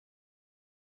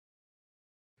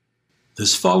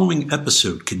This following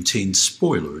episode contains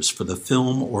spoilers for the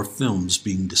film or films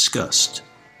being discussed.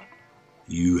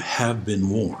 You have been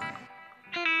warned.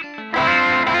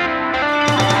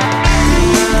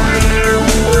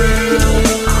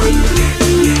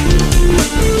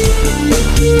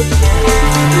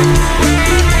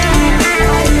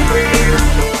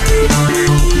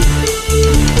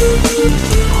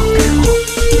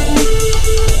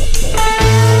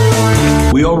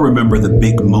 We all remember the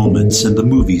big moments in the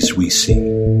movies we see.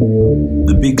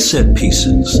 The big set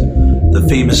pieces, the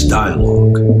famous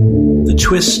dialogue, the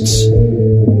twists,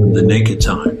 the naked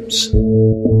times.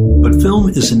 But film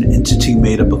is an entity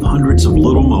made up of hundreds of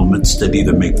little moments that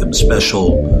either make them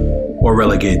special or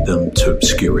relegate them to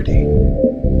obscurity.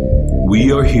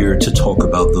 We are here to talk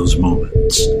about those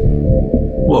moments.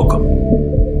 Welcome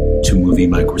to Movie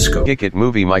Microscope. Kick it,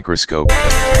 Movie Microscope.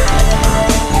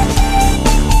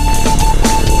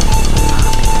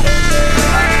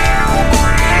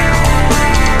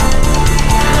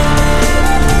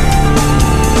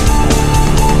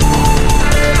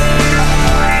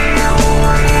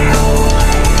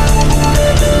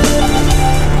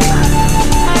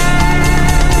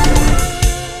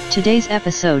 Today's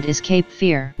episode is Cape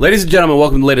Fear. Ladies and gentlemen,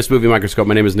 welcome to the latest Movie Microscope.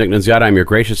 My name is Nick Nunziata. I'm your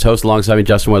gracious host. Alongside me,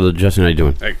 Justin Weather. Justin, how you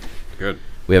doing? Hey, good.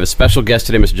 We have a special guest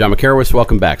today, Mr. John McCarowitz.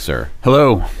 Welcome back, sir.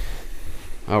 Hello.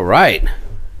 All right.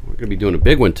 We're going to be doing a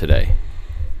big one today.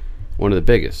 One of the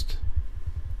biggest.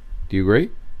 Do you agree?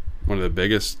 One of the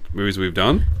biggest movies we've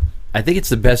done? I think it's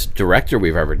the best director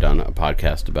we've ever done a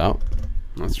podcast about.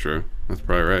 That's true. That's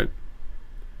probably right.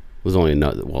 There's only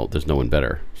there's no one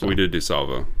better. So. We did do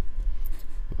Salvo.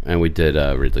 And we did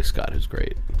Ridley Scott, who's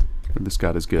great. Ridley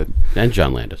Scott is good. And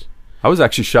John Landis. I was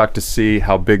actually shocked to see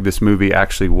how big this movie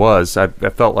actually was. I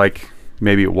felt like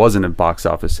maybe it wasn't a box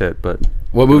office hit, but...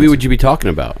 What movie would you be talking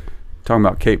about? Talking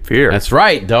about Cape Fear. That's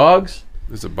right, dogs.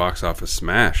 It was a box office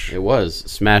smash. It was.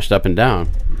 Smashed up and down.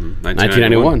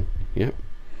 1991. Yep.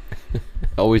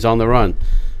 Always on the run.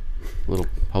 Little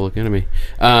Public Enemy.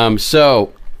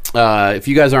 If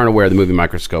you guys aren't aware, the Movie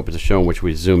Microscope is a show in which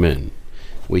we zoom in.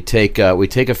 We take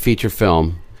a feature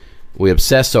film, we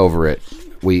obsess over it,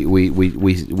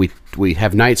 we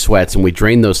have night sweats, and we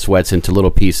drain those sweats into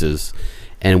little pieces,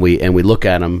 and we look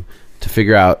at them to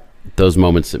figure out those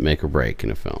moments that make or break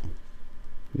in a film.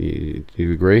 Do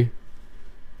you agree?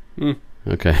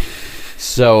 Okay.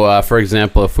 So, for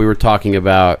example, if we were talking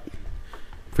about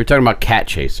Cat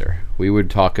Chaser, we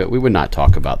would not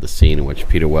talk about the scene in which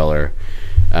Peter Weller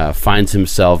finds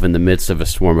himself in the midst of a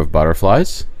swarm of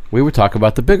butterflies. We would talk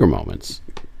about the bigger moments.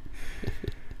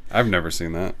 I've never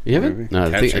seen that. You haven't? Movie. No,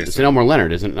 it's an Elmore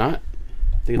Leonard, is it not?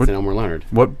 I think it's an Elmore Leonard.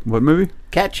 What movie?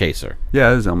 Cat Chaser.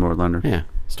 Yeah, it is Elmore Leonard. Yeah,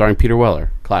 starring Peter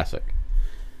Weller. Classic.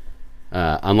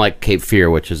 Unlike Cape Fear,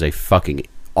 which is a fucking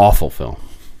awful film.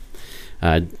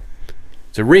 It's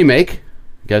a remake.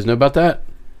 You guys know about that?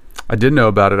 I did know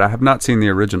about it. I have not seen the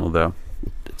original, though.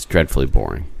 It's dreadfully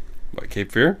boring. What,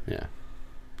 Cape Fear? Yeah.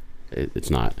 It's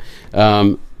not.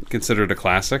 Considered a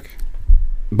classic?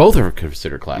 Both are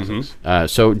considered classics. Mm-hmm.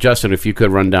 So, Justin, if you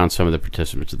could run down some of the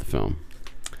participants of the film,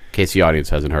 in case the audience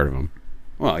hasn't heard of them.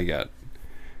 Well, you got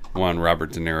one,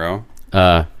 Robert De Niro.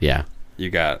 Yeah. You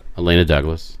got Elena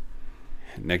Douglas.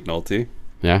 Nick Nolte.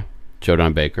 Yeah. Joe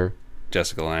Don Baker.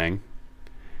 Jessica Lange.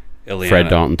 Fred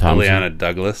Dalton Thompson. Ileana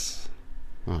Douglas.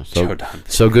 Oh,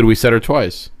 so good we said her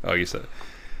twice. Oh, you said it.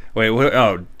 Wait, what?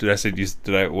 Oh, did I say?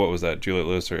 What was that? Juliette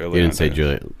Lewis or Ileana? You didn't say Douglas?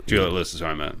 Juliette. Juliette Lewis is who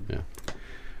I meant. Yeah.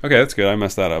 Okay, that's good. I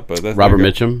messed that up, but that's Robert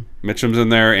Mitchum. Mitchum's in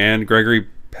there, and Gregory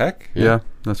Peck. Yeah,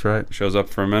 that's right. Shows up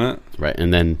for a minute. Right,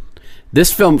 and then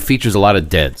this film features a lot of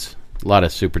deads, a lot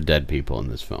of super dead people in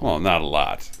this film. Well, not a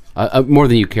lot. More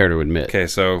than you care to admit. Okay,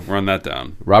 so run that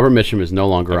down. Robert Mitchum is no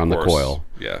longer Of on course. the coil.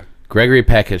 Yeah. Gregory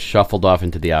Peck has shuffled off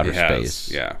into the outer He has,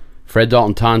 space. yeah. Fred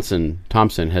Dalton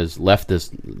Thompson has left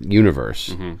this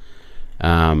universe.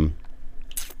 Mm-hmm.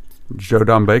 Joe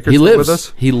Don Baker He lives with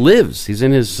us? He lives. He's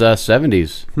in his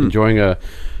 70s, enjoying a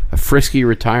frisky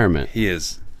retirement. He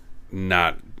is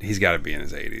not. He's got to be in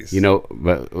his 80s. You know,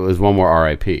 but there's one more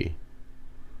R.I.P.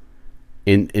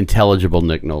 Intelligible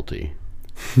Nick Nolte.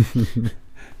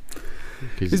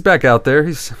 He's back out there.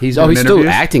 He's still interviews.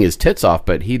 acting his tits off,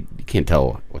 but you can't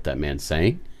tell what that man's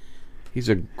saying. He's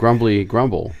a grumbly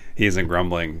grumble. He isn't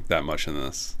grumbling that much in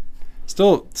this.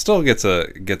 Still gets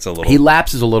a little. He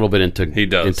lapses a little bit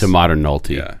into modern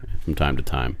Nolte from time to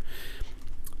time.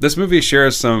 This movie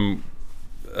shares some.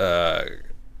 It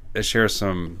shares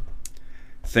some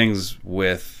things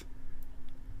with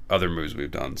other movies we've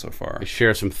done so far. It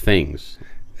shares some things.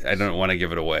 I don't want to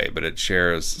give it away, but it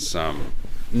shares some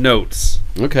notes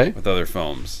Okay. with other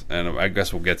films, and I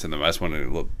guess we'll get to them. I just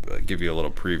wanted to give you a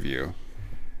little preview.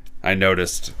 I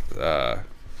noticed like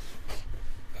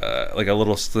a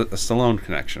little Stallone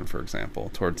connection, for example,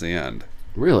 towards the end.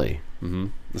 Really?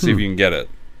 Let's see if you can get it.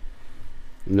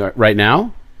 Right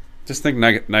now? Just think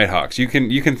Nighthawks. You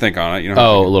can think on it. You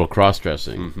know. Oh, a little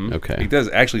cross-dressing. Okay. It does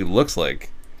actually looks like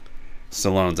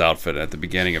Stallone's outfit at the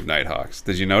beginning of Nighthawks.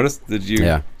 Did you notice? Did you?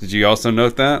 Yeah. Did you also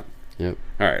note that? Yep.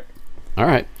 All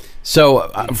right. So,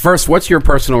 first, what's your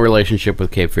personal relationship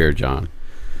with Cape Fear, John?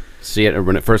 See it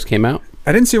when it first came out?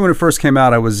 I didn't see it when it first came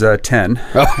out. I was 10.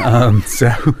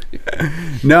 So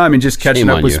no, I mean just catching Shame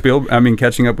up on with you.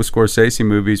 catching up with Scorsese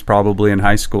movies probably in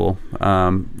high school.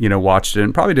 Watched it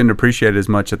and probably didn't appreciate it as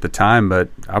much at the time, but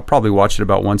I probably watched it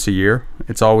about once a year.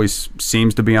 It's always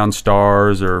seems to be on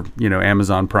Stars or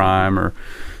Amazon Prime or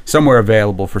somewhere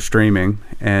available for streaming,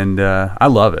 and I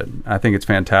love it. I think it's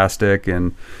fantastic.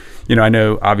 And I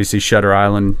know obviously Shutter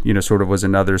Island, sort of was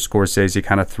another Scorsese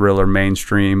kind of thriller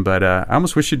mainstream, but I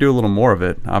almost wish he'd do a little more of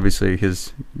it. Obviously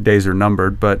his days are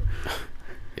numbered, but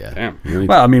Yeah. Damn.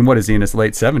 well, I mean, what is he in his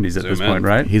late 70s at Zoom this in. point,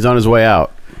 right? He's on his way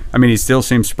out. I mean, he still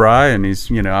seems spry, and he's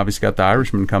obviously got The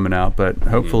Irishman coming out, but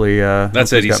hopefully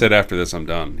That's it. He he's got- said after this, I'm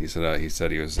done. He said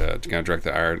he was going to direct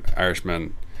the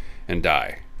Irishman and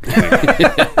die. Is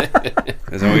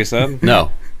that what he said?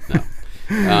 No.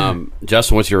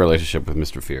 Justin, what's your relationship with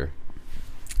Mr. Fear?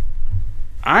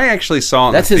 I actually saw it.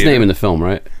 In That's the his theater. name in the film,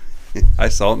 right? I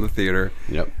saw it in the theater.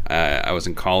 Yep. I was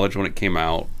in college when it came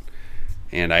out,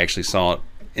 and I actually saw it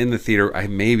in the theater.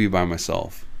 Maybe by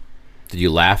myself. Did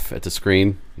you laugh at the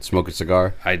screen and smoke a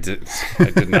cigar? I did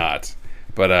not.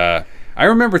 But I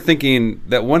remember thinking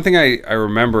that one thing I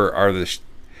remember are was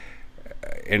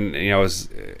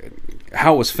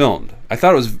how it was filmed. I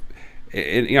thought it was.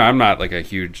 I'm not like a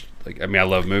huge I mean, I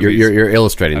love movies. You're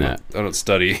illustrating I that. don't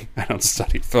study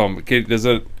film. Okay,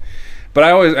 but I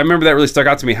remember that really stuck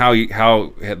out to me how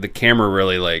the camera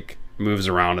really like moves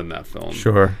around in that film.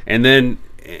 Sure. And then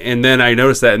I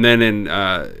noticed that, and then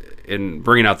in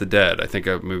Bringing Out the Dead, I think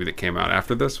a movie that came out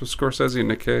after this was Scorsese and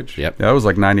Nick Cage. Yep. That was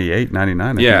like 98,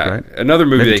 99, I Yeah, think, right? another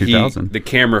movie Maybe that 2000. the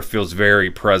camera feels very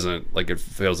present, like it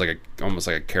feels like almost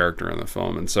like a character in the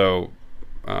film, and so,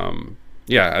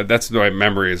 that's my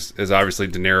memory is obviously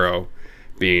De Niro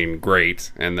being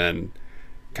great, and then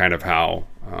kind of how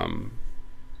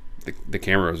the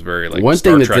camera was very like One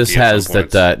Star thing that Trek-y this at some has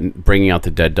points. that Bringing Out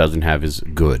the Dead doesn't have is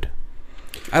good.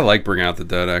 I like Bringing Out the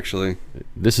Dead actually.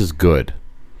 This is good.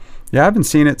 Yeah, I haven't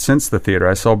seen it since the theater.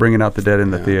 I saw Bringing Out the Dead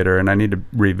in the theater, and I need to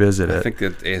revisit it. I think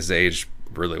that it has aged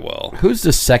really well. Who's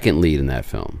the second lead in that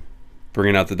film?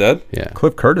 Bringing Out the Dead. Yeah.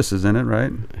 Cliff Curtis is in it,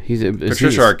 right?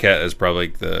 Patricia Arquette is probably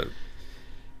the.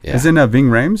 Yeah. Is in Ving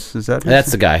Rhames? Is that?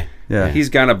 That's the guy. Yeah. He's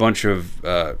got a bunch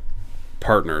of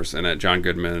partners in it: John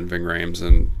Goodman and Ving Rhames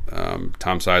and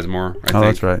Tom Sizemore. I think.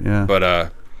 That's right. Yeah.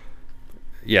 But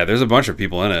there's a bunch of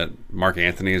people in it. Mark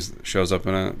Anthony shows up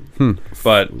in it.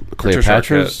 But Patricia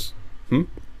Cleopatra's? Hmm?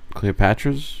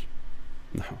 Cleopatra's?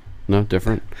 No,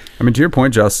 different. I mean, to your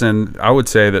point, Justin, I would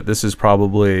say that this is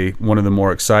probably one of the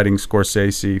more exciting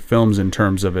Scorsese films in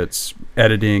terms of its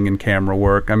editing and camera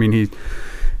work. I mean,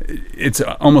 it's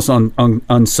almost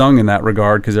unsung in that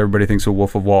regard because everybody thinks of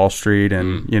Wolf of Wall Street.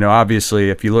 And, obviously,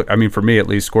 if you look, I mean, for me at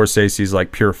least, Scorsese's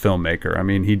like pure filmmaker. I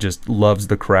mean, he just loves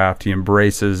the craft. He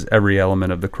embraces every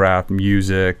element of the craft,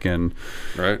 music and,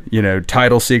 Right.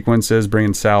 Title sequences,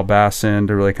 bringing Sal Bass in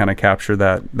to really kind of capture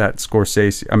that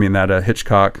Scorsese, that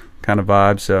Hitchcock kind of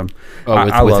vibe. So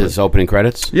I With love his it. opening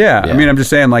credits? Yeah, I mean, I'm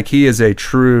just saying, like, he is a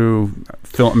true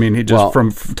film. I mean, he just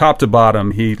from top to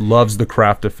bottom, he loves the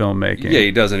craft of filmmaking. Yeah,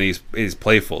 he does, and he's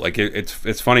playful. Like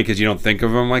it's funny because you don't think of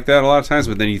him like that a lot of times,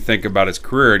 but then you think about his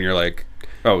career, and you're like,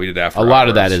 oh, he did After A lot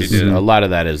of Hours. that He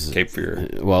did is Cape Fear.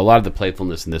 Well, a lot of the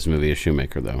playfulness in this movie is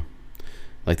Shoemaker, though.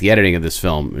 Like the editing of this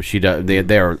film,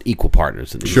 they are equal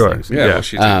partners in these Sure. things. Yeah, well,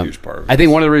 she's a huge part of it. I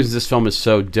think one of the reasons this film is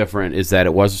so different is that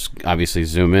it was obviously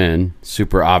zoom in,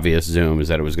 super obvious zoom, is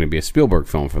that it was going to be a Spielberg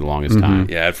film for the longest time.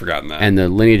 Yeah, I'd forgotten that. And the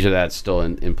lineage of that's still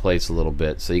in place a little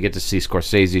bit. So you get to see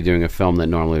Scorsese doing a film that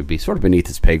normally would be sort of beneath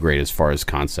his pay grade as far as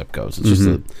concept goes. It's just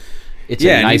a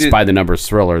and nice by the numbers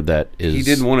thriller that is. he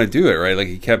didn't want to do it, right? Like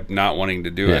he kept not wanting to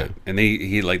do Yeah. it, and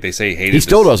he like they say hated. He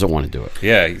still this- doesn't want to do it.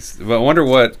 Yeah, but I wonder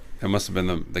what it must have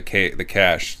been the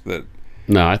cash that.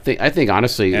 No, I think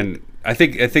honestly, And I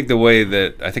think the way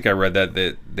that I think I read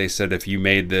that they said if you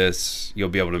made this, you'll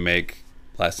be able to make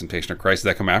Last Temptation of Christ. Did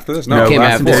that come after this? No, It came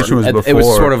Last after. Temptation was It was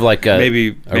before. sort of like a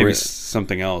maybe re-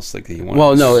 something else like he wanted.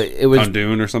 Well, no, it was on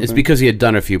Dune or something. It's because he had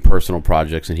done a few personal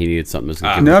projects and he needed something that's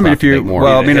going to No, I mean, if you, more.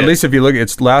 well, I need mean, to at hit. least if you look,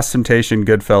 it's Last Temptation,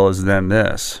 Goodfellas, then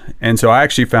this. And so I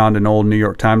actually found an old New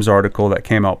York Times article that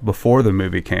came out before the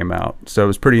movie came out. So it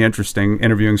was pretty interesting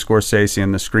interviewing Scorsese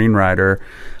and the screenwriter.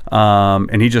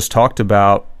 And he just talked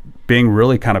about being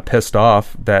really kind of pissed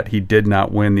off that he did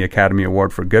not win the Academy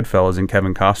Award for Goodfellas and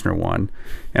Kevin Costner won.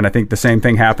 And I think the same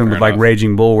thing happened Fair with like enough.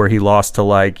 Raging Bull, where he lost to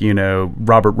like, you know,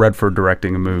 Robert Redford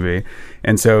directing a movie.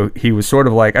 And so he was sort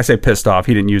of like, I say pissed off,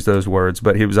 he didn't use those words,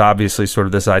 but he was obviously sort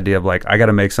of this idea of like, I got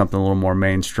to make something a little more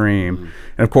mainstream.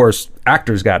 And of course,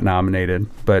 actors got nominated,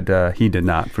 but he did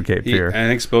not for Cape Fear. I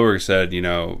think Spielberg said, you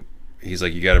know, he's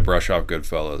like, you got to brush off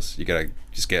Goodfellas. You got to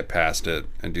just get past it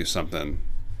and do something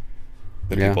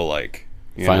that Yeah. people like.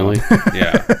 you Finally. know?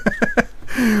 Yeah.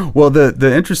 Well,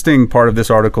 the interesting part of this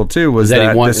article too was that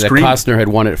that, he won, the that screen, Costner had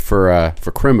won it for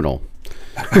Criminal.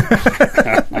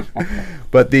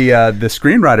 but the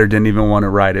screenwriter didn't even want to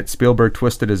write it. Spielberg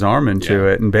twisted his arm into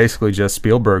Yeah. it and basically just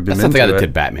Spielberged him That's not into the guy that it.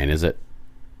 did Batman, is it?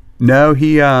 No,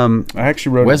 he I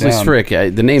actually wrote Wesley it down. Strick. The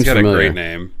name's He's got familiar. a great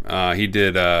name. He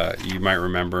did, you might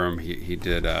remember him. He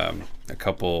did a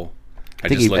couple. I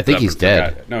think just he- looked I think up he's and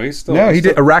dead. forgot. No, he's still. No, he's he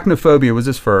did. still- Arachnophobia was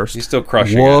his first. He's still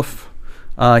crushing Wolf.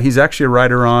 He's actually a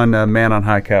writer on Man on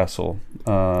High Castle.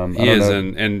 He is,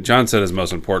 and John said his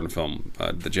most important film,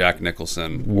 the Jack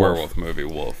Nicholson werewolf movie,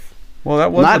 Wolf. Well,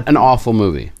 that was Not an awful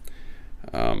movie.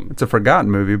 it's a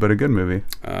forgotten movie, but a good movie.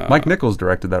 Mike Nichols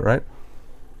directed that, right?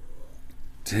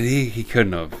 Did he? He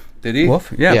couldn't have. Did he?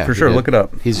 Wolf? Yeah, for he sure. did. Look it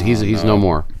up. He's no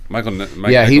more. Mike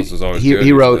Yeah, Nichols was always he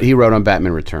good. he wrote on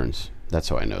Batman Returns. That's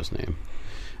how I know his name.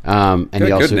 And Got a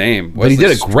he also good name. but he did a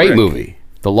Wesley great Strick. movie,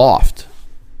 The Loft.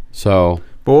 So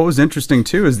But what was interesting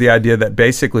too is the idea that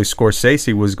basically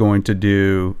Scorsese was going to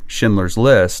do Schindler's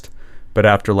List, but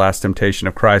after Last Temptation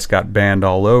of Christ got banned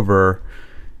all over,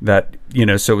 that, you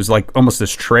know, so it was like almost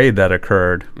this trade that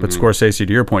occurred. But Scorsese,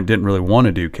 to your point, didn't really want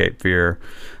to do Cape Fear.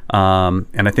 And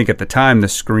I think at the time the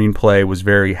screenplay was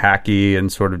very hacky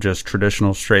and sort of just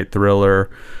traditional straight thriller.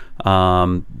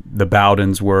 The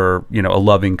Bowdens were, you know, a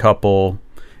loving couple.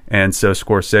 And so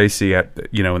Scorsese,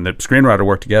 and the screenwriter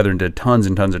worked together and did tons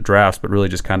and tons of drafts, but really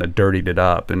just kind of dirtied it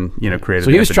up and, you know, created.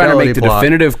 he was trying to make the plot.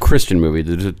 definitive Christian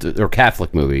movie, or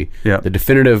Catholic movie, Yeah. the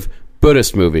definitive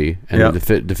Buddhist movie, and Yeah.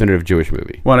 the definitive Jewish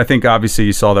movie. Well, and I think obviously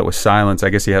you saw that with Silence. I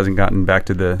guess he hasn't gotten back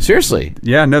to the. Seriously,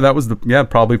 Yeah, no, that was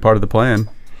probably part of the plan.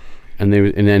 and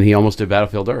then he almost did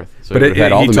Battlefield Earth. So But he would've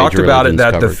had all he the talked major about it religions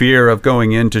that the covered. fear of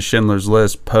going into Schindler's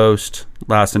List post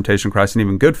Last Temptation of Christ and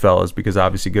even Goodfellas, because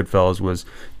obviously Goodfellas was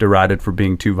derided for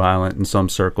being too violent in some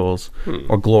circles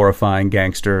or glorifying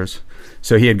gangsters.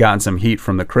 So he had gotten some heat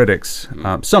from the critics,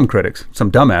 some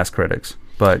dumbass critics,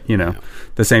 but you know,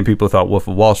 the same people who thought Wolf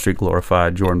of Wall Street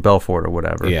glorified Jordan Belfort or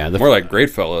whatever. Yeah, More like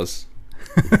Greatfellas.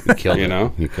 he killed you it.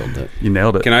 know? He killed it. You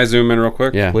nailed it. Can I zoom in real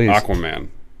quick? Yeah. Please. Aquaman.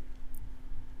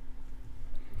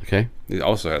 Okay, He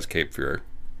also has Cape Fear.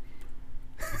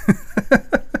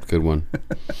 good one.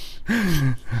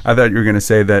 I thought you were going to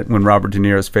say that when Robert De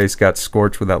Niro's face got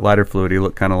scorched with that lighter fluid, he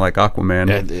looked kind of like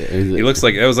Aquaman. He looks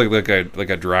like it was like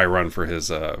a dry run for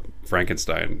his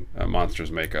Frankenstein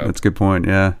monsters makeup, That's a good point.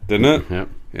 Yeah, didn't it? Yep.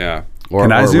 Yeah. Or,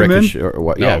 Can I or zoom in? Ricochet, or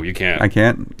what? No, Yeah, you can't. I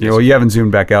can't. Well, you haven't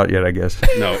zoomed back out yet, I guess.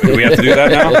 No, do we have to do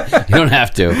that now? you don't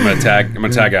have to. I'm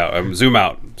gonna tag out. Zoom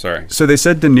out. Sorry. So they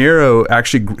said De Niro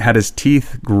actually had his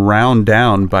teeth ground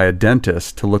down by a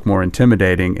dentist to look more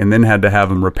intimidating, and then had to have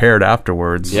them repaired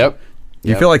afterwards. Yep.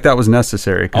 You feel like that was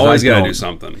necessary? 'Cause Always I gotta don't. do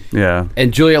something. Yeah,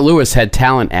 And Juliette Lewis had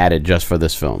talent added just for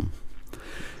this film.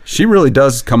 she really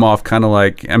does come off kind of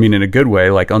like, I mean, in a good way,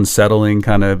 like unsettling.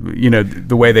 Kind of, you know,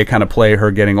 the way they kind of play her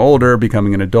getting older,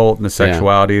 becoming an adult, and the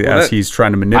sexuality Well, as that- he's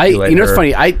trying to manipulate. It's her.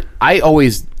 funny. I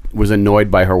always was annoyed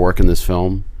by her work in this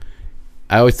film.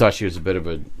 I always thought she was a bit of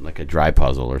a dry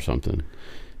puzzle or something.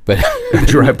 But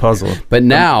Dry puzzle. But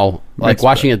now, like Makes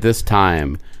watching it this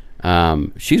time,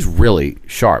 she's really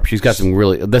sharp. She's got some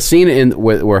really the scene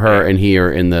where her and he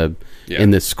are in the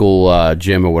school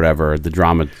gym or whatever, the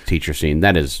drama teacher scene.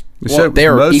 That is, they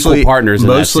are equal partners.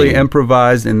 Mostly in that scene.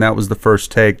 improvised, and that was the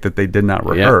first take that they did not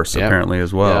rehearse. Yep. Apparently,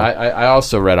 as well. Yeah, I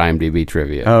also read IMDb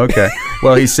trivia. Oh, okay.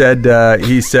 Well, he said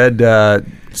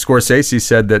Scorsese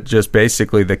said that just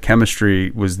basically the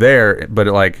chemistry was there, but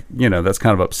that's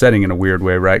kind of upsetting in a weird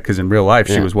way, right? Because in real life,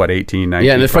 she was 18, 19.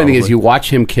 Yeah, and the funny thing is, probably. you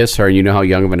watch him kiss her, and you know how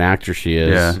young of an actor she is.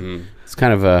 Yeah. It's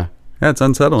kind of a That's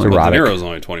unsettling. It's erotic. De Niro's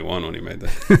only 21 when he made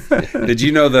that. Did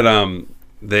you know that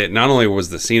that not only was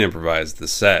the scene improvised, the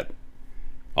set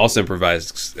also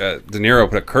improvised. De Niro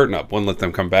put a curtain up, wouldn't let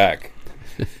them come back.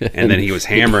 and then he was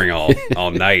hammering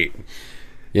all night.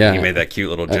 Yeah, He made that cute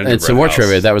little gingerbread and some more house.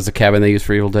 trivia. That was the cabin they used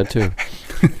for Evil Dead 2.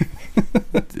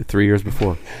 3 years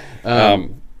before.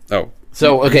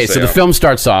 So okay, so the film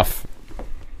starts off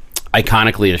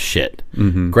iconically as shit.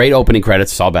 Great opening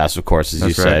credits, Saul Bass, of course, as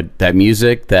That's you right. said. That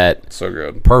music, that so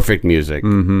good. perfect music,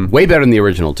 way better than the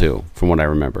original too, from what I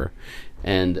remember.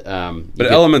 And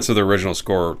But elements of the original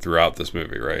score throughout this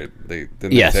movie, right? They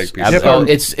yes, take pieces absolutely. out.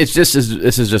 It's just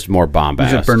this is just more Was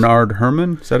bombast. it Bernard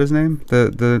Herrmann? Is that his name?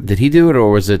 The Did he do it, or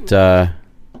was it? I'm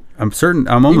almost certain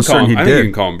he I think you can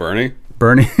did. call him Bernie.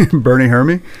 Bernie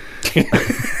Hermy.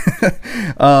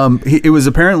 It was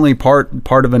apparently part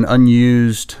of an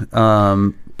unused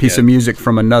piece of music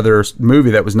from another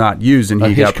movie that was not used, and A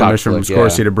he got Hitchcock permission from flick,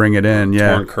 Scorsese yeah. to bring it in.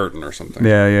 Yeah, Torn Curtain or something.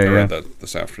 Yeah, I read yeah. that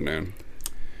this afternoon.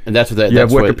 And that's what that. You have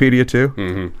That's what, Wikipedia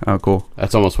too. Oh, cool.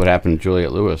 That's almost what happened to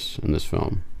Juliette Lewis in this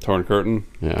film. Torn Curtain.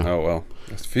 Yeah. Oh well,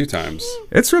 a few times.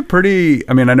 It's a pretty.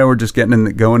 I mean, I know we're just going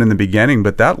in the beginning,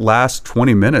 but that last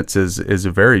 20 minutes is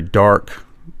a very dark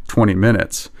 20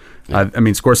 minutes. I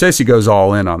mean, Scorsese goes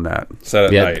all in on that. Set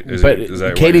at Yeah, night. Is but that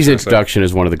what Katie's you're gonna say? introduction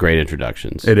is one of the great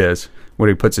introductions. It is when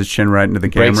he puts his chin right into the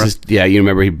Breaks camera. yeah, you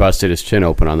remember he busted his chin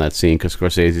open on that scene because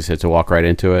Scorsese said to walk right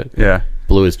into it. Yeah,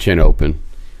 Blew his chin open.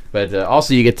 But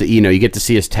also, you get to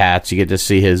see his tats. You get to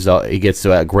see his. He gets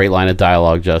to a great line of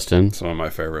dialogue. Justin Some of my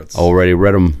favorites. already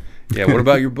read them. Yeah. What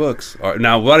about your books?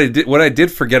 Now, what I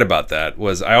did forget about that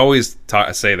was I always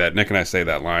say that Nick and I say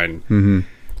that line. Mm-hmm.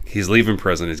 He's leaving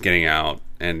prison. He's getting out,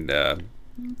 and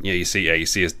you see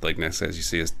his, like Nick says, you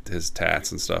see his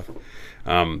tats and stuff.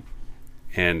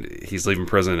 And he's leaving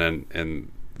prison,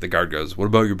 and the guard goes, "What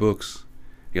about your books?"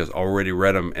 He goes, "Already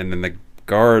read them." And then the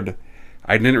guard,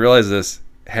 I didn't realize this,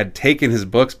 had taken his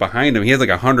books behind him. He has like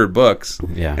 100 books.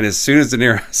 Yeah. And as soon as De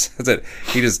Niro says it,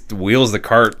 he just wheels the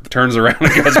cart, turns around,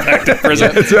 and goes back to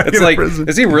prison. it's back It's in like, prison.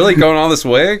 is he really going all this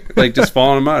way? Like just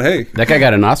following him out? Hey, That guy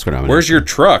got an Oscar nomination. where's your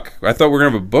truck? I thought we were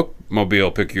gonna have a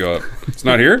bookmobile pick you up. It's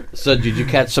not here. So did you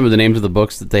catch some of the names of the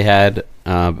books that they had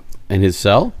in his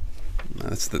cell?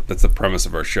 That's the premise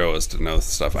of our show, is to know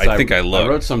stuff. I think I looked. I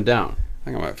wrote some down. I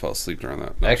think I might have fell asleep during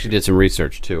that. I actually did some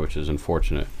research too, which is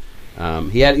unfortunate.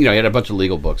 He had a bunch of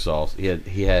legal books. Also, he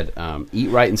had Eat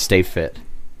Right and Stay Fit.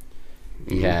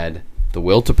 He had The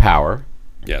Will to Power.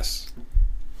 Yes.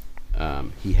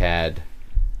 He had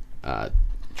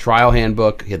Trial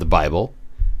Handbook. He had the Bible.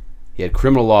 He had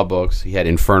criminal law books. He had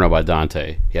Inferno by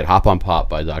Dante. He had Hop on Pop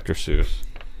by Dr. Seuss.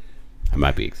 I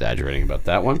might be exaggerating about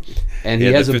that one. And he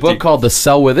had has the a 50 book called The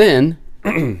Cell Within,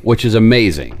 which is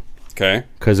amazing. Okay.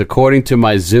 Because according to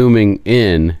my zooming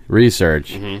in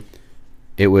research,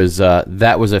 it was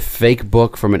that was a fake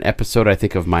book from an episode, I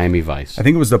think, of Miami Vice, I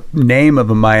think it was the name of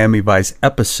a Miami Vice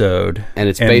episode, and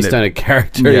it's based on a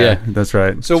character. Yeah, Yeah, that's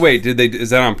right. So wait,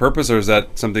 is that on purpose, or is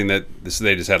that something that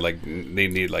they just had, like, they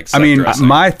need, like, I set mean, dressing?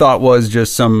 my thought was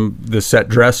just the set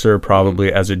dresser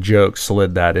probably as a joke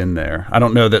slid that in there. I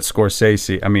don't know that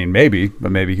Scorsese. I mean, maybe,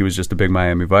 but maybe he was just a big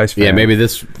Miami Vice fan. yeah. Maybe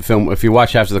this film, if you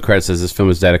watch after the credits, says this film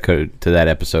is dedicated to that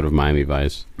episode of Miami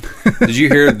Vice. Did you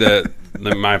hear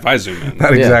my if I zoom in?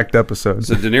 that exact episode.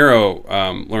 So De Niro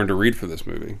learned to read for this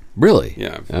movie. Really?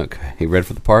 Yeah. Okay. He read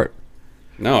for the part.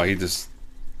 No, he just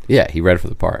Yeah, he read for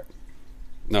the part.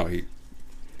 no he.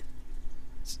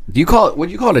 Do you call it?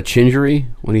 Would you call it a chingery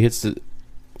when he hits the?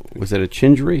 Was it a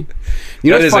chingery?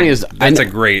 You know what's funny is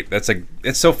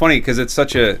It's so funny because it's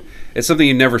something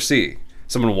you never see.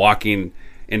 Someone walking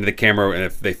into the camera, and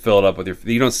if they fill it up with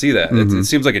you don't see that. It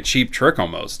seems like a cheap trick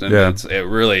almost, and Yeah. it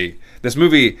really. This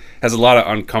movie has a lot of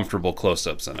uncomfortable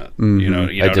close-ups in it. You I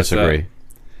notice disagree. that?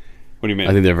 What do you mean?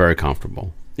 I think they're very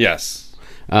comfortable. Yes.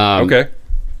 Okay.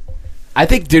 I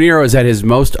think De Niro is at his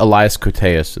most Elias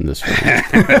Koteas in this film.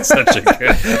 That's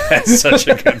such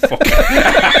a good point.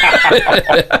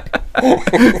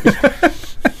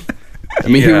 I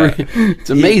mean, Yeah. it's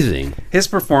amazing. His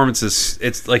performance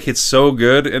it's so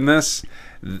good in this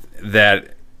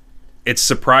that it's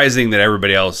surprising that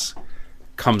everybody else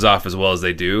comes off as well as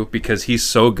they do, because he's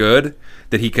so good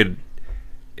that he could.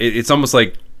 It's almost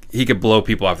like he could blow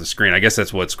people off the screen. I guess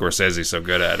that's what Scorsese's so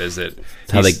good at. Is that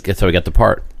That's how he got the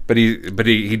part. But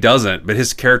he doesn't. But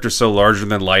his character's so larger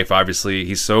than life. Obviously,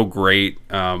 he's so great.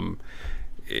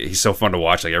 He's so fun to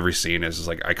watch. Like, every scene is just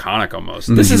like iconic almost.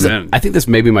 I think this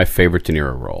may be my favorite De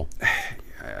Niro role.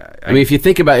 I mean, if you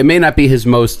think about it, it may not be his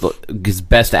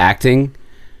best acting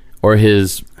or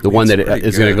the one that pretty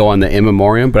is going to good. go on the in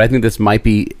memoriam, but I think this might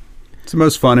be. It's the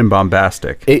most fun and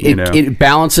bombastic. It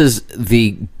balances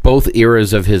both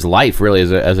eras of his life, really,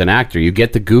 as an actor. You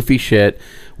get the goofy shit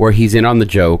where he's in on the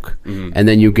joke, and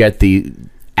then you get the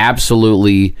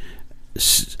absolutely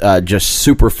just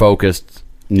super focused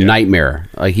nightmare.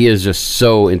 Like he is just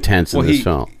so intense in this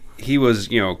film. He was,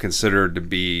 considered to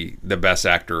be the best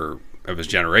actor of his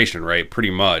generation, right? Pretty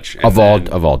much. And of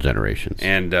all generations.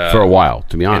 And for a while,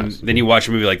 to be honest. And then you watch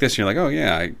a movie like this, and you're like, oh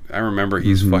yeah, I remember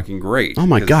he's fucking great. Oh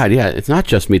my god, yeah! It's not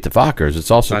just Meet the Fockers;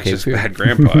 it's also not Cape just Fear. Bad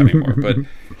Grandpa anymore. But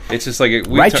it's just like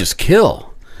Righteous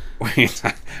Kill.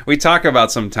 We talk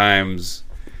about sometimes,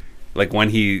 like when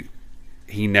he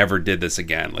never did this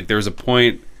again. Like there was a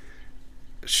point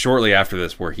shortly after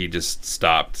this where he just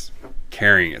stopped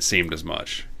caring. It seemed as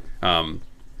much.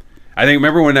 I think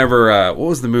whenever what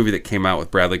was the movie that came out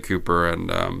with Bradley Cooper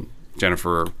and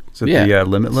Jennifer? Is it the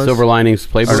Limitless? Silver Linings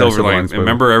Playbook. Silver Linings.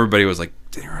 Remember, everybody was like,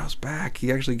 De Niro's back.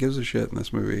 He actually gives a shit in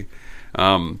this movie.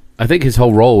 I think his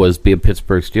whole role was be a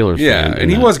Pittsburgh Steelers fan. Yeah,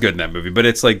 and he was good in that movie. But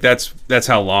it's like that's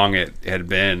how long it had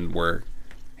been where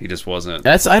he just wasn't.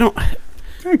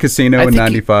 Casino in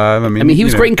 '95. He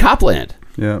was great in Copland.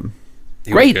 Yeah.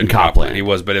 Great in Copland. He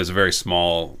was, but it was a very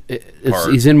small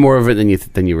part. He's in more of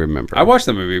it than you remember. I watched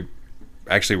the movie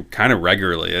actually kind of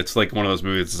regularly. It's like one of those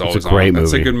movies that's always a great on. movie.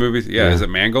 It's a good movie. Yeah. Is it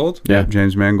Mangold? Yeah,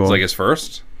 James Mangold. It's like his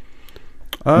first?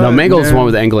 No, Mangold's the one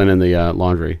with Englund in the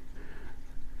laundry.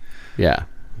 Yeah.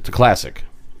 It's a classic.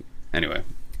 Anyway.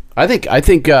 I think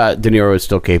De Niro is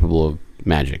still capable of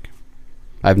magic.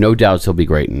 I have no doubts he'll be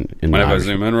great in Mind if I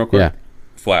zoom in real quick? Yeah.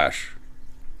 Flash.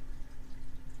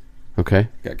 Okay.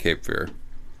 Got Cape Fear.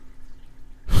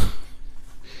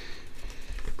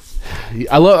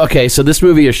 Okay, so this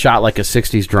movie is shot like a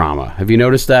 '60s drama. Have you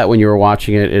noticed that when you were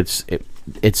watching it? It's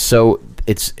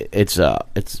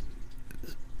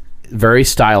very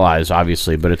stylized,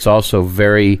 obviously, but it's also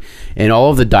very, in all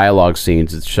of the dialogue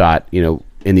scenes, it's shot,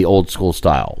 in the old school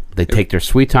style. They take their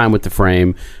sweet time with the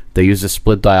frame. They use a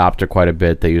split diopter quite a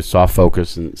bit. They use soft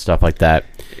focus and stuff like that.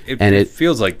 It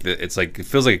feels like it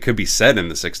feels like it could be set in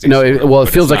the '60s. No, it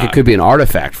feels like it could be an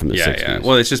artifact from the '60s. Yeah.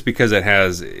 Well, it's just because it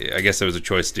has. I guess there was a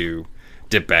choice to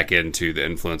dip back into the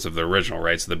influence of the original,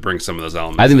 right? So that brings some of those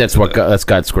elements. I think that's that's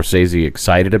got Scorsese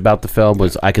excited about the film.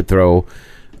 Was I could throw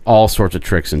all sorts of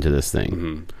tricks into this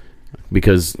thing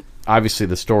because obviously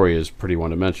the story is pretty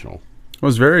one-dimensional. It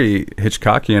was very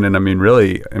Hitchcockian, and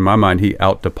really, in my mind, he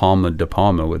out De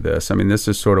Palma with this. This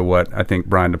is sort of what I think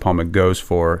Brian De Palma goes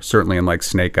for, certainly in like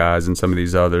Snake Eyes and some of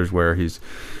these others where he's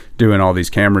doing all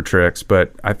these camera tricks,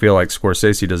 but I feel like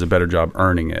Scorsese does a better job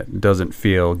earning it. It doesn't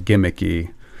feel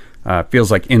gimmicky.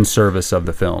 Feels like in service of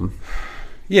the film.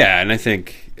 Yeah, and I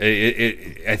think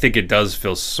it does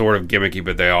feel sort of gimmicky,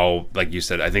 but they all, like you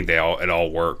said, I think it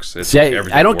all works. See,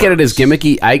 I don't get it as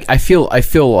gimmicky. I feel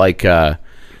like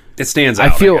it stands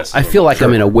out. I feel like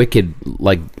I'm in a wicked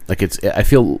I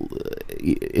feel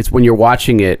it's when you're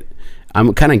watching it.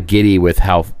 I'm kind of giddy with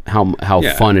how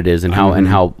fun it is and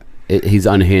how he's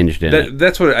unhinged in it.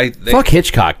 That's what fuck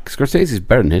Hitchcock. Scorsese's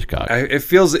better than Hitchcock. It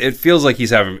feels like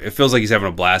he's having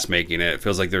a blast making it. It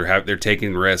feels like they're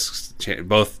taking risks,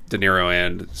 both De Niro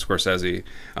and Scorsese,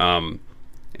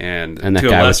 and to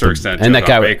a lesser extent, and that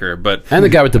guy Baker, and the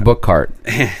guy with the book cart.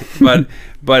 but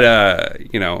I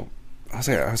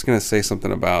was going to say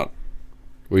something about.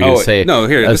 Were you going to say a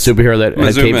superhero that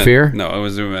had Cape Fear? No, I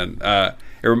was zoom in.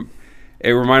 It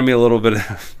reminded me a little bit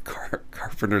of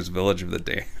Carpenter's Village of the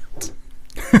Damned.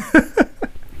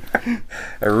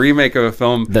 A remake of a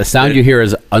film. The sound you hear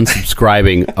is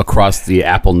unsubscribing across the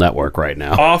Apple network right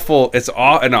now. Awful. It's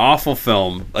an awful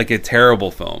film, like a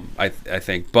terrible film, I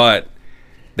think. But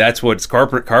that's what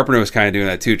Carpenter was kind of doing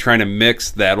that too, trying to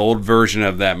mix that old version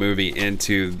of that movie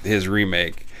into his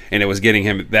remake. And it was getting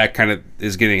him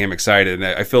excited. And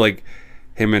I feel like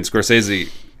him and Scorsese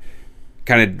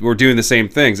kind of were doing the same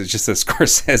things. It's just that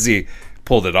Scorsese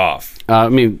pulled it off.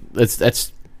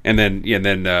 That's and then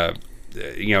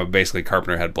basically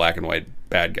Carpenter had black and white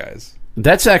bad guys.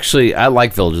 That's actually, I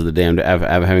like Village of the Damned.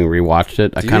 Having rewatched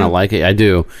it, I kind of like it. I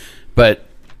do, but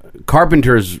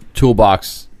Carpenter's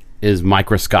toolbox is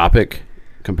microscopic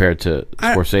compared to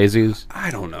Scorsese's.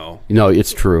 I don't know. No,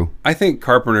 it's true. I think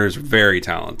Carpenter's very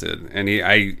talented,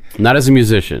 and not as a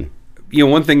musician.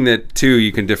 One thing that too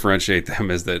you can differentiate them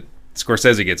is that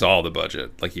Scorsese gets all the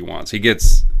budget like he wants. He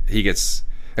gets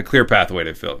a clear pathway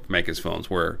to make his films,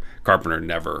 where Carpenter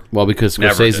never. Well, because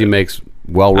Scorsese makes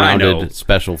well-rounded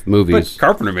special movies. But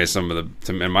Carpenter made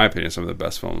in my opinion, some of the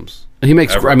best films. He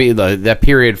makes. Ever. That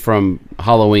period from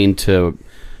Halloween to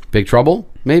Big Trouble,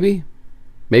 maybe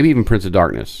even Prince of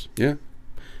Darkness. Yeah.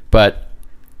 But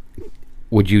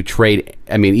would you trade?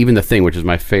 Even The Thing, which is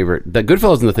my favorite. The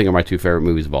Goodfellas and The Thing are my two favorite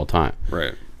movies of all time.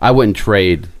 Right. I wouldn't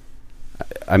trade.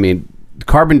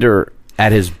 Carpenter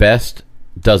at his best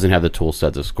doesn't have the tool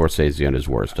set that Scorsese at his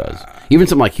worst does. Even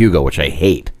something like Hugo, which I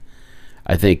hate,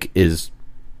 I think is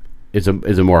is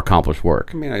a more accomplished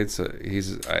work. I mean,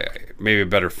 he's maybe a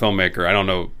better filmmaker. I don't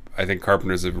know. I think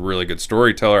Carpenter's a really good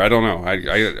storyteller. I don't know.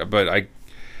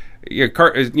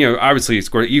 Obviously,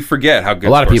 you forget how good. A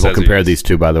lot of people Scorsese compare is. these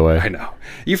two, by the way. I know.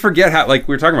 You forget how, like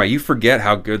we were talking about. You forget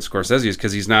how good Scorsese is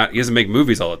because he doesn't make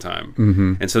movies all the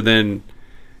time, and so then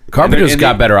Carpenter's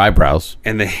got better eyebrows,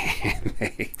 and he's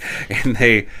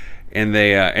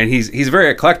very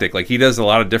eclectic. Like he does a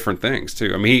lot of different things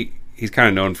too. I mean, he's kind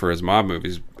of known for his mob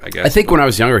movies, I guess. I think when I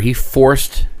was younger, he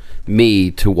forced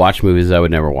me to watch movies I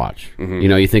would never watch. Mm-hmm. You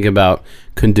know, you think about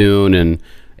Kundun and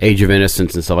Age of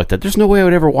Innocence and stuff like that. There's no way I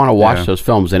would ever want to watch those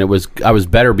films, and I was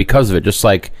better because of it. Just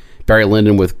like Barry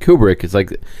Lyndon with Kubrick, it's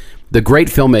like the great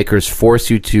filmmakers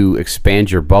force you to expand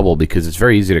your bubble because it's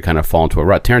very easy to kind of fall into a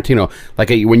rut. Tarantino, like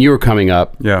when you were coming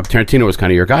up, Tarantino was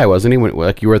kind of your guy, wasn't he?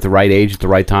 Like you were at the right age at the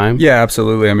right time. Yeah,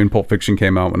 absolutely. I mean, Pulp Fiction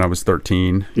came out when I was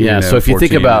 13. Yeah, so if you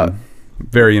think about,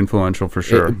 very influential for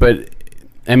sure. But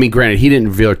I mean, granted, he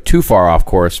didn't veer too far off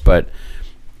course, but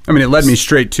I mean, it led me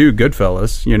straight to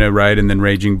Goodfellas, right? And then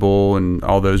Raging Bull and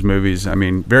all those movies. I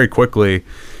mean, very quickly,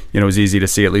 it was easy to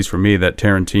see, at least for me, that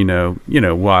Tarantino,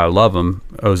 while I love him,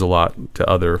 owes a lot to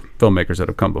other filmmakers that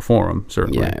have come before him,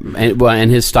 certainly. Yeah,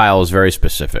 and his style is very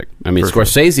specific. I mean,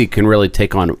 Scorsese can really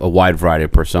take on a wide variety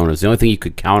of personas. The only thing you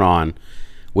could count on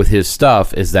with his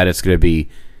stuff is that it's going to be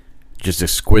just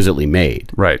exquisitely made.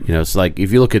 Right. It's like,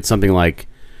 if you look at something like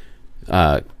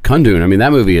Kundun, I mean,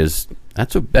 that movie is...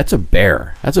 That's a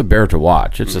bear. That's a bear to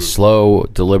watch. It's a slow,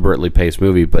 deliberately paced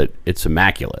movie, but it's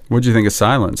immaculate. What'd you think of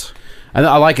Silence?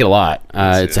 I like it a lot.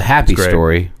 It's a happy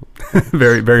story.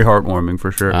 Very, very heartwarming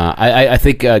for sure. I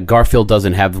think Garfield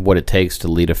doesn't have what it takes to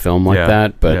lead a film like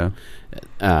that, but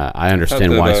I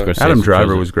understand why Scorsese. Adam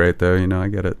Driver was great, though. I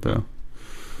get it, though.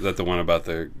 Is that the one about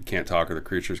the can't talk or the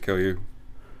creatures kill you?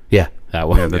 Yeah, that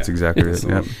one. Yeah, that's exactly it.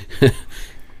 Yeah.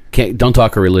 Don't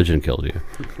talk or religion kills you.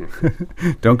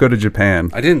 Don't go to Japan.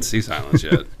 I didn't see Silence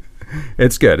yet.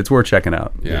 It's good. It's worth checking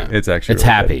out. Yeah, it's actually really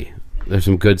happy. Good. There's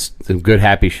some good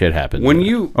happy shit happens. When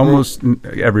you almost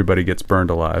everybody gets burned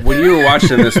alive. When you were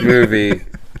watching this movie,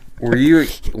 were you?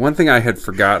 One thing I had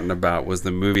forgotten about was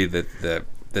the movie that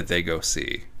they go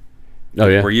see. Oh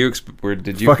yeah.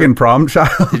 Did you fucking Prom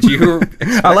Child? Did you?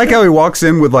 I like how he walks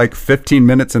in with like 15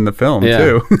 minutes in the film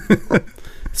too.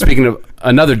 Speaking of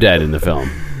another dead in the film.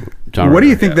 What do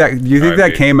you think that? Do you think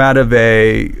that came out of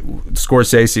a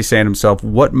Scorsese saying to himself,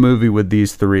 "What movie would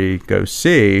these three go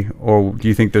see?" Or do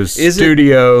you think there's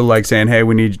studio like saying, "Hey,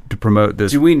 we need to promote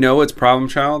this"? Do we know it's Problem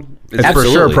Child? It's for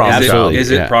sure Problem Child.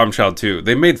 Is it Problem Child 2?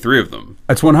 They made 3 of them.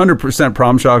 It's 100%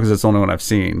 Problem Child because it's the only one I've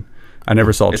seen. I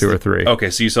never saw 2 or 3. Okay,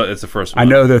 so you saw it's the first one. I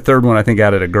know the third one. I think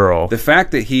added a girl. The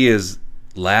fact that he is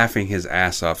laughing his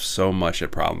ass off so much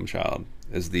at Problem Child.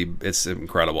 It's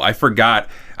incredible. I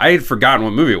had forgotten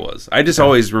what movie it was. I just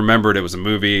always remembered it was a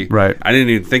movie. Right. I didn't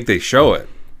even think they show it.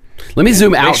 Let me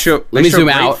zoom out. Let me zoom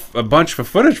out a bunch of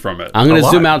footage from it. I'm going to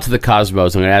zoom out to the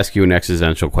cosmos. I'm going to ask you an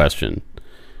existential question.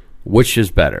 Which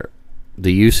is better?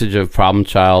 The usage of Problem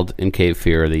Child in Cape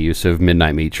Fear or the use of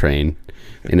Midnight Meat Train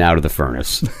in Out of the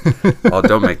Furnace? Oh,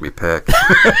 don't make me pick.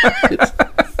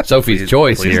 Sophie's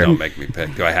choice please here. Don't make me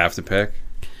pick. Do I have to pick?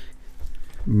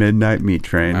 Midnight Meat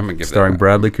Train, I'm gonna give starring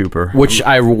Bradley Cooper, which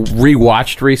I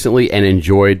rewatched recently and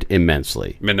enjoyed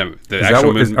immensely.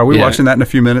 Are we watching that in a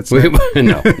few minutes?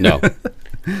 No.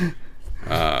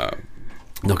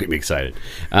 Don't get me excited.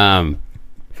 Problem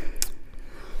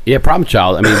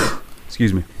Child. I mean,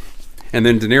 excuse me. And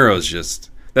then De Niro's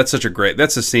that's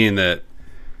a scene that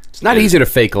it's not easy to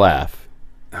fake laugh.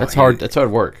 That's hard. That's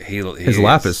hard work. His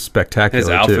laugh is spectacular. His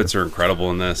outfits are incredible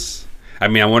in this. I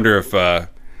mean, I wonder if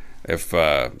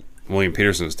William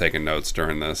Peterson was taking notes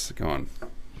during this, going,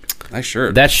 nice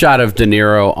shirt. That shot of De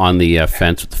Niro on the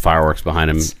fence with the fireworks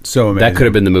behind him, so amazing. That could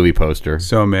have been the movie poster.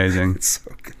 So amazing. It's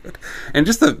so good. And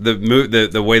just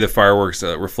the way the fireworks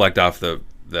reflect off the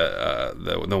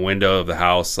window of the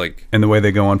house, like, and the way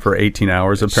they go on for 18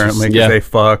 hours apparently because they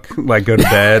fuck, like, go to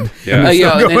bed. And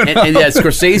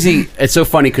Scorsese. It's so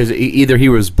funny because either he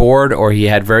was bored or he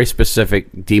had very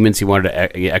specific demons he wanted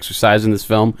to exercise in this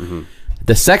film. Mm-hmm.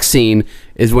 The sex scene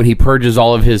is when he purges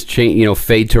all of his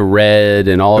fade to red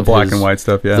and all the of black his, and white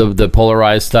stuff, the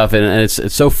polarized stuff, and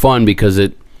it's so fun because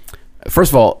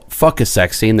first of all, fuck a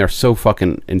sex scene. They're so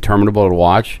fucking interminable to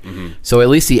watch. Mm-hmm. So at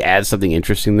least he adds something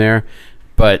interesting there.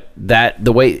 But I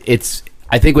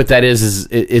think what that is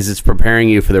it's preparing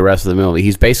you for the rest of the movie.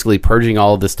 He's basically purging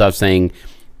all of this stuff, saying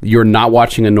you're not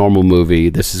watching a normal movie.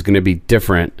 This is going to be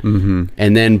different. Mm-hmm.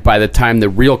 And then by the time the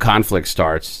real conflict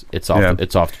starts, it's off. Yeah.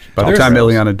 It's off. By the time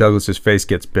Ileana Douglas's face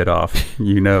gets bit off,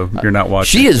 you're not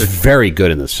watching. She is very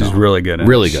good in this film. She's really good.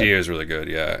 Really good. She is really good.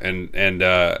 Yeah, and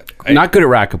not good at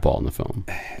racquetball in the film.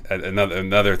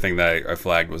 Another thing that I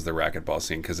flagged was the racquetball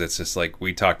scene, because it's just like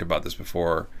we talked about this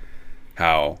before,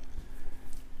 how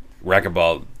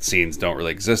racquetball scenes don't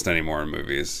really exist anymore in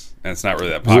movies, and it's not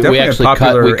really that popular. We actually cut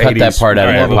that part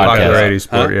out of the popular podcast. 80s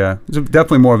sport, yeah. It's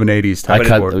definitely more of an 80s type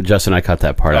sport. Justin, I cut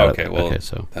that part out. Okay, well,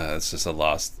 it's just a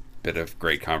lost bit of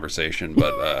great conversation,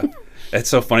 but it's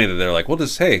so funny that they're like, well,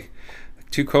 just hey,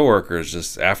 two coworkers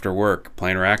just after work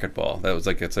playing racquetball. That was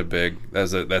like that's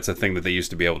a thing that they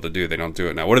used to be able to do. They don't do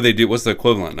it now. What do they do? What's the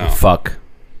equivalent now? Fuck.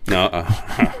 No,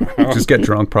 just get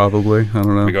drunk probably. I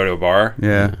don't know. We go to a bar.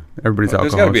 Yeah, everybody's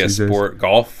alcoholic. There's got to be a sport.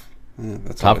 Golf. Yeah,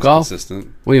 that's Top golf.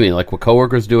 Consistent. What do you mean, like what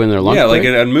coworkers do in their lunch? Yeah, like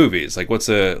break? in movies. Like what's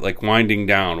winding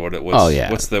down?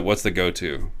 What's the go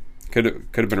to? Could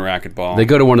have been racquetball. They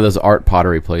go to one of those art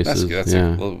pottery places.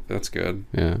 That's good.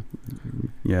 Yeah.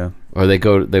 Yeah. Or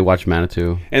they watch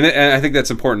Manitou. And I think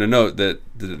that's important to note that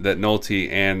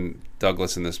Nolte and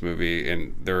Douglas in this movie,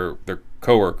 and they're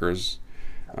coworkers.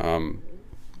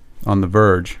 On the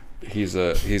Verge. He's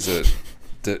a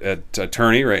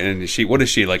attorney, right? And what is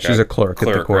she like? She's a clerk at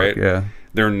the court, right? yeah.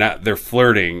 They're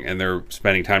flirting and they're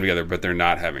spending time together, but they're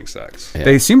not having sex. Yeah.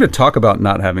 They seem to talk about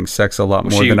not having sex a lot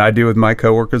more than I do with my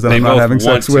coworkers that I'm not having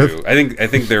sex with. I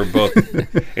think they're both,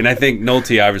 and I think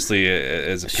Nolte obviously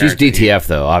is a She's DTF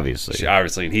though, obviously.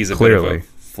 And he's Clearly. bit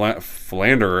of a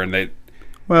philanderer, and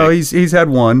he's had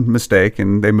one mistake,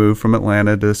 and they moved from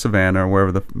Atlanta to Savannah, or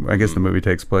wherever the movie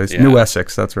takes place. Yeah. New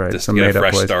Essex, that's right. Just Some get a made-up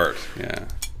fresh place. start.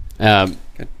 Yeah.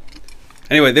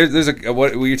 Anyway, there's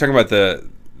what you're talking about the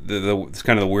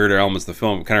kind of the weirder elements of the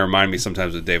film kind of remind me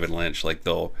sometimes of David Lynch. Like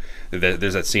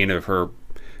there's that scene of her,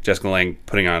 Jessica Lange,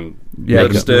 putting on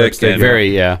lipstick, and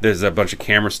there's a bunch of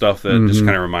camera stuff that just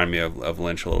kind of remind me of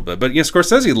Lynch a little bit. But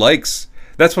Scorsese likes.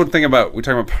 That's one thing about we're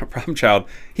talking about Problem Child.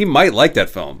 He might like that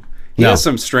film. He has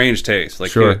some strange taste.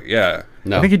 Like sure.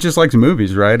 No. I think he just likes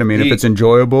movies, right? I mean, if it's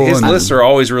enjoyable. His lists are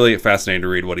always really fascinating to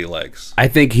read what he likes. I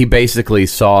think he basically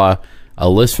saw a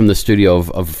list from the studio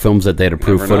of films that they'd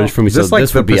approved footage from. He said, like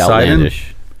this would be Poseidon?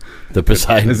 outlandish. The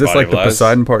Poseidon. Is this Body like of the Lies?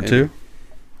 Poseidon Part 2?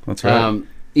 That's right.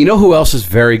 You know who else is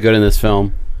very good in this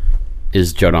film?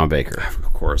 Is Joe Don Baker.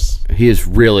 Of course. He is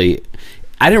really...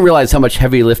 I didn't realize how much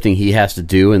heavy lifting he has to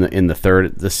do in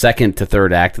the second to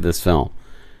third act of this film.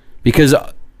 Because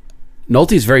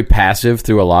Nolte's very passive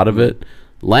through a lot of it.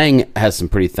 Lang has some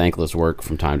pretty thankless work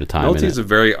from time to time. Nolte's a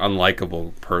very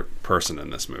unlikable person in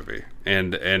this movie,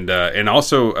 and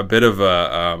also a bit of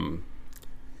an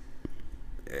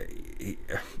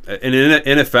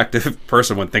ineffective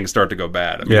person when things start to go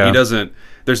bad. I mean, he doesn't.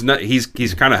 There's not. He's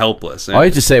kind of helpless. All I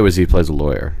had to say was he plays a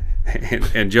lawyer,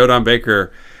 and Joe Don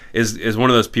Baker is one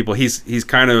of those people. He's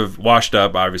kind of washed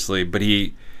up, obviously, but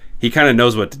he kind of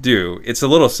knows what to do. It's a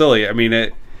little silly. I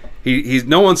mean, he's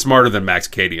no one's smarter than Max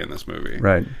Cady in this movie,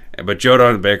 right? But Joe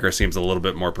Don Baker seems a little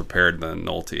bit more prepared than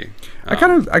Nolte. I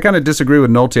kind of disagree with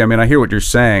Nolte. I mean, I hear what you're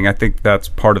saying. I think that's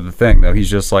part of the thing, though. He's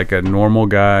just like a normal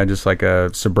guy, just like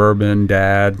a suburban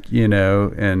dad,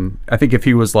 And I think if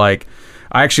he was like,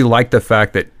 I actually like the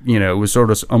fact that it was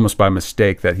sort of almost by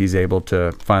mistake that he's able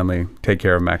to finally take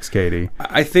care of Max Cady.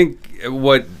 I think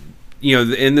what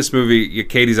in this movie,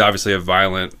 Cady's obviously a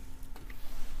violent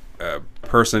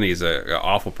person. He's an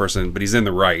awful person, but he's in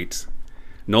the right.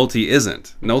 Nolte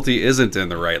isn't. Nolte isn't in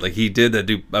the right. Like he did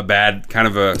a bad kind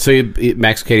of a. So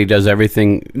Max Cady does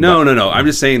everything. No. I'm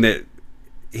just saying that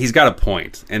he's got a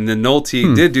point, and then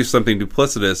Nolte did do something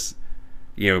duplicitous.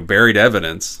 Buried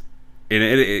evidence, and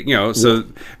it. So,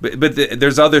 but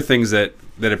there's other things that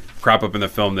crop up in the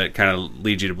film that kind of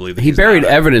lead you to believe that he buried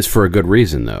evidence for a good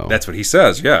reason, though. That's what he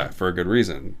says. Yeah, for a good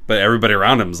reason. But everybody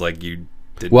around him is like you.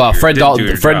 Fred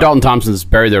Dalton Thompson's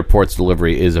 "Bury the Report's"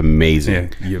 delivery is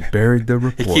amazing. Yeah, you buried the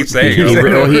report. He keeps saying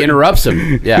he interrupts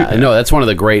him. Yeah, no, that's one of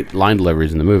the great line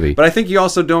deliveries in the movie. But I think you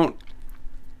also don't.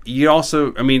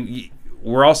 I mean,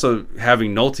 we're also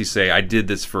having Nolte say, "I did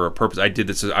this for a purpose. I did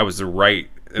this. I was the right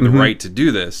to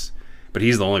do this." But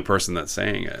he's the only person that's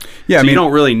saying it. Yeah, so you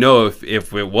don't really know if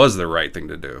it was the right thing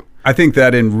to do. I think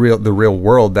that in the real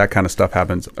world, that kind of stuff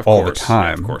happens all the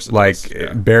time. Yeah, of course,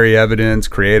 bury evidence,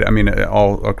 create. I mean,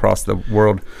 all across the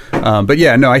world. But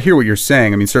yeah, no, I hear what you're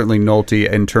saying. I mean, certainly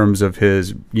Nolte, in terms of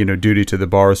his duty to the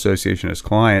bar association as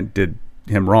client, did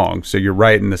him wrong. So you're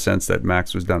right in the sense that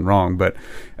Max was done wrong, but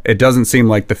it doesn't seem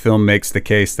like the film makes the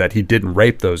case that he didn't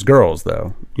rape those girls,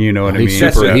 though. You know what I mean?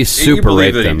 He super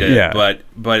raped them. Yeah, but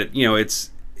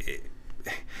it's.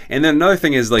 And then another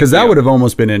thing is like, because that would have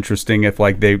almost been interesting if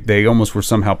like they almost were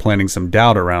somehow planting some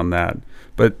doubt around that.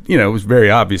 But it was very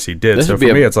obvious he did. So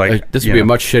for me, it's like this would be a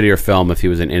much shittier film if he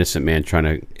was an innocent man trying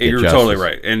to get you're justice. totally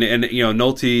right. And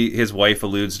Nolte, his wife,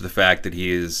 alludes to the fact that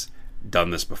he has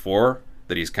done this before.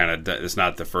 That he's kind of it's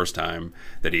not the first time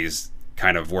that he's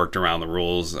kind of worked around the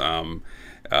rules.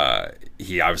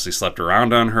 He obviously slept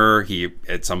around on her.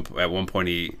 At one point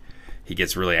he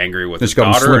gets really angry with his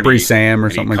daughter. Slippery Sam or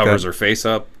something like that. He covers her face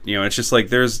up. It's just like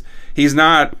he's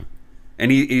not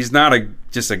a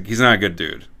good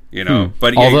dude.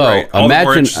 But yeah, although right. All imagine the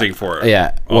more interesting for it.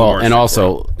 Yeah. Well, and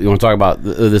also you want to talk about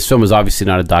this film is obviously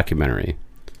not a documentary.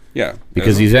 Yeah,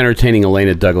 because he's entertaining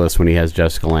Elena Douglas when he has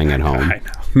Jessica Lange at home. I know.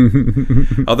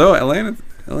 Although Elena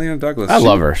Douglas, I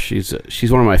love her. She's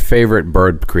one of my favorite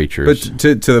bird creatures. But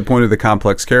to the point of the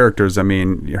complex characters, I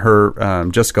mean, her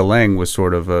Jessica Lange was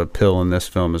sort of a pill in this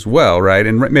film as well, right?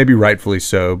 And maybe rightfully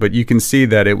so. But you can see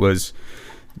that it was,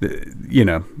 I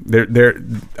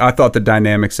thought the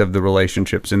dynamics of the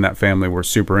relationships in that family were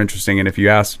super interesting. And if you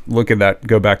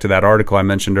go back to that article I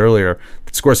mentioned earlier,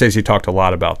 Scorsese talked a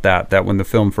lot about that when the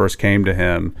film first came to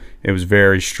him, it was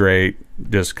very straight,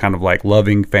 just kind of like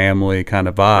loving family kind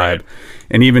of vibe. Right.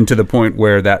 And even to the point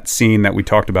where that scene that we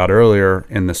talked about earlier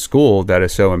in the school that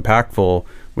is so impactful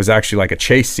was actually like a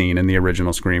chase scene in the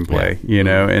original screenplay,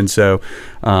 And so,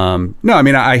 no, I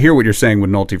mean, I hear what you're saying with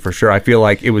Nolte for sure. I feel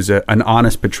like it was an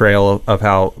honest portrayal of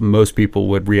how most people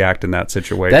would react in that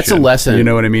situation. That's a lesson. You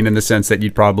know what I mean? In the sense that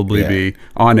you'd probably be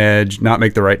on edge, not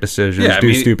make the right decisions,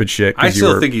 stupid shit. I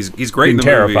still think he's great in the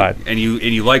terrified. Movie, and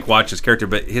you like watch his character,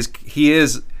 but he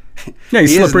is. Yeah,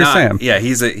 he's Slippery Sam. Yeah,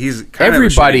 he's kind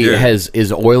everybody of a shitty dude.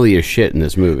 is oily as shit in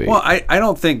this movie. Well, I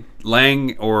don't think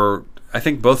Lange I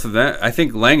think both of them. I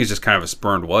think Lange is just kind of a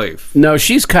spurned wife. No,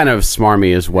 she's kind of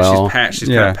smarmy as well. She's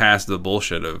kind of past the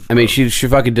bullshit of. I mean, she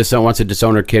fucking wants to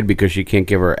disown her kid because she can't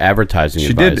give her advertising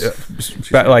advice.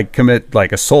 She did commit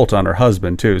assault on her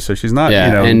husband too. So she's not.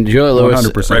 And Julia Lewis,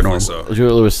 100% normal. So.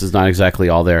 Julia Lewis is not exactly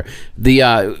all there.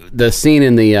 The scene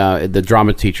in the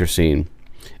drama teacher scene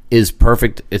is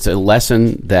perfect. It's a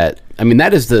lesson that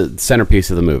that is the centerpiece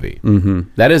of the movie. Mm-hmm.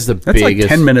 That is That's biggest. Like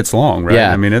 10 minutes long, right?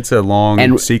 Yeah. I mean, it's a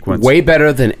long sequence. Way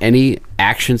better than any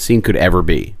action scene could ever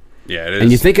be. Yeah, it is.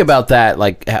 And you think about that,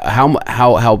 like how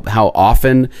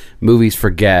often movies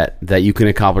forget that you can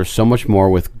accomplish so much more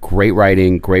with great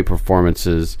writing, great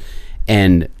performances,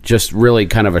 and just really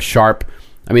kind of a sharp.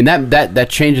 I mean, that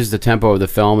changes the tempo of the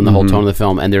film and the whole tone of the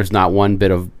film. And there's not one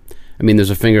bit of.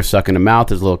 There's a finger stuck in the mouth,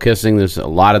 there's a little kissing, there's a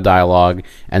lot of dialogue,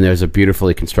 and there's a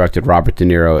beautifully constructed Robert De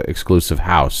Niro exclusive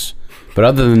house. But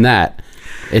other than that,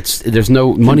 there's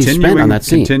no money spent on that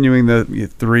scene. Continuing the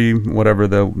three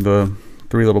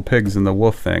little pigs and the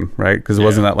wolf thing, right? Because it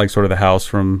wasn't that like sort of the house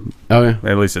from. Oh yeah.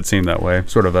 At least it seemed that way.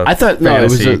 Sort of a. I thought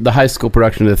fantasy. It was the high school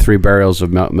production of the Three Burials of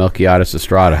Melquiades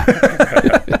Estrada.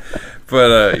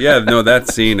 But that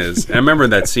scene is. I remember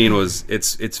that scene was.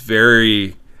 It's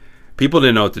very. People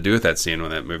didn't know what to do with that scene when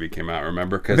that movie came out.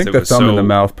 Remember, because I think the thumb in the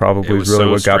mouth probably was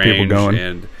really what got people going,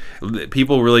 and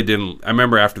people really didn't. I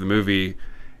remember after the movie,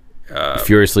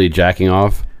 furiously jacking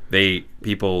off.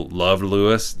 People loved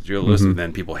Julia Lewis, and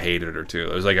then people hated her too.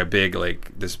 It was like a big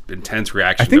this intense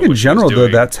reaction. I think in general though,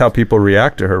 that's how people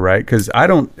react to her, right? Because I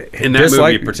don't in that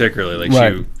movie particularly,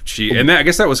 right. she and I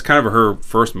guess that was kind of her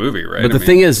first movie, right? But the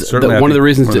thing is, one of the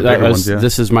reasons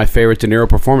this is my favorite De Niro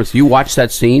performance. You watch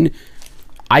that scene.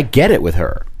 I get it with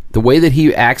her. The way that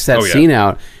he acts that scene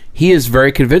out, he is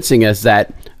very convincing as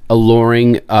that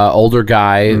alluring older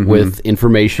guy with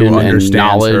information and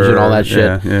knowledge and all that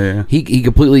shit. Yeah. He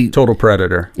completely total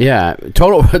predator. Yeah,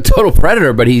 total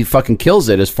predator. But he fucking kills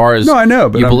it as far as I know.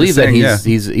 But you I'm believe that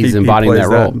he's embodying that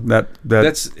role.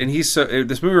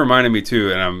 This movie reminded me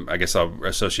too, and I guess I'll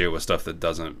associate with stuff that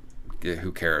doesn't.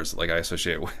 Who cares? Like I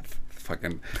associate with.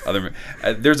 Fucking other.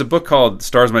 There's a book called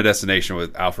 "Stars My Destination"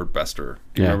 with Alfred Bester.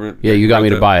 You got me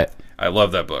to buy it. I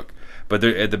love that book. But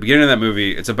at the beginning of that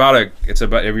movie, it's about.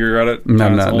 Have you read it?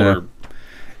 No.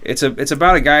 It's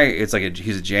about a guy. It's like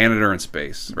he's a janitor in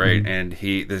space, right? And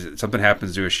something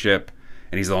happens to his ship,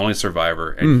 and he's the only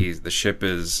survivor. And the ship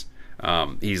is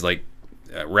he's like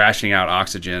rationing out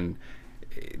oxygen.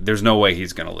 There's no way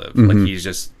he's gonna live. Like he's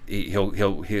just.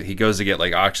 He goes to get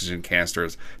like oxygen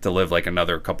canisters to live like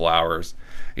another couple hours.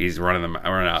 He's running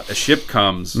out. A ship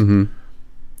comes and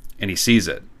he sees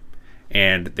it,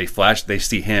 and they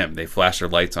see him. They flash their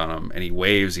lights on him, and he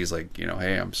waves. He's like,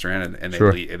 hey, I'm stranded, and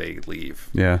they leave.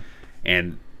 Yeah.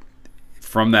 And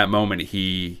from that moment,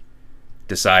 he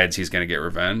decides he's going to get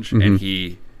revenge, and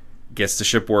he gets the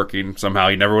ship working. Somehow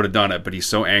he never would have done it, but he's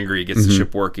so angry he gets the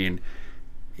ship working.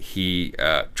 he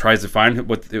tries to find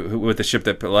what the ship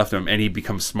that left him, and he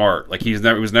becomes smart. Like he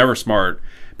was never smart,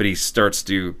 but he starts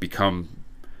to become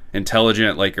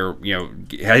intelligent, like, or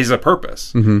has a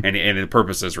purpose, and the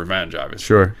purpose is revenge, obviously.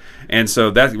 Sure. And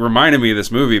so that reminded me of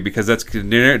this movie because De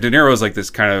Niro's like this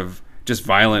kind of just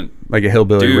violent, like a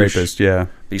hillbilly douche. rapist. Yeah.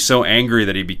 He's so angry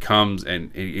that he becomes,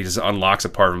 and he just unlocks a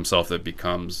part of himself that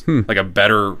becomes like a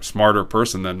better, smarter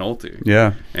person than Nolte.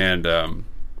 Yeah. And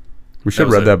we should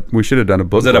have read that. We should have done a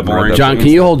book. Was it a boring? John, can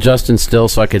you hold Justin still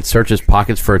so I could search his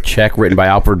pockets for a check written by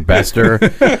Alfred Bester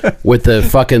with the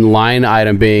fucking line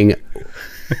item being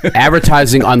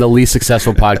advertising on the least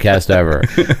successful podcast ever?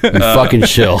 You fucking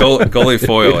shill. Goalie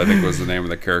Foyle, I think, was the name of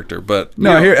the character. But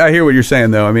No, I hear what you're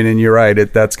saying though. I mean, and you're right.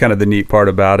 That's kind of the neat part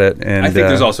about it. And I think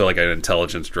there's also like an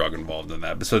intelligence drug involved in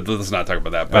that. So let's not talk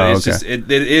about that. But just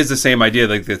it is the same idea.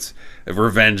 Like it's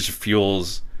revenge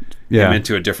fuels him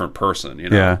into a different person.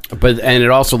 Yeah. And it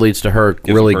also leads to her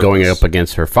really going up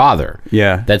against her father.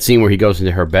 Yeah. That scene where he goes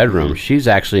into her bedroom, she's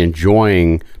actually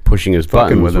enjoying pushing his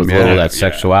buttons with a little of that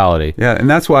sexuality. Yeah, and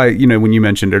that's why, when you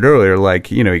mentioned it earlier, like,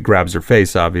 he grabs her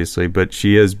face, obviously, but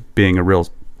she is being a real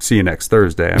see you next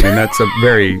Thursday. I mean, that's a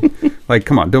very, like,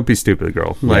 come on, don't be stupid,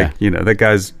 girl. Like, that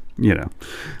guy's,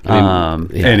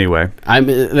 Anyway.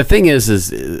 The thing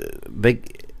is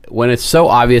when it's so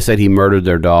obvious that he murdered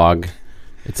their dog,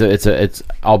 it's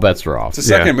all bets are off. It's the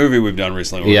second movie we've done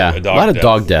recently. Yeah, a lot of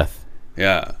dog death.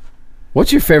 Yeah.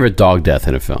 What's your favorite dog death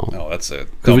in a film? Oh, that's it.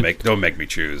 Don't make me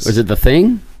choose. Is it The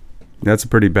Thing? That's a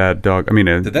pretty bad dog. I mean,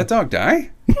 did that dog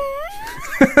die?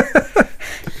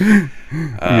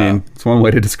 It's one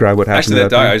way to describe what happened. Actually, to that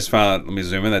that dog. thing. I just found out. Let me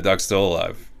zoom in. That dog's still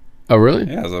alive. Oh,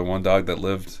 really? Yeah, it was the one dog that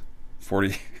lived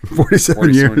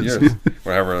 47 years.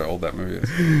 Whatever old that movie is.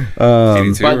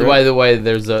 82, By the way,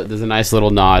 there's a nice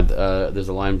little nod. There's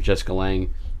a line from Jessica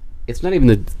Lange. It's not even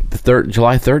the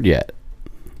July 3rd yet.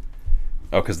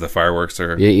 Oh, because the fireworks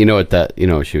are. Yeah, you know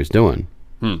what she was doing.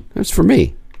 It's for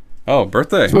me. Oh,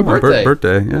 birthday! It's my birthday.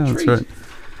 Birthday. Yeah, that's right.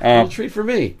 A little treat for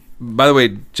me. By the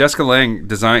way, Jessica Lange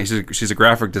she's a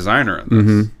graphic designer in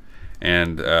this,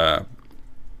 and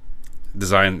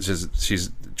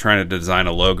she's trying to design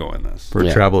a logo in this For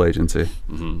a travel agency.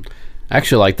 I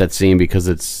actually like that scene because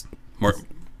that's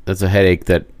a headache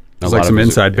that it's like some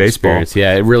inside baseball.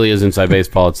 Yeah, it really is inside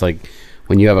baseball. It's like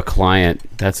when you have a client,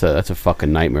 that's a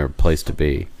fucking nightmare place to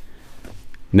be.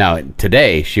 Now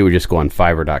today she would just go on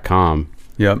Fiverr.com.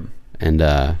 Yep. And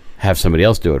have somebody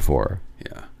else do it for her.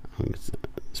 Yeah.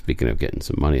 Speaking of getting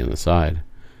some money on the side,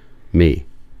 me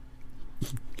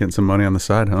getting some money on the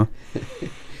side, huh?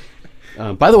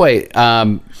 By the way,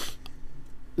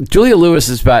 Julia Lewis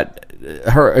is about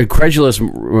her incredulous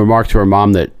remark to her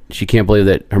mom that she can't believe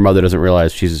that her mother doesn't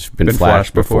realize she's been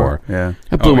flashed before. Yeah,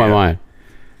 that blew my mind.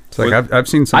 It's like I've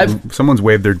seen someone's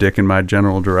waved their dick in my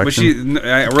general direction.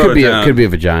 I wrote it down. Could be a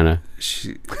vagina.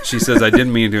 She says, "I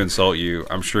didn't mean to insult you.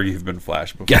 I'm sure you've been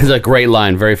flashed before." That's a great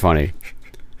line. Very funny.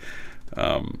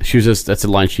 She was that's a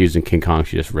line she used in King Kong.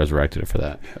 She just resurrected it for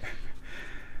that.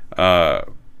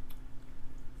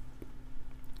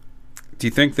 Do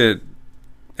you think that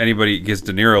anybody, because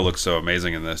De Niro looks so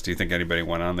amazing in this, do you think anybody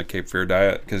went on the Cape Fear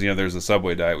diet? Because there's the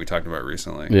Subway diet we talked about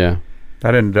recently. Yeah,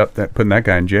 that ended up putting that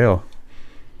guy in jail.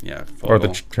 Yeah, or the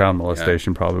child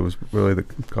molestation probably was really the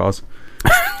cause.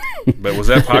 But was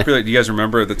that popular? Do you guys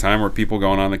remember at the time were people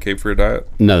going on the Cape Fear diet?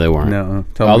 No, they weren't. No.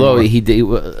 Although he did.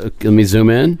 Let me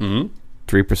zoom in.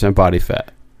 3% body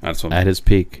fat. That's what at his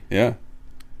peak. Yeah.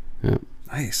 Yeah.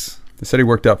 Nice. They said he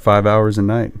worked out 5 hours a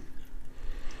night.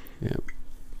 Yeah.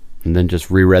 And then just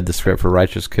reread the script for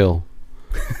Righteous Kill.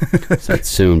 Said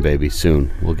soon, baby,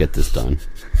 soon. We'll get this done.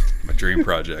 My dream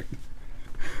project.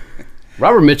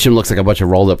 Robert Mitchum looks like a bunch of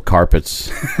rolled up carpets.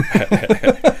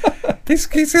 He's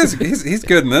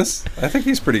good in this. I think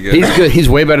he's pretty good. He's good. He's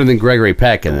way better than Gregory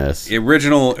Peck in this.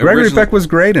 Gregory Peck was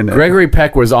great in it. Gregory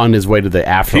Peck was on his way to the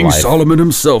afterlife. King Solomon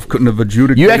himself couldn't have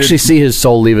adjudicated. You actually see his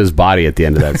soul leave his body at the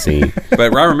end of that scene.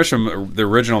 But Robert Mitchum, the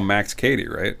original Max Cady,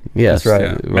 right? Yes, that's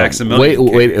right. Yeah.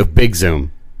 Maximilian. Wait, a big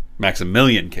zoom.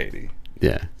 Maximilian Cady.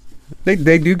 Yeah. They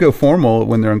do go formal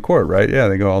when they're in court, right? Yeah,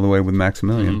 they go all the way with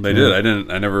Maximilian. They did.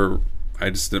 I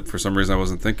just for some reason I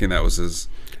wasn't thinking that was his.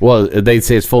 Well, they'd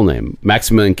say his full name,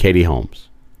 Maximilian Cady Holmes.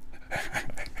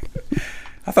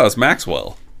 I thought it was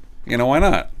Maxwell. Why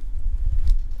not?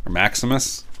 Or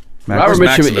Maximus. Robert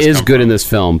Mitchum is good in this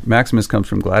film. Maximus comes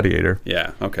from Gladiator.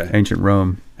 Yeah. Okay. Ancient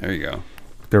Rome. There you go.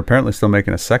 They're apparently still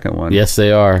making a second one. Yes,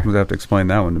 they are. You'll have to explain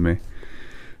that one to me,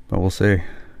 but we'll see.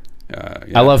 Yeah.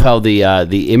 I love how the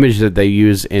image that they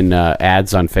use in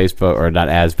ads on Facebook, or not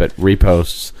ads but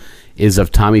reposts, is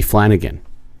of Tommy Flanagan,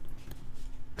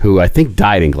 who I think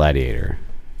died in Gladiator.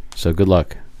 So good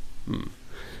luck.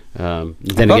 Then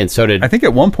again, so did I think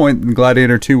at one point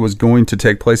Gladiator 2 was going to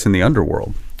take place in the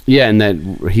underworld. yeah, and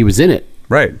that he was in it.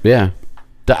 Right. Yeah,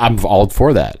 I'm all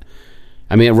for that.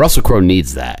 I mean, Russell Crowe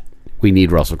needs that. We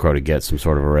need Russell Crowe to get some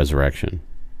sort of a resurrection.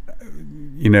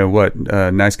 You know what?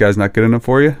 Nice Guy's not good enough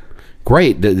for you?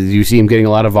 Great. Did you see him getting a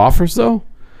lot of offers though?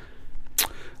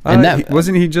 And that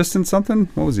wasn't he just in something?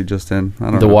 What was he just in?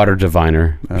 I don't The know. Water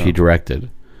Diviner, which he directed.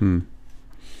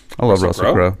 I love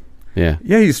Russell Crowe. Yeah,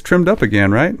 Yeah, he's trimmed up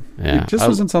again, right? Yeah. He just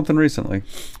was in something recently.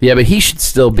 yeah, but he should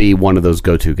still be one of those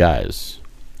go-to guys.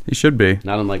 He should be.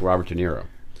 Not unlike Robert De Niro.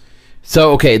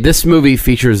 So, okay, this movie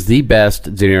features the best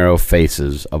De Niro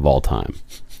faces of all time.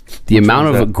 The amount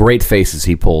of that? great faces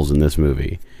he pulls in this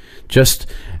movie, just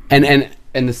and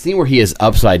the scene where he is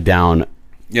upside down.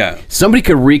 Yeah. Somebody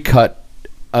could recut.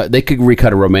 They could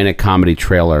recut a romantic comedy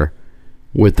trailer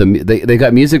with they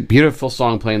got music, beautiful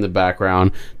song playing in the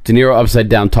background. De Niro upside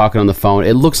down talking on the phone.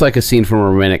 It looks like a scene from a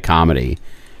romantic comedy,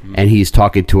 and he's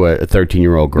talking to a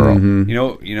 13-year-old girl.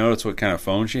 You notice what kind of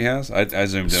phone she has? I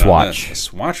zoomed in Swatch. on this. A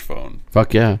Swatch phone.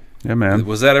 Fuck yeah, Yeah, man.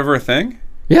 Was that ever a thing?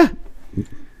 yeah.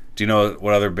 Do you know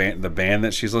what other band, the band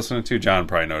that she's listening to? John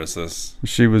probably noticed this.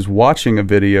 She was watching a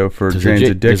video for There's Jane's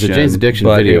a Addiction. Jane's Addiction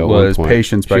but video it at one was point.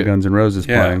 Patience by She- Guns N' Roses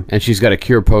Yeah. playing. And she's got a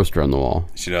Cure poster on the wall.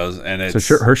 She does, and So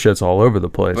it's her shit's all over the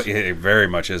place. But it very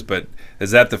much is. But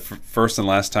is that the first and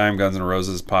last time Guns N'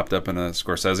 Roses popped up in a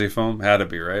Scorsese film? Had to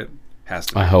be, right? Has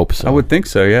to be. I hope so. I would think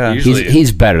so, yeah. Usually-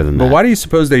 He's better than that. But why do you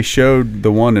suppose they showed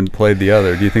the one and played the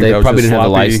other? Do you think They that was probably just didn't have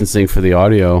the sloppy? licensing for the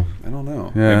audio. I don't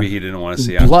know. Yeah. Maybe he didn't want to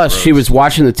see. Plus, Axl she Rose. was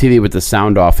watching the TV with the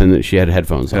sound off, and she had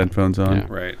headphones on. Headphones on. Yeah.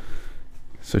 right.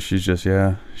 So she's just,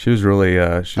 she was really, she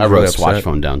I was wrote really Swatch upset.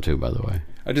 phone down too, by the way.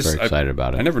 Very excited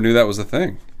about it. I never knew that was a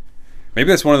thing. Maybe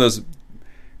that's one of those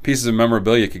pieces of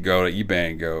memorabilia. You could go to eBay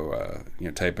and go,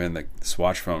 type in the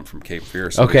Swatch phone from Cape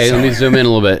Fear. Okay, let me zoom in a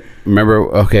little bit. Remember,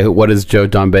 what is Joe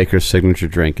Don Baker's signature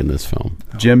drink in this film?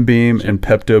 Jim Beam and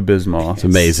Pepto-Bismol. It's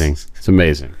amazing. It's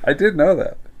amazing. I did know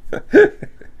that.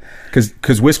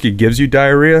 Because whiskey gives you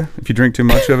diarrhea if you drink too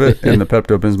much of it, and the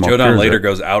Pepto-Bismol Joe Don cures later it.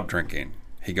 goes out drinking.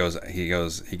 He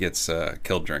gets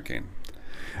killed drinking.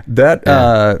 That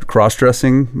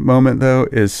cross-dressing moment, though,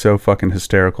 is so fucking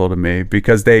hysterical to me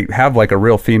because they have like a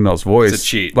real female's voice, It's a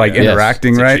cheat, like yeah.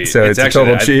 interacting, It's a right? cheat. So it's a actually-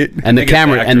 total cheat. And the think it's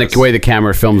camera and the actress. way the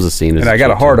camera films the scene is. And I got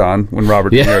a cheap, hard too. on when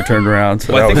Robert Yeah. De Niro turned around,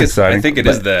 so Well, that was exciting. I think it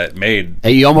is the maid.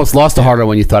 Hey, you almost lost a hard on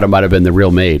when you thought it might have been the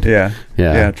real maid. Yeah,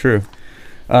 Yeah. true.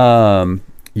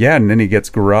 Yeah, and then he gets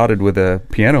garroted with a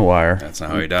piano wire, That's not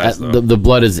how he dies, though. The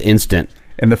blood is instant.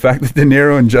 and the fact that De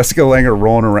Niro and Jessica Lange are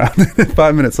rolling around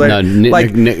 5 minutes later, No,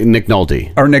 like Nick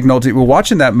Nolte. or Nick Nolte. Well,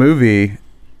 watching that movie,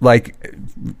 like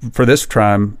for this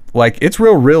time, like it's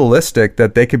real realistic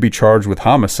that they could be charged with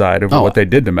homicide over what they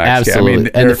did to Max. Absolutely. I mean,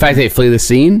 and the they're- fact they flee the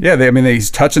scene. yeah,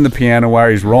 he's touching the piano wire,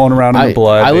 he's rolling around in the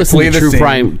blood. I they listen flee to the true scene,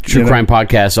 crime you know?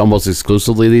 podcasts almost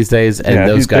exclusively these days, and Yeah,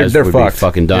 those guys they're would fucked. be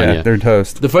fucking done. Yeah, Yeah, they're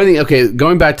toast. The funny thing, okay,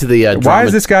 going back to the Why drama,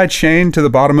 is this guy chained to the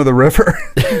bottom of the river?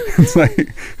 It's like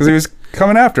because he was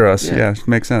coming after us. Yeah,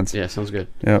 makes sense. Yeah, sounds good.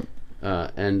 Yep.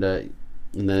 And then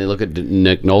they look at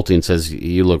Nick Nolte and says,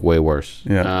 "You look way worse."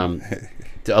 Yeah.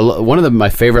 One of my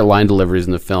favorite line deliveries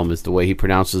in the film is the way he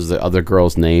pronounces the other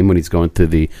girl's name when he's going through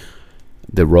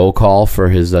the roll call for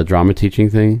his drama teaching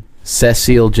thing.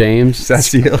 Cecile James.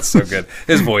 Cecile. So good.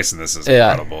 His voice in this is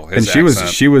Yeah. incredible. His And accent.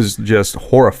 she was just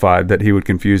horrified that he would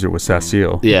confuse her with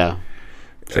Cecile. Yeah.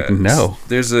 It's like, no.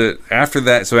 There's after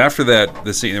that,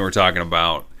 the scene that we're talking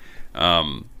about,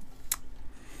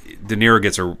 De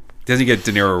Niro doesn't get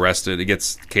De Niro arrested. He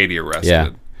gets Katie arrested Yeah.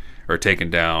 or taken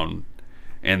down,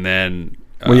 and then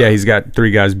Well, yeah, he's got 3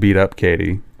 guys beat up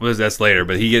Katie. well, that's later.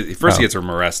 But he gets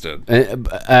him arrested.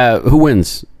 Who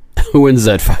wins? Who wins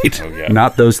that fight? Oh yeah.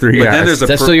 Not those 3 But guys. then there's a Is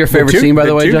that still your favorite scene, by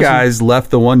the way, 2 Justin? guys left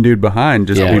the one dude behind,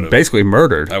 just Yeah. be basically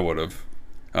murdered. I would have.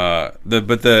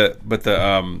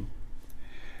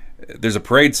 There's a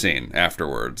parade scene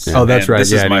afterwards. Oh, that's And right.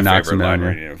 This Yeah, is and my he knocks favorite him down, line yeah.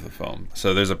 reading of the film.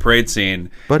 So there's a parade scene.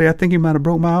 Buddy, I think you might have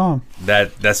broke my arm.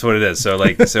 That's what it is. So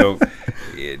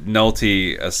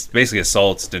Nolte basically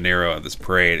assaults De Niro at this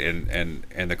parade,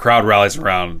 and the crowd rallies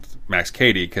around Max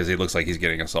Cady because he looks like he's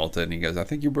getting assaulted, and he goes, "I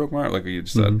think you broke my arm," like you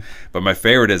just said. But my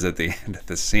favorite is at the end of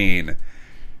the scene.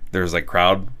 There's like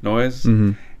crowd noise,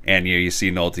 and you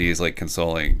see Nolte is like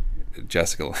consoling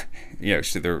Jessica.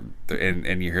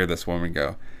 And you hear this woman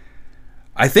go,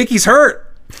 "I think he's hurt."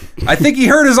 I think he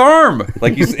hurt his arm.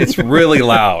 Like it's really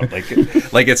loud.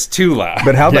 Like it's too loud.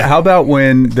 But how about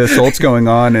when the assault's going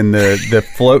on and the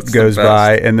float goes best.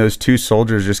 by and those two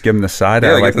soldiers just give him the side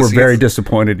eye? Yeah, Like, we're very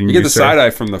disappointed in you, You get the sir. side eye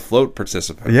from the float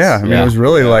participants. Yeah, I mean, Yeah. it was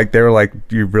really like, they were like,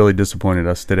 you really disappointed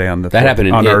us today on the That happened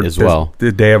in on It as well.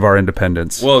 the day of our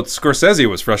independence. Well, Scorsese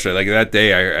was frustrated. Like that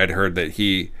day, I'd heard that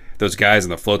those guys in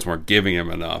the floats weren't giving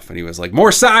him enough, and he was like,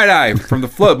 "More side eye from the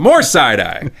float, more side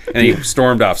eye," and he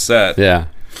stormed off set. Yeah.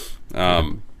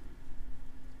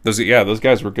 Those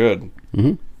guys were good.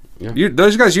 Mm-hmm. Yeah.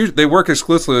 Those guys, they work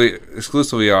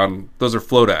exclusively on. Those are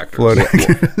float actors. Float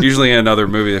actors. Usually in another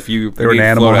movie, if you They were in need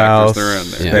Animal float House. actors, they're in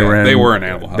there. Yeah. They were in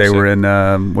Animal House. They were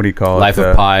yeah. in what do you call Life it?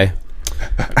 of Pi.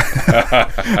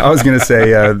 I was gonna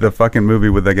say the fucking movie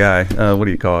with the guy. What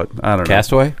do you call it? I don't know.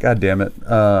 Castaway? God damn it.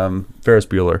 Ferris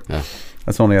Bueller. Yeah.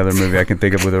 That's the only other movie I can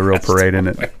think of with a real parade in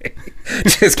it.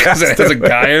 Just because it has a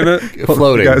guy in it.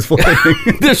 Floating. The guy's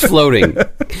floating. There's floating.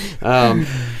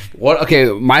 Okay,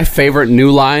 my favorite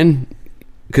new line,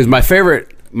 because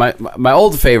my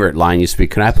old favorite line used to be,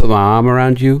 "Can I put my arm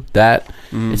around you?" That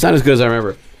it's not as good as I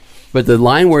remember, but the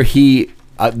line where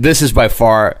this is by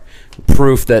far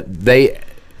proof that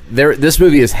this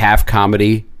movie is half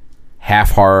comedy,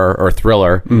 half horror or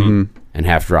thriller, and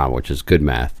half drama, which is good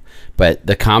math. But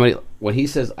the comedy, when he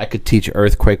says, "I could teach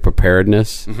earthquake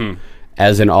preparedness."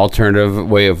 As an alternative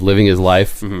way of living his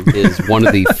life is one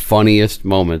of the funniest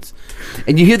moments.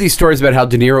 And you hear these stories about how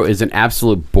De Niro is an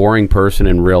absolute boring person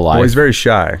in real life. Well, he's very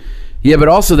shy. Yeah, but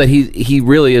also that he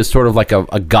really is sort of like a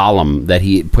golem that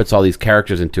he puts all these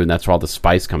characters into, and that's where all the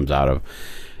spice comes out of.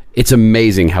 It's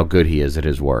amazing how good he is at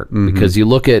his work, because you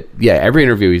look at every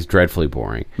interview, he's dreadfully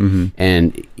boring,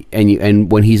 and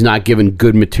when he's not given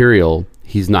good material,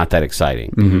 he's not that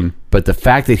exciting. But the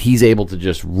fact that he's able to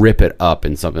just rip it up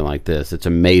in something like this, it's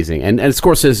amazing. And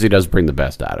Scorsese does bring the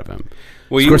best out of him.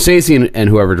 Well, Scorsese and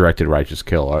whoever directed Righteous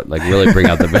Kill are, like, really bring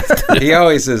out the best. He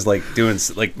always is like doing,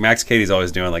 like, Max Cady's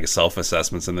always doing like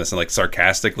self-assessments in this, and like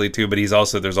sarcastically too, but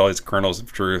there's always kernels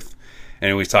of truth.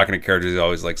 And when he's talking to characters, he's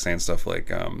always like saying stuff like,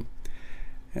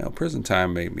 prison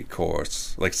time made me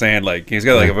coarse. Like saying, like, he's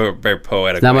got like a very, very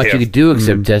poetic Not way much you of- could do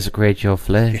except desecrate your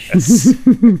flesh.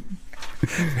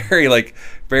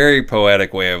 very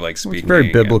poetic way of like speaking.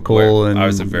 very biblical and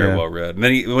obviously very yeah. well read. And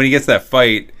then when he gets that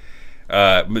fight,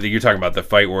 you're talking about the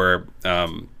fight where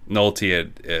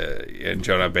Nolte and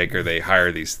Jonah Baker, they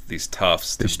hire these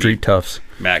toughs, The street toughs.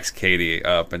 Max Cady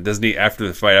up, and doesn't he,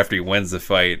 after he wins the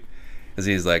fight,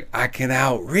 he's like, "I can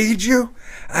outread you,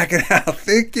 I can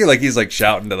outthink you," like he's like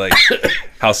shouting to like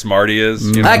how smart he is.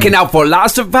 You know? I can out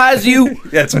philosophize you.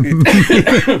 Yeah, that's what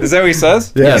is that what he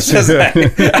says? Yes. He says that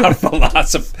out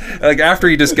philosophy. Like after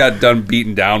he just got done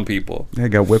beating down people. Yeah,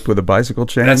 got whipped with a bicycle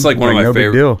chain. That's like one of my no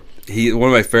big favorite. deal. One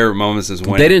of my favorite moments is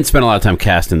when They didn't spend a lot of time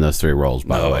casting those three roles,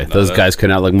 by the way. Those guys could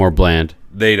not look more bland.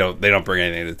 they don't bring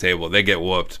anything to the table. They get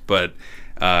whooped. But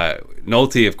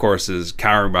Nolte, of course, is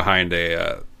cowering behind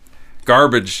a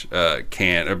garbage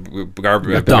can, a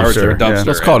Dumpster. dumpster.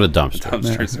 Let's call it a dumpster.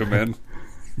 Dumpster, zoom in.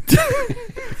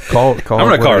 Call I'm gonna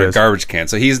what call it a is. garbage can.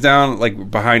 So he's down like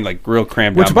behind like real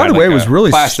crammed. Which, down by the behind, way, like, was a really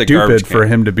plastic garbage stupid for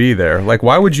can. him to be there. Like,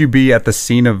 why would you be at the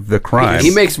scene of the crime? He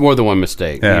makes more than one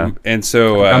mistake. Yeah. And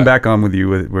so I'm back on with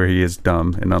you where he is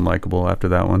dumb and unlikable after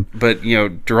that one. But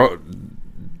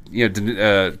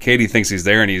Katie thinks he's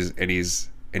there, and he's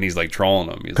like trolling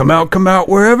him. He's Come like, out,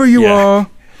 wherever you are.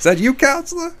 Is that you,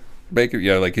 counselor?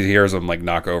 Baker, like he hears him like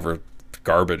knock over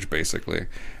garbage, basically.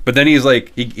 But then he's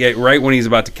like, right when he's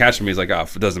about to catch him, he's like, "Oh,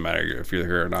 it doesn't matter if you're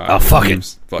here or not. Oh, fuck it.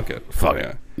 Fuck it, Fuck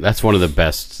it. That's one of the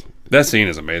best. That scene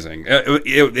is amazing.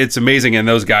 It's amazing, and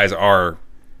those guys are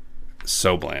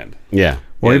so bland. Yeah.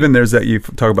 Well, Yeah. even there's that you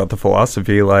talk about the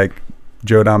philosophy, like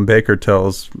Joe Don Baker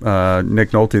tells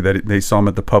Nick Nolte that they saw him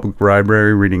at the public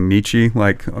library reading Nietzsche.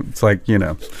 Like, it's like,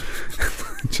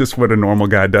 just what a normal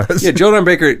guy does. Yeah, Joe Don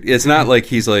Baker. It's not like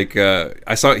he's like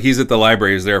he's at the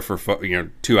library. He's there for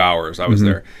 2 hours. I was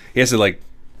there. He has to like.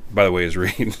 By the way, is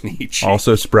reading Nietzsche.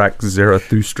 Also sprach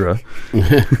Zarathustra.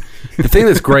 The thing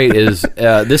that's great is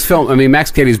this film. I mean, Max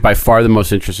Cady is by far the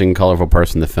most interesting, colorful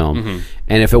person in the film.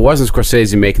 And if it wasn't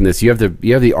Scorsese making this, you have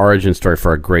the origin story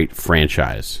for a great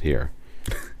franchise here.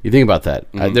 You think about that.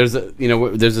 There's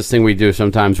this thing we do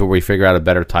sometimes where we figure out a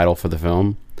better title for the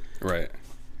film. Right.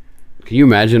 Can you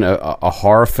imagine a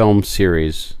horror film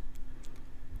series,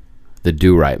 The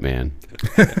Do Right Man?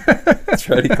 That's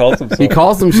right. He calls himself. He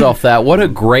calls himself that. What a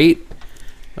great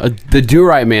The Do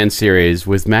Right Man series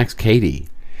with Max Cady.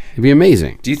 It'd be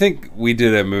amazing. Do you think we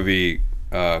did a movie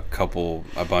a couple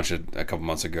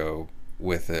months ago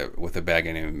with a bad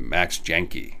guy named Max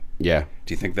Jenke? Yeah.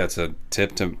 Do you think that's a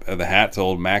tip of the hat to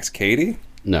old Max Cady?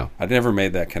 No. I never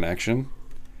made that connection.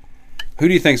 Who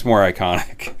do you think's more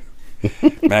iconic?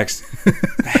 Max.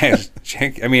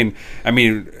 I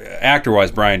mean,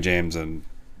 actor-wise, Brian James and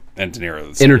De Niro,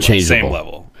 are the interchangeable, same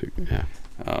level. Yeah.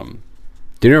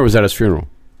 De Niro was at his funeral.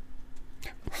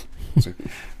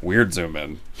 Weird zoom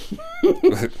in.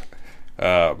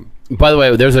 By the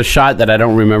way, there's a shot that I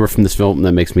don't remember from this film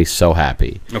that makes me so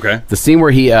happy. Okay. The scene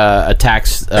where he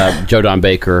attacks Joe Don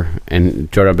Baker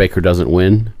and Joe Don Baker doesn't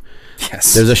win.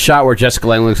 Yes. There's a shot where Jessica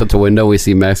Lange looks out the window. We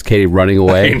see Max Cady running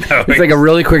away. I know. It's like a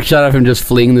really quick shot of him just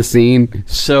fleeing the scene.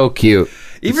 So cute.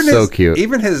 So cute.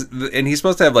 Even his, and he's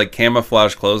supposed to have like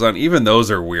camouflage clothes on. Even those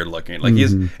are weird looking. Like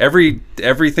he's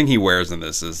everything he wears in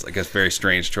this is like a very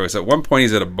strange choice. At one point,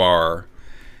 he's at a bar.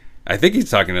 I think he's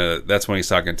talking to. That's when he's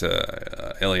talking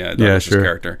to Ileana Douglas's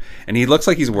character, and he looks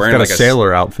like he's wearing like a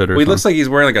sailor outfit. Or he looks like he's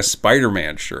wearing like a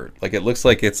Spider-Man shirt. Like it looks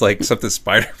like it's like something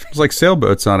Spider-Man. There's like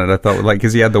sailboats on it. I thought like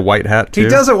because he had the white hat too. He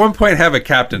does at one point have a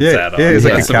captain's hat on. Yeah, he's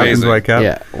like That's a captain's amazing. white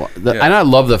cap. Yeah. And I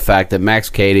love the fact that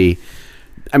Max Cady,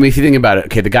 I mean, if you think about it,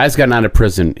 okay, the guy's gotten out of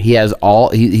prison. He has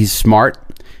he's smart.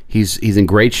 He's in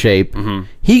great shape.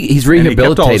 He's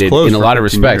rehabilitated in a lot of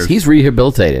respects. Years. He's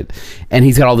rehabilitated, and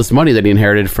he's got all this money that he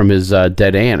inherited from his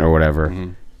dead aunt or whatever.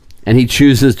 And he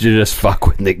chooses to just fuck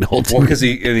with Nick Nolte. Well, because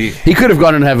he could have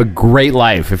gone and have a great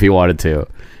life if he wanted to,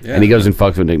 and he goes and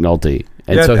fucks with Nick Nolte.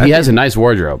 And so he has a nice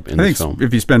wardrobe in this film.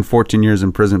 If you spend 14 years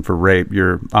in prison for rape,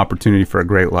 your opportunity for a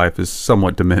great life is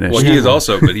somewhat diminished. Well, he's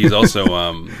also.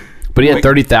 But he had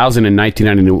 $30,000 in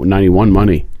 1991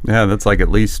 money. Yeah, that's like at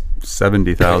least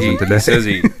 70,000 today. He says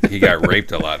he got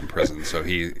raped a lot in prison, so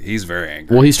he's very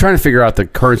angry. Well, he's trying to figure out the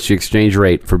currency exchange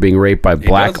rate for being raped by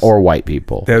black or white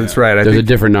people. That's right. There's a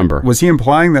different number. Was he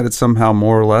implying that it's somehow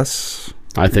more or less?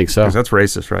 I think so. Because that's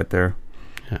racist right there.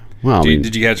 Yeah. Well,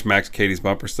 did you catch Max Cady's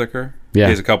bumper sticker? Yeah.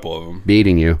 He has a couple of them.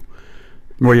 Beating you.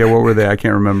 Well, yeah, what were they? I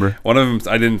can't remember. One of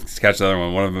them, I didn't catch the other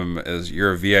one. One of them is,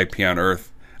 "You're a VIP on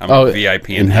Earth. I'm a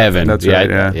VIP in heaven." That's right.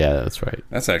 Yeah, that's right.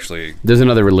 That's actually. There's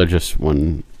another religious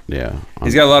one. Yeah.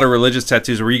 He's got a lot of religious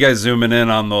tattoos. Were you guys zooming in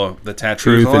on the tattoos?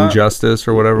 Truth and justice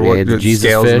or whatever. Yeah, the Jesus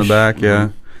scales fish. in the back. Yeah.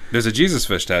 There's a Jesus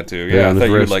fish tattoo. Yeah, Yeah, I on the thought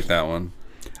you would wrist. like that one.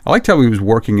 I liked how he was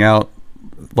working out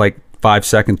like 5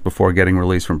 seconds before getting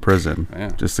released from prison. Yeah.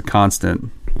 Just a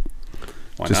constant.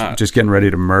 Why not? Just getting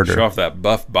ready to murder. Show off that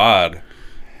buff bod.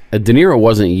 De Niro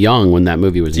wasn't young when that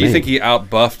movie was Do you made. think he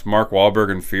outbuffed Mark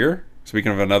Wahlberg in Fear?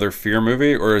 Speaking of another Fear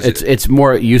movie, or is It's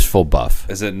more useful buff.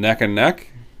 is it neck and neck?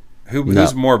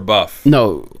 Who's more buff?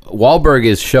 No, Wahlberg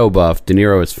is show buff. De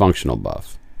Niro is functional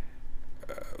buff.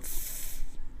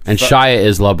 And Shia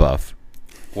is la buff.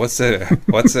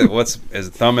 Is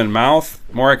thumb in mouth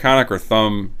more iconic or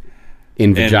thumb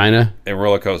In vagina? in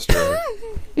roller coaster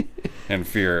and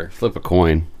Fear? Flip a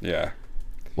coin. Yeah.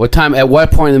 At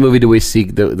what point in the movie do we see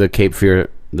the Cape Fear,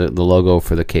 the logo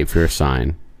for the Cape Fear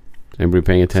sign? Anybody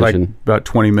paying It's like attention? about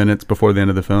 20 minutes before the end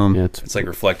of the film. Yeah, It's like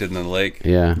reflected in the lake.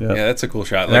 yeah. Yeah, that's a cool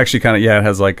shot. It actually kind of, it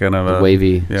has like kind of a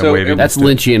Wavy. Yeah, So, wavy. That's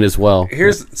Lynchian as well.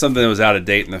 Here's something that was out of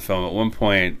date in the film. At one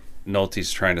point,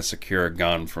 Nolte's trying to secure a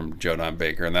gun from Joe Don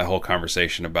Baker, and that whole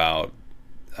conversation about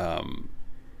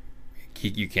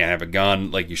you can't have a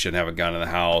gun, like you shouldn't have a gun in the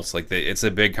house. Like it's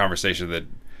a big conversation that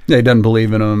Yeah, he doesn't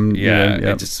believe in him. yeah,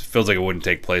 yeah. it just feels like it wouldn't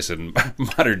take place in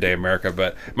modern day America.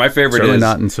 But my favorite Certainly is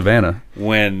not in Savannah.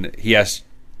 when he asked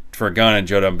for a gun and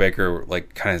Joe Don Baker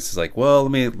like kind of says like, well,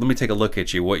 let me take a look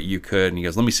at you, what you could, and he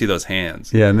goes, let me see those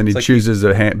hands. Yeah, and then he It's like chooses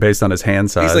a hand based on his hand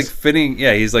size. He's like fitting.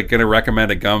 Yeah, he's like going to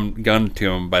recommend a gun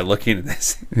to him by looking at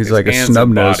this. He's like a snub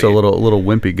nose, so a little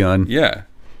wimpy gun. Yeah.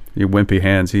 Your wimpy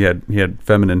hands. He had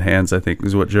feminine hands, I think,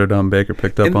 is what Joe Don Baker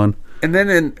picked up on. And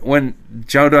then when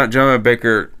Joe Don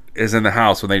Baker is in the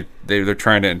house when they're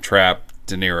trying to entrap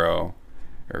De Niro,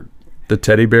 or The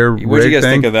teddy bear what do you rig guys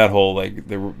thing. think of that whole like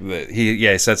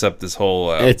he sets up this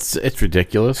whole It's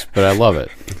ridiculous, but I love it.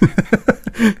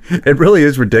 It really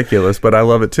is ridiculous, but I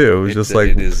love it too. It's just like,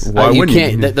 it is. why you wouldn't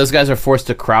can't. you? Those guys are forced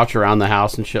to crouch around the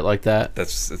house and shit like that.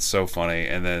 it's so funny.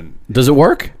 And then Does it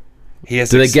work? he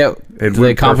has Do to they they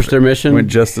accomplish their mission? Went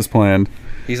just as planned.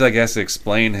 he's like has to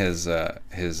explain his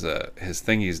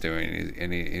thing he's doing,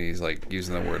 and he's like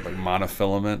using the word like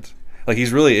monofilament. Like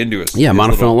he's really into it. Yeah,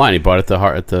 monofilament line. He bought it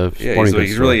at the Yeah, sporting he's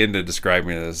goods store. really into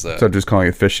describing it as So just calling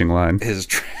it fishing line. his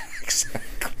tracks.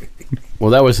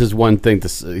 Well, that was his one thing.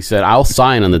 He said, "I'll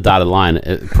sign on the dotted line,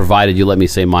 provided you let me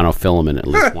say monofilament at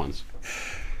least once."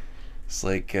 It's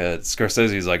like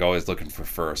Scorsese's like always looking for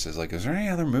first. He's like, is there any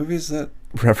other movies that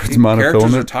Reference characters are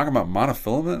monofilament. talking about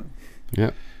monofilament?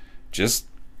 Yeah. Just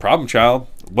problem child.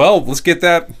 Well, let's get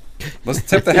that. Let's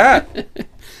tip the hat.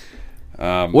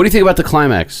 What do you think about the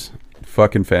climax?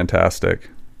 Fucking fantastic.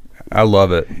 I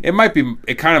love it. It might be.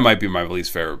 It kind of might be my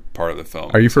least favorite part of the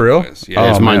film. Are you for real? Yeah. It's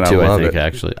Oh, mine man, too. I I love think it.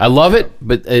 actually, I love it,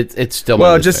 but it's still my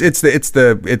Well, least just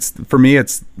favorite. it's for me.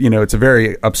 It's it's a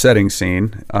very upsetting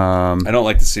scene. I don't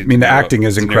like to see. I mean, the acting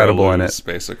is incredible in lose, it.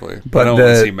 Basically, But I don't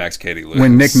want to see Max Cady lose.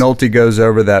 when Nick Nolte goes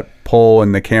over that pole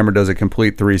and the camera does a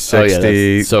complete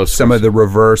 360, that's so some of the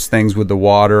reverse things with the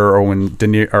water, or when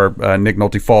Nick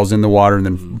Nolte falls in the water and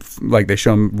then like they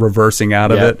show him reversing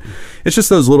out of Yeah. it. It's just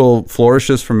those little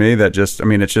flourishes for me that just, I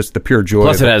mean, it's just the pure joy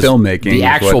Plus, of it has filmmaking. the is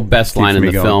actual what best keeps line in me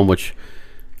the going. film, which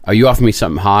 "Are you offering me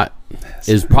something hot?"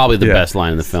 is probably the Yeah. best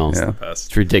line in the film. Yeah.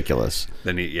 It's ridiculous,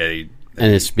 then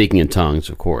and it's speaking in tongues,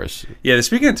 of course. the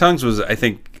speaking in tongues was, I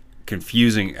think,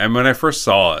 confusing. And when I first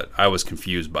saw it, I was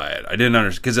confused by it. I didn't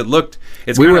understand because it looked.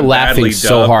 We We were laughing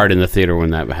so hard in the theater when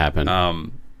that happened.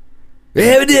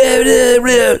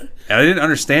 And I didn't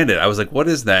understand it. I was like, "What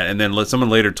is that?" And then someone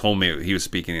later told me he was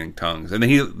speaking in tongues. And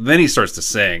then he starts to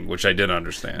sing, which I didn't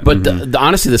understand. But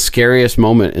honestly, the scariest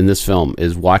moment in this film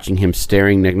is watching him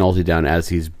staring Nick Nolte down as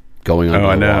he's going under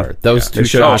I the know. water. Those They two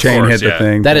show the shots. chain hit the yeah.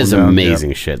 thing. That is pull down.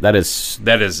 amazing Yeah. shit. That is.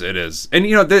 it is.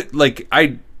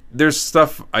 And there's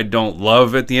stuff I don't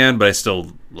love at the end, but I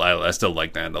still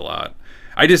like the end a lot.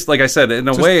 I just, like I said, in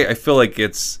a way, I feel like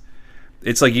it's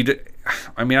like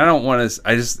I mean, I don't want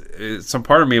to. Some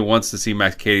part of me wants to see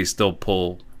Max Cady still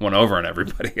pull one over on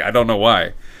everybody. I don't know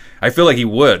why. I feel like he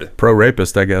would. Pro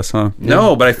rapist, I guess, huh?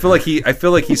 No, but I feel like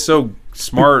he's so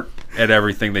smart at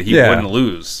everything that he Yeah. wouldn't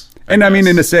lose. And I mean,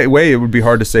 in guess. a way, it would be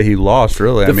hard to say he lost.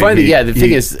 Really, The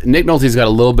thing is, Nick Nolte's got a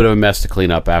little bit of a mess to clean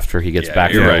up after he gets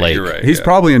back you're from right, the lake. you're right. he's yeah.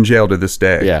 probably in jail to this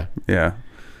day. Yeah. yeah.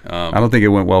 I don't think it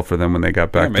went well for them when they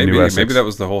got back to New Essex. Maybe that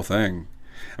was the whole thing.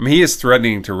 I mean, he is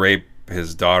threatening to rape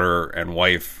his daughter and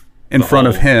wife In the front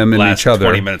of whole him and last each other.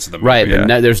 20 minutes of the movie. Right, Yeah.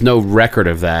 but there's no record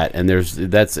of that, and it's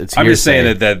I'm just saying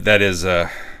hearsay. that is a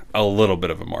little bit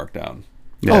of a markdown.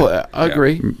 Yeah. Oh, I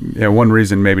agree. Yeah, one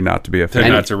reason maybe not to be a fan.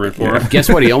 Not to root for him. Guess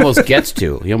what? He almost gets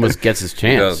to. He almost gets his He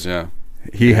chance. does, yeah.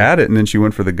 He had it, and then she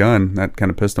went for the gun. That kind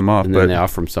of pissed him off. And then But they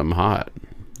offer him something hot.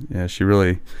 yeah, she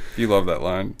really. You love that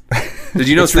line. Did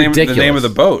you know It's the name ridiculous. of the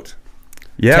boat?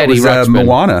 Yeah, Teddy it was Ruxpin.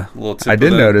 Moana. Little tip I of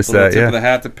did the- notice little that. Tip of the Yeah,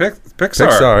 hat to Pixar.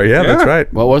 Pixar. Yeah, that's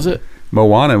right. What was it?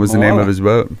 Moana was the name Moana. of his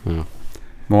boat. Oh.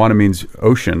 Moana means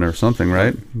ocean or something,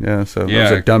 right? Yeah, so that was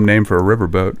Yeah. a dumb name for a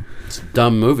riverboat. It's a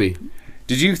dumb movie.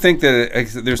 Did you think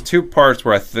that there's two parts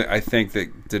where I think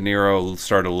that De Niro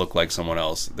started to look like someone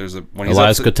else? There's when he's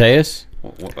Elias Koteas?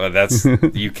 that's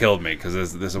you killed me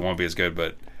because this won't be as good.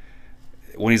 But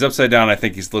when he's upside down, I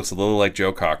think he looks a little like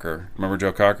Joe Cocker. Remember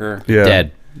Joe Cocker? Yeah,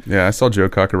 Dead. Yeah, I saw Joe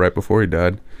Cocker right before he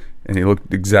died, and he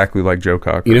looked exactly like Joe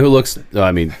Cocker. You know who looks? Oh,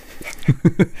 I mean, then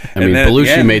at the Belushi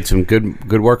end- made some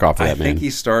good work off of I that think man. he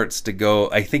starts to go.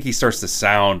 I think he starts to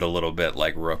sound a little bit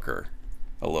like Rooker,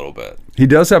 a little bit. He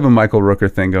does have a Michael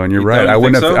Rooker thing going. You're You right. don't I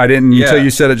wouldn't think have. so? I didn't Yeah. until you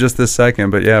said it just this second.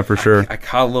 But yeah, for sure. I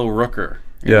caught a little Rooker.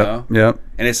 You Yeah, know? yeah.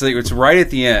 And it's like it's right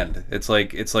at the end. It's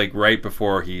like right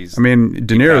before he's. I mean,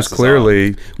 De he Niro's passes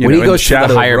clearly When he in the goes to the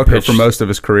shadow higher of Rooker pitch- for most of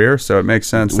his career, so it makes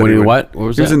sense. that When he he would- what? What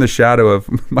was He was that? in the shadow of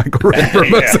Michael Rooker for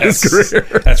most of his Yes.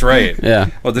 career. That's right. Yeah.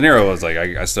 Well, De Niro was like,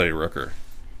 I studied Rooker.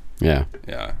 Yeah,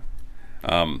 Yeah.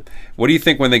 What do you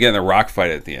think when they get in the rock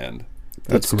fight at the end?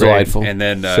 that's great. delightful. And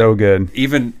then So good.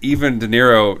 Even De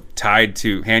Niro tied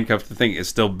to handcuffed to the thing is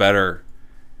still better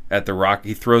at the rock.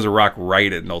 He throws a rock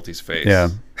right at Nolte's face. Yeah.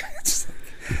 It's like-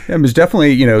 Yeah, it was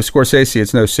definitely, Scorsese,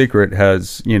 it's no secret,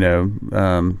 has,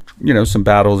 some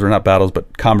battles, or not battles,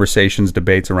 but conversations,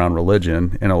 debates around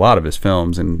religion in a lot of his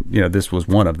films. And, this was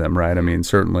one of them, right? I mean,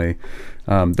 certainly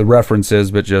the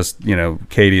references, but just,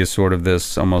 Katie is sort of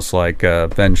this almost like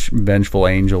vengeful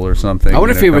angel or something. I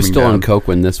wonder if he was coming still on down. coke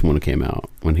when this one came out.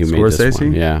 When he made this Scorsese?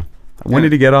 one, yeah. When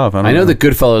did he get off? I know that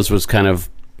Goodfellas was kind of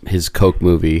his coke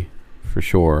movie for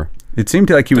sure. It seemed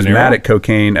like he was De Niro? mad at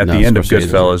cocaine at No, the end of Scorsese.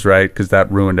 Goodfellas, right? Because that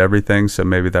ruined everything. So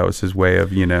maybe that was his way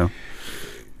of,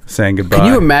 saying goodbye. Can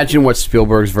you imagine what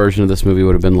Spielberg's version of this movie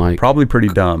would have been like? Probably pretty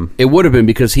dumb. It would have been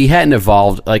because he hadn't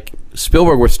evolved. Like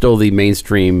Spielberg was still the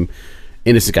mainstream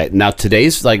innocent guy. Now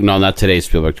today's not today's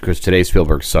Spielberg, because today's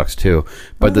Spielberg sucks too.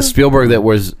 But the Spielberg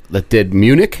that did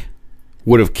Munich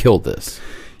would have killed this.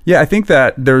 Yeah, I think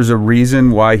that there's a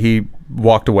reason why he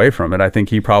walked away from it. I think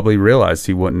he probably realized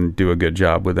he wouldn't do a good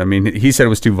job with it. I mean, he said it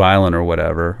was too violent or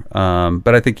whatever.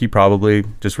 But I think he probably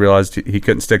just realized he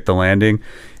couldn't stick the landing.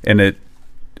 And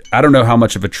I don't know how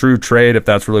much of a true trade, if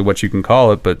that's really what you can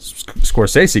call it, but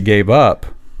Scorsese gave up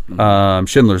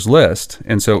Schindler's List.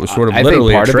 And so it was sort of I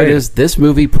literally think part a of trade. it is this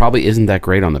movie probably isn't that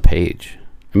great on the page.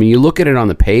 I mean, you look at it on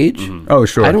the page. Oh,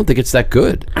 sure. I don't think it's that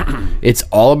good. It's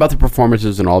all about the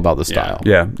performances and all about the style.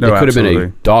 Yeah. No, it could have been a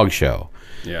absolutely. dog show.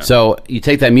 Yeah. So you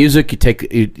take that music,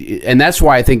 and that's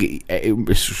why I think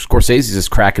Scorsese is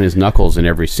cracking his knuckles in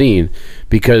every scene,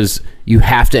 because you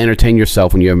have to entertain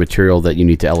yourself when you have material that you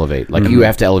need to elevate. Like you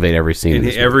have to elevate every scene. in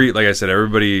this movie. Like I said,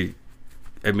 everybody.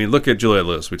 I mean, look at Juliette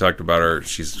Lewis. We talked about her.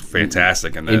 She's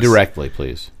fantastic in this. Indirectly,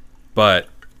 please. But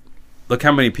look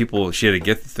how many people she had to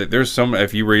get. There's some.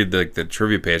 If you read the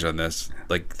trivia page on this,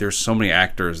 like there's so many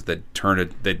actors that turned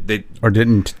it. They or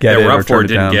didn't get it. Were Or up for it,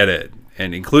 didn't down. get it.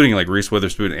 And including like Reese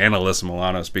Witherspoon and Alyssa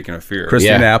Milano. Speaking of fear,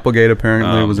 Christina Yeah. Applegate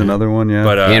apparently was another one. Yeah,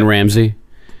 but Anne Ramsey.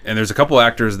 and there's a couple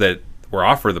actors that were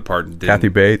offered the part and Kathy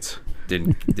Bates.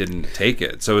 didn't take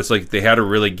it. So it's like they had to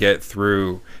really get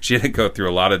through. She had to go through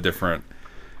a lot of different.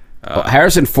 Well,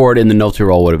 Harrison Ford in the Nolte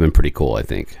role would have been pretty cool, I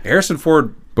think. Harrison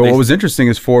Ford. But what was interesting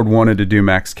is Ford wanted to do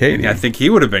Max Cady. I think he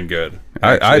would have been good.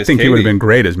 I actually, as think he would have Cady. been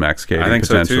great as Max Cady. I think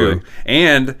so potentially. too.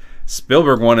 And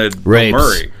Spielberg wanted Rapes. Bill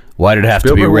Murray. Why did it have to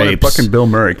Spielberg be wanted rapes? fucking Bill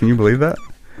Murray. Can you believe that?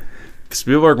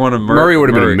 Spielberg wanted Murray would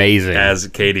have been amazing as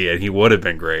Katie, and he would have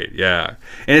been great. Yeah,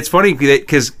 and it's funny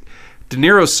because De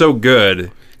Niro's so good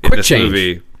in Quick this change.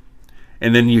 movie,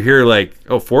 and then you hear like,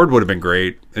 oh, Ford would have been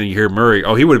great, and you hear Murray,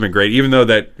 oh, he would have been great, even though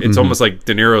that it's almost like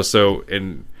De Niro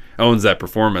owns that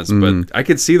performance. But I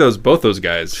could see both those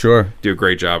guys Sure. do a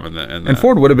great job in that. And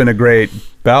Ford would have been a great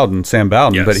Sam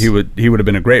Bowden, Yes. but he would have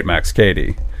been a great Max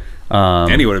Cady.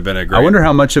 and he would have been a great. I wonder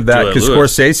how much of that, Juliette because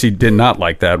Lewis. Scorsese did not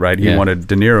like that, right? He Yeah. wanted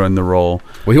De Niro in the role.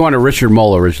 Well, he wanted Richard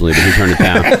Mole originally, but he turned it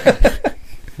down.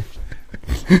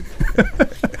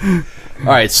 All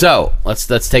right, so let's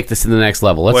take this to the next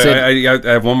level. Let's Wait, say,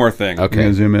 I have one more thing. I'm okay.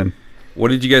 gonna zoom in. What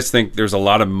did you guys think? There's a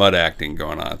lot of mud acting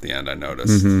going on at the end. I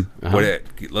noticed.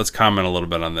 Let's comment a little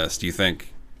bit on this. Do you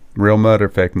think? Real mud or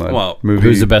fake mud? Well, movie,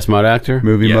 Who's the best mud actor?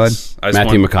 movie Yes. I just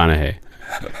Matthew want- McConaughey.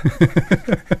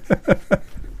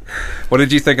 What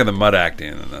did you think of the mud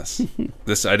acting in this?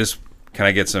 Can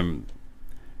I get some?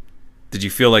 Did you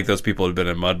feel like those people had been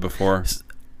in mud before?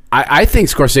 I think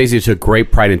Scorsese took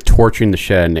great pride in torturing the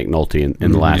shit out of Nick Nolte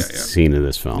in the last Yeah. scene of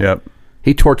this film. mud? Yep.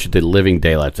 He tortured the living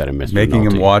daylights out of Mr. Making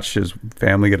Nolte. him watch his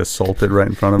family get assaulted right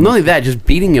in front of him. Not only that, just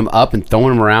beating him up and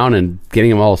throwing him around and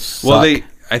getting him all suck. Well,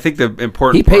 I think the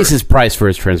important. He pays part- his price for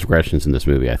his transgressions in this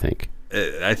movie, I think.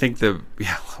 I think a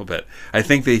little bit. I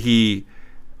think that he,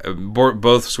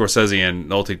 both Scorsese and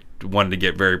Nolte wanted to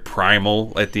get very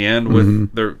primal at the end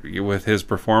with his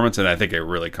performance, and I think it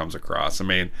really comes across. I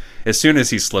mean, as soon as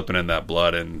he's slipping in that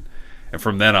blood, and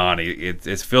from then on, it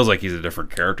feels like he's a different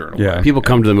character in a Yeah. way. People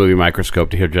come to the movie Microscope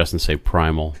to hear Justin say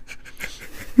primal.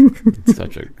 It's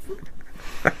such a...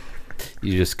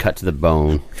 You just cut to the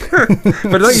bone.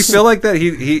 But don't you feel like that?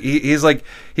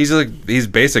 He's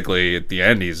basically at the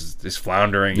end. He's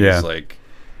floundering. Yeah. He's like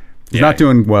He's not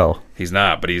doing well. He's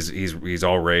not, but he's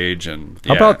all rage and.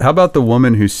 How about the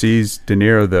woman who sees De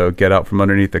Niro though get out from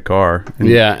underneath the car? and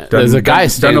Yeah, there's a guy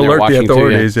doesn't standing there alert watching the too,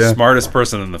 authorities. yeah. Yeah, smartest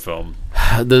person in the film?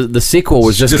 The sequel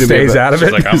was just, just gonna be stays about- out of She's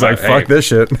it. like, I'm He's like, not- fuck hey. this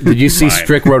shit. Did you see Fine.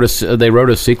 Strick they wrote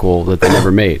a sequel that they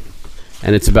never made,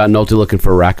 and it's about Nolte looking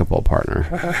for a racquetball partner.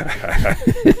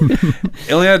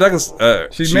 Ileana Douglas.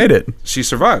 She made it. She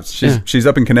survives. She's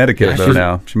up in Connecticut though she's-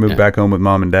 now. She moved back home with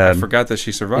mom and dad. I forgot that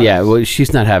she survived. Yeah, well,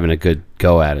 she's not having a good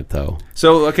go at it though.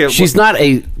 So okay, She's not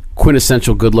a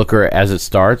quintessential good looker as it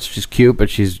starts. She's cute, but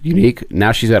she's unique.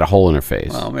 Now she's got a hole in her face.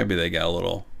 Well, maybe they got a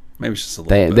little. Maybe it's just a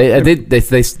They, little. bit.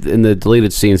 they in the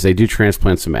deleted scenes they do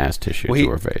transplant some ass tissue Well, to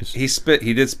her face. He spit.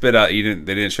 He did spit out. They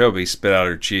didn't show, but he spit out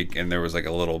her cheek, and there was like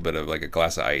a little bit of like a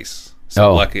glass of ice. So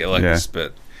Oh. lucky Yeah.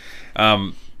 spit.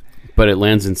 But it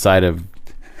lands inside of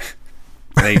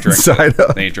And he drinks Inside it. of-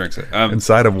 And he drinks it.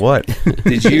 Inside of what?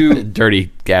 Did you?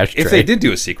 dirty gash tray. If they did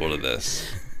do a sequel to this,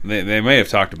 they may have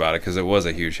talked about it because it was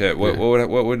a huge hit. What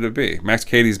would it be? Max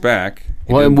Cady's back.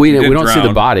 He well, didn't- we he didn't don't see the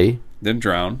drown. body. Didn't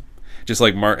drown. Just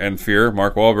like Mark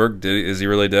Wahlberg. Is he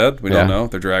really dead? We don't Yeah. know.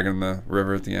 They're dragging the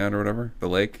river at the end or whatever, the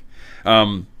lake.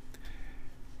 How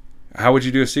would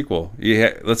you do a sequel?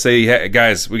 Let's say,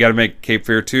 guys, we got to make Cape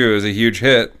Fear 2 as a huge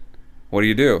hit. What do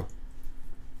you do?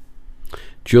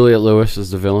 Juliette Lewis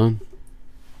is the villain.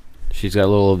 She's got a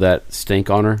little of that stink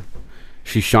on her.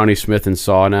 She's Shawnee Smith in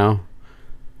Saw now.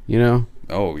 You know?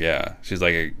 Oh yeah, she's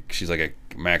like a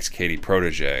Max Cady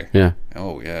protege. Yeah.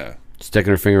 Oh yeah. Sticking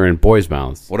her finger in boys'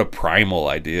 mouths. What a primal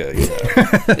idea!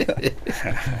 Yeah.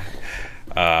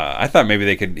 I thought maybe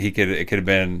it could have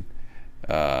been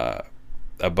a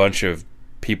bunch of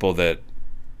people that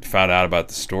found out about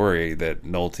the story that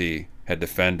Nolte had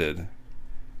defended,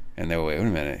 and they wait a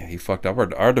minute, he fucked up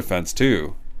our defense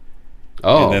too.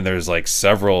 Oh. And then there's like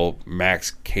several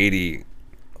Max Cady,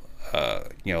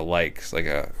 likes, like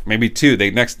maybe two.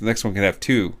 Next one can have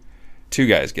two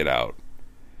guys get out.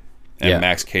 and Yeah.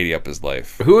 Max Cady up his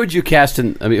life. Who would you cast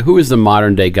in? I mean, who is the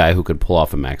modern day guy who could pull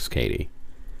off a Max Cady?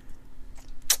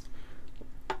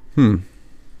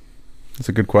 That's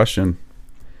a good question.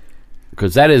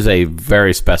 Because that is a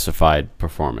very specified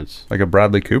performance. Like a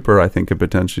Bradley Cooper, I think, could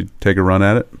potentially take a run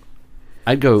at it.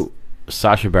 I'd go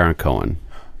Sacha Baron Cohen.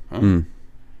 Man,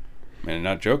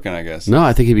 not joking, I guess. No,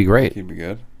 I think he'd be great. He'd be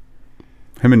good.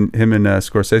 Him and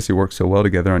Scorsese work so well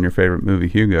together on your favorite movie,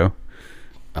 Hugo.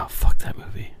 Oh, fuck that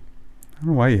movie. I don't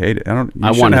know why you hate it. You I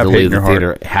shouldn't wanted have to hate in leave the your heart.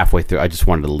 theater halfway through. I just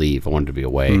wanted to leave. I wanted to be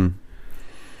away.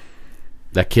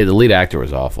 That kid, the lead actor,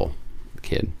 was awful. The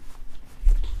kid.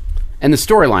 And the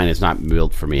storyline is not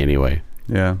built for me anyway.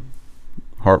 Yeah,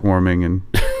 heartwarming and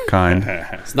kind.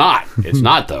 It's not. It's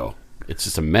not, though. It's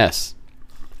just a mess.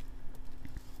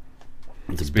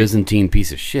 It's a Byzantine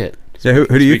piece of shit. Yeah, who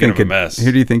do you Speaking think of a could? mess.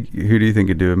 Who do you think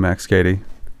could do a Max Cady?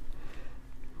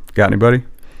 Got anybody?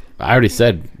 I already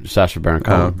said Sacha Baron Oh,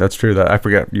 Cohen. that's true. That I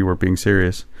forgot you were being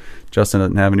serious. Justin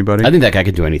doesn't have anybody. I think that guy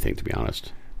could do anything, to be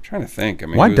honest. I'm trying to think. I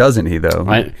mean, Why who- doesn't he though?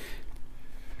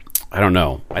 I don't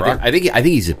know. I think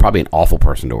he's probably an awful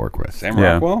person to work with. Sam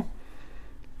Yeah. Rockwell?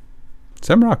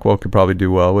 Sam Rockwell could probably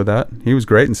do well with that. He was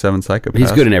great in Seven Psychopaths.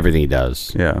 He's good in everything he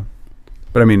does. Yeah,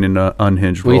 but I mean, in an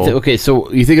unhinged Well, role. okay,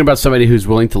 so you're thinking about somebody who's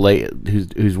willing to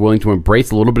who's willing to embrace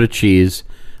a little bit of cheese,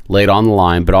 lay it on the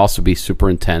line, but also be super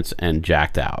intense and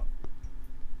jacked out.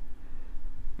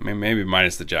 I mean, maybe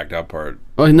minus the jacked out part.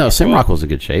 Oh no, Sam Rockwell's in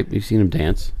good shape. You've seen him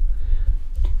dance,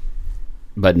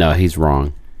 but no, he's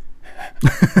wrong.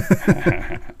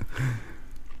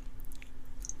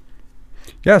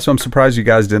 Yeah, so I'm surprised you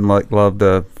guys didn't love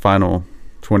the final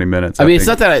 20 minutes. I mean, it's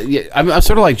not that I'm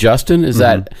sort of like Justin. Is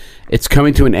that it's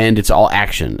coming to an end? It's all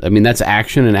action. I mean, that's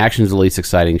action, and action is the least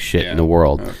exciting shit in the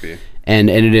world. that would be. And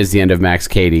it is the end of Max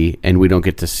Cady, and we don't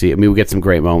get to see. I mean, we get some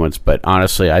great moments, but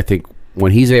honestly, I think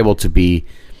when he's able to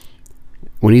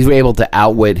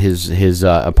outwit his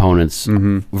opponents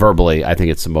verbally, I think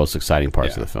it's the most exciting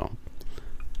parts of the film.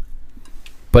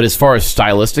 But as far as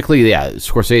stylistically, yeah,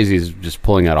 Scorsese is just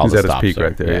pulling out all He's the at his stops peak there.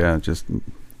 right there. Yeah, just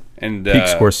And peak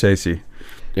Scorsese.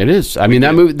 It is. I mean,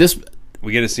 that movie.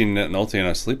 we get to see Nolte in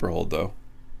a sleeper hold, though.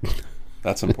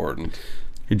 That's important.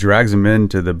 He drags him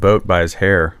into the boat by his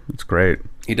hair. It's great.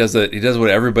 He does that. He does what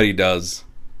everybody does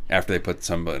after they put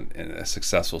someone in a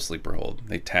successful sleeper hold.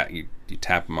 They tap you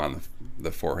tap them on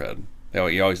the forehead.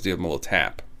 You always do them a little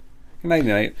tap. Good night,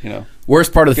 night. You know.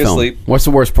 Worst part of the Good film. sleep. What's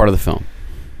the worst part of the film?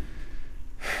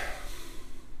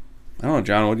 I don't know,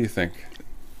 John. What do you think?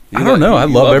 I don't know. I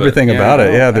love everything about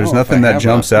it. Yeah, there's nothing that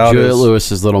jumps out. Juliette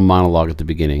Lewis's little monologue at the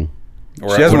beginning.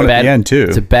 She has one at the end too.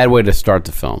 It's a bad way to start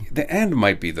the film. The end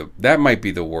might be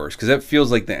the worst because that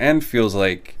feels like the end feels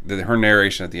like her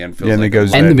narration at the end feels Yeah, and like it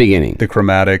goes And that- the beginning. the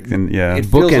chromatic and yeah. it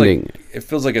feels bookending. like it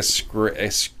feels like a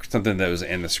script, something that was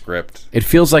in the script. It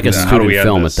feels like a How do student we end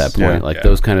film this? at that point, Yeah. like Yeah.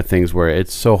 those kind of things where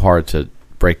it's so hard to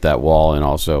break that wall, and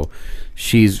also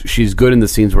she's good in the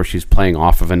scenes where she's playing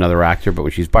off of another actor, but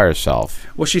when she's by herself,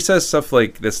 Well, she says stuff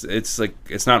like this. It's like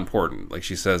it's not important. Like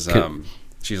she says,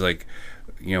 she's like,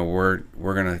 you know, we're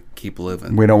gonna keep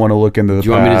living. We don't want to look into the Do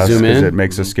you want me to past zoom because in? it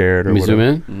makes us scared. Or let me zoom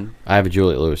whatever. in. I have a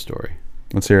Juliette Lewis story.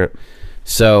 Let's hear it.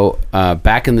 So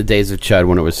back in the days of Chud,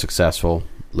 when it was successful,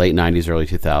 late '90s, early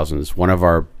 2000s, one of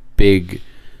our big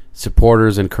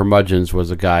supporters and curmudgeons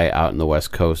was a guy out in the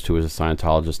West Coast who was a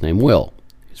Scientologist named Will.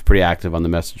 He's pretty active on the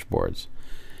message boards.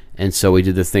 And so we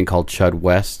did this thing called Chud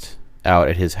West out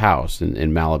at his house in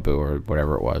Malibu or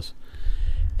whatever it was.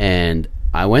 And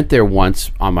I went there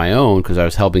once on my own because I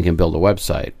was helping him build a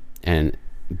website. And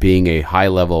being a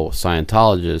high-level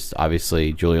Scientologist,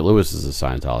 obviously Juliette Lewis is a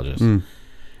Scientologist.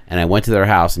 And I went to their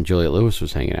house and Juliette Lewis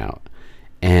was hanging out.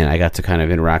 And I got to kind of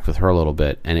interact with her a little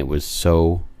bit. And it was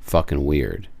so fucking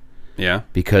weird. Yeah,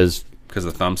 Because, because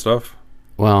the thumb stuff.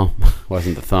 well, it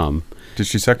wasn't the thumb. Did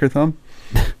she suck her thumb?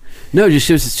 No, just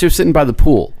she was sitting by the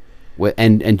pool,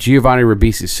 and Giovanni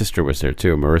Ribisi's sister was there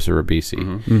too, Marissa Ribisi.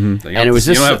 And it was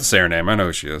you just don't so- have to say her name. I know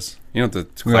who she is. You don't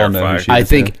have to We all know who clarify. she I is,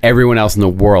 think everyone else in the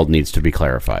world needs to be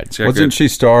clarified. She got Wasn't good- she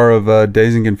star of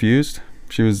Dazed and Confused?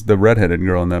 She was the redheaded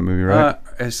girl in that movie, right?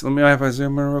 let me have a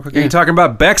zoom in real quick. Are you talking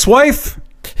about Beck's wife?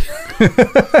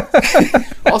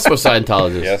 Also a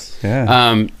Scientologist. Yes.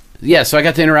 yeah, Yeah, so I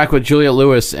got to interact with Juliette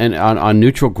Lewis and on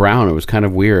neutral ground. It was kind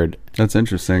of weird. that's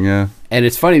interesting. Yeah, And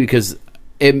it's funny because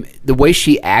the way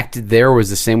she acted there was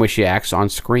the same way she acts on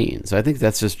screen. So I think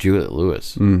that's just Juliette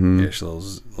Lewis. Yeah, she's a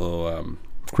little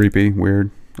creepy,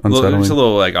 weird, little, unsettling. just a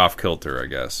little like off kilter, I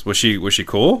guess. Was she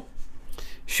cool?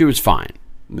 She was fine.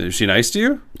 Was she nice to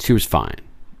you? She was fine.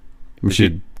 Was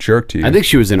she jerk to you? I think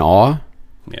she was in awe,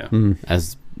 Yeah.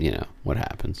 as what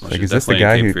happens Like, is this the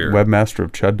guy who webmaster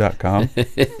of chud.com?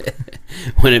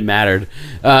 when it mattered.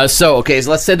 So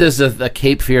let's say there's a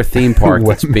Cape Fear theme park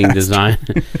that's being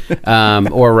designed,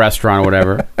 or a restaurant or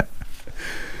whatever.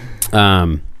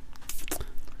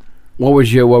 What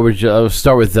would you? I'll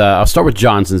start with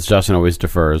John, since Justin always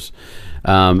defers.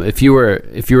 If you were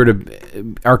to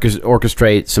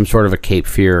orchestrate some sort of a Cape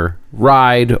Fear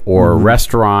ride or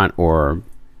restaurant or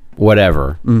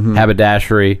whatever,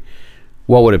 haberdashery,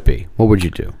 what would it be? What would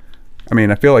you do? I mean,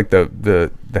 I feel like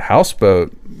the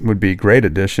houseboat would be a great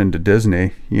addition to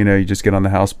Disney. You just get on the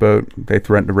houseboat, they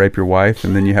threaten to rape your wife,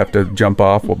 and then you have to jump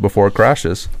off before it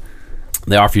crashes.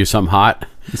 They offer you something hot?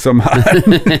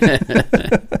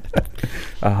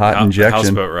 A hot injection.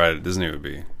 Houseboat ride at Disney would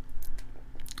be.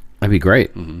 That'd be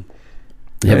great. You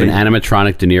have an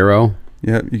animatronic De Niro.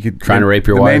 Yeah, you could trying to rape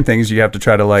your wife. wife. The main thing is you have to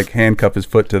try to handcuff his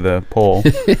foot to the pole.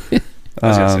 I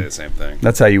was gonna say the same thing.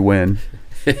 That's how you win.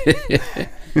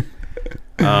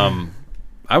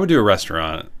 I would do a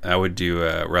restaurant. I would do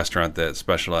a restaurant that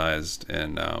specialized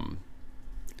in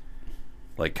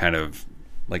kind of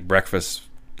breakfast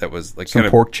that was some kind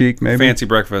of pork cheek, maybe fancy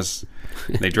breakfast.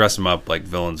 They dress them up like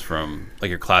villains from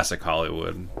your classic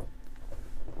Hollywood.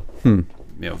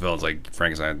 Villains like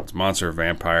Frankenstein's monster,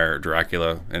 vampire,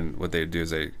 Dracula, and what they do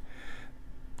is they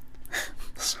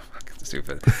so fucking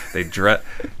stupid.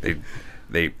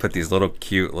 They put these little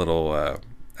cute little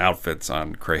outfits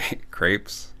on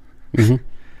crepes. They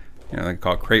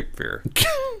call it Crepe Fear. You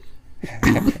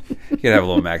could have a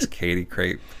little Max Cady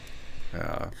crepe.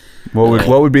 What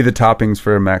would be the toppings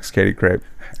for a Max Cady crepe?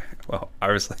 Well,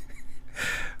 obviously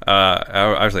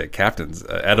a captain's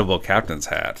edible captain's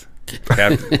hat,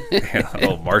 a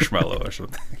little marshmallow or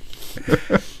something.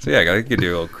 So yeah, I could do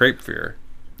a little Crepe Fear.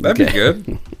 That'd be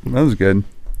good. That was good.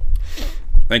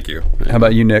 Thank you. How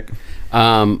about you, Nick?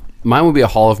 Mine would be a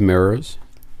hall of mirrors.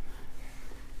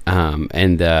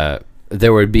 And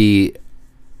there would be,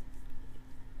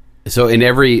 so in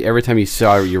every time you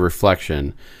saw your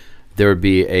reflection, there would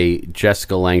be a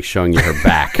Jessica Lange showing you her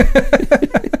back,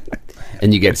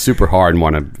 and you get super hard and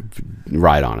want to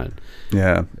ride on it.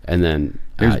 Yeah, and then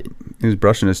he was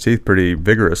brushing his teeth pretty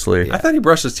vigorously. I thought he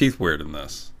brushed his teeth weird in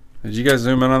this. Did you guys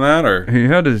zoom in on that, or he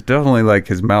had definitely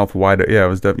his mouth wide? Yeah, it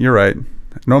was. You're right.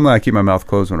 Normally, I keep my mouth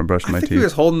closed when I brush my teeth. He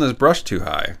was holding his brush too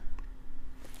high.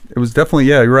 It was definitely,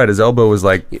 you're right. His elbow was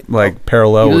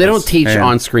parallel. They don't teach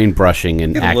on-screen brushing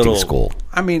in acting school.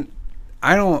 I mean,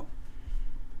 I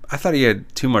thought he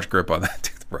had too much grip on that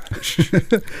toothbrush.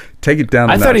 Take it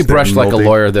down. I thought he brushed like a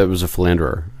lawyer that was a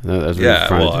philanderer. Yeah,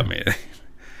 well, I mean,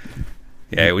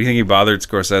 yeah. We think he bothered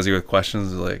Scorsese with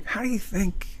questions like, "How do you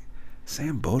think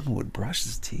Sam Bowden would brush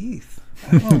his teeth?"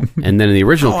 And then in the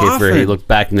original case, where he looked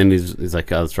back and then he's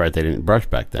like, "Oh, that's right, they didn't brush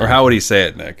back then." Or how would he say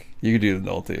it, Nick? You could do the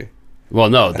Nolte. Well,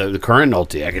 no, the current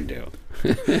Nolte I can do.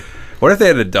 What if they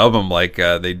had to dub him like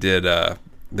they did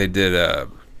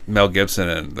Mel Gibson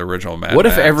in the original Mad What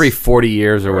Max? if every 40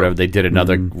 years or whatever they did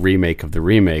another remake of the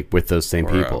remake with those same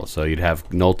people? So you'd have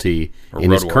Nolte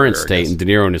in his current state and De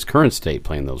Niro in his current state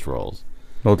playing those roles.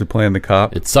 Nolte playing the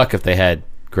cop. It'd suck if they had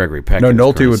Gregory Peck. No,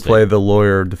 Nolte would play the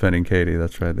lawyer defending Katie.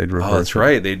 That's right. They'd reverse. Oh, that's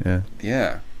right.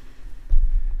 Yeah.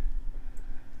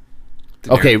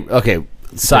 Okay.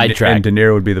 Sidetrack. And De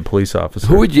Niro would be the police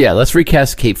officer. Let's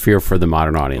recast Cape Fear for the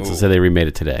modern audience. Let's say they remade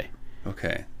it today.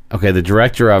 Okay, the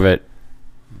director of it.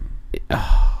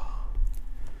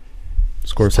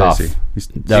 Scorsese. He's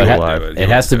still alive. It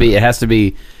has to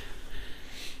be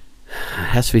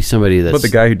somebody that's. But the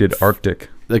guy who did Arctic.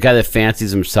 The guy that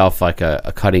fancies himself like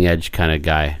a cutting edge kind of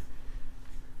guy.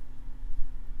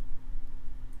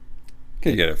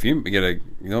 Okay, you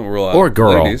don't rule out or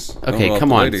girl. Ladies. Okay,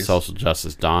 come on, social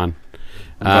justice, Don.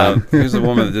 Here's the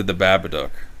woman that did the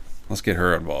Babadook. Let's get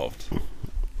her involved.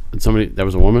 That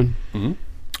was a woman? Mm-hmm.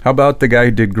 How about the guy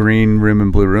who did Green Room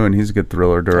and Blue Ruin? He's a good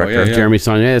thriller director. Jeremy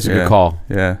Saulnier. That's a good call.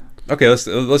 Yeah. Okay, let's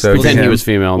pretend he was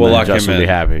female. And we'll lock Justin him in. Be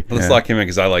happy. Let's lock him in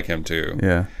because I like him too.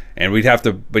 Yeah. And you have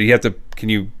to. Can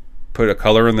you put a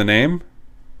color in the name?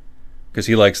 Because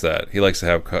he likes that. He likes to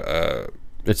have.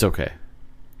 It's okay.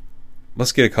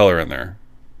 Let's get a color in there.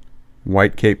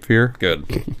 White Cape Fear. Good.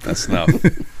 That's enough.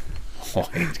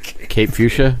 Cape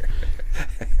Fuchsia.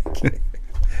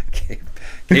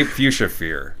 Cape Fuchsia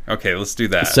Fear. Okay, let's do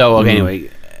that. So anyway.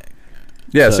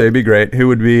 Yeah, so it'd be great. Who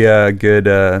would be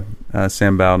good?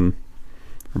 Sam Bowden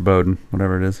or Bowden,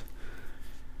 whatever it is.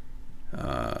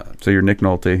 So you're Nick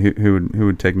Nolte. Who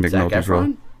would take Nick Nolte's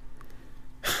role?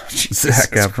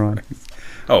 Zac Efron.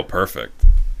 Oh, perfect.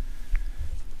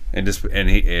 And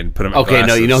put him. Okay,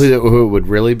 no, you know who it would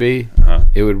really be?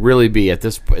 It would really be at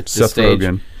this Seth stage.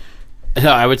 Rogen.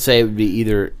 No, I would say it would be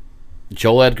either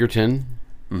Joel Edgerton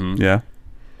Yeah.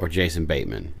 or Jason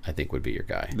Bateman, I think would be your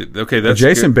guy. Okay, that's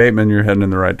Jason good. Bateman, you're heading in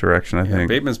the right direction, I think.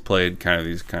 Bateman's played kind of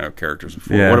these kind of characters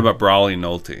before. Yeah. What about Brawley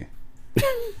Nolte?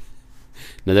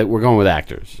 No, that we're going with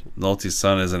actors. Nolte's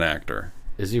son is an actor.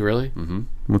 Is he really?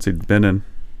 What's he been in?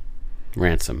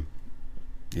 Ransom.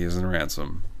 He is in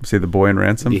Ransom. See the boy in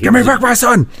Ransom? He Give me was- back my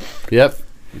son! Yep.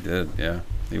 He did, yeah.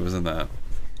 He was in that.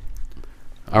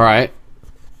 All right.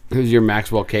 Who's your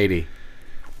Maxwell Cady?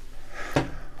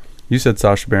 You said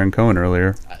Sacha Baron Cohen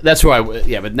earlier. That's who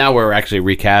yeah, but now we're actually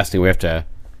recasting. We have to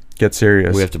Get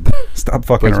serious. we have to put Stop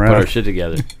fucking our around. shit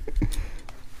together.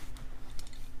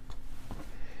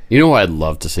 You know who I'd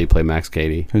love to see play Max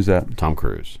Cady? Who's that? Tom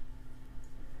Cruise.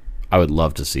 I would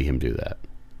love to see him do that.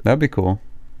 That'd be cool.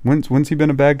 When's he been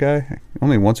a bad guy?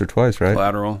 Only once or twice, right?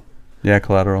 Collateral. Yeah,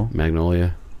 Collateral.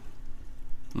 Magnolia.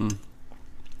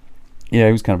 Yeah,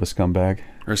 he was kind of a scumbag.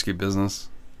 Risky Business.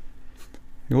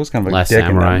 He was kind of a Last dick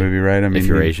Samurai, in that movie, right? I mean,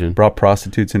 you're he Asian. brought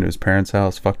prostitutes into his parents'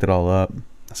 house, fucked it all up. It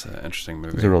That's an interesting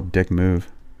was a movie. real dick move.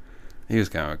 He was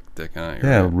kind of a dick in it.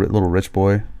 you're Yeah, right. little rich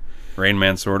boy. Rain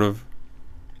Man, sort of.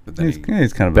 But then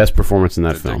He's kind of Best performance in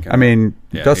that Did film. think- I mean,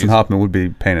 Yeah, Dustin he's- Hoffman would be a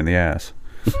pain in the ass.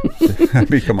 I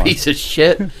mean, come on. Piece of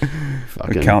shit.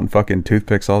 Fucking Counting fucking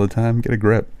toothpicks all the time. Get a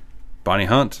grip. Bonnie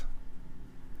Hunt.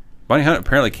 Bonnie Hunt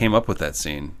apparently came up with that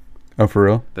scene, Oh, for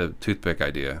real? the toothpick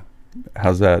idea.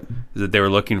 How's that? That they were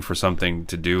looking for something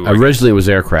to do, Originally, it was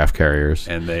aircraft carriers.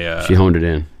 and they She honed it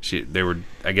in. they were,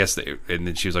 I guess, and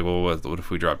then she was like, "Well, what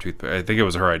if we drop toothpick?" I think it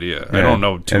was her idea. I Yeah. don't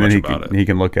know too and much then about it. He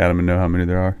can look at them and know how many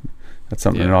there are. That's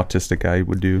something an Yeah. autistic guy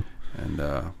would do. And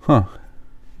Huh.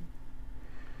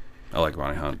 I like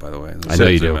Bonnie Hunt, by the way. I know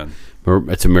you do. Man.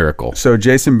 It's a miracle. So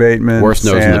Jason Bateman, Worst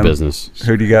nose in the Sam, business.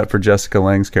 Who do you got for Jessica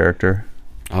Lange's character?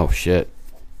 Oh, shit.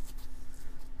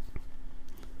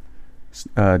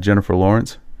 Jennifer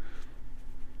Lawrence.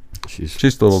 She's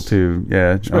She's a little too.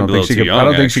 Yeah, I don't might be a think little she too could. young, I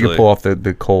don't think she could actually. pull off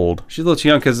the cold. She's a little too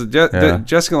young because Yeah.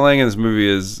 Jessica Lange in this movie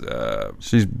is.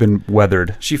 She's been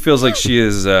weathered. She feels like she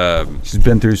is. She's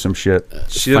been through some shit.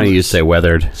 She funny you say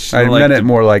weathered. I meant it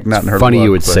more like not in her. Funny look,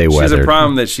 you would but- say She has a weathered.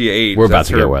 problem that she aged. We're about That's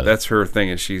to her, get weathered. That's her thing.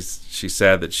 Is she's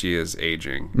sad that she is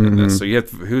aging. In this. So you have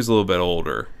who's a little bit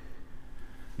older.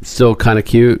 Still kind of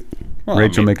cute. Well, I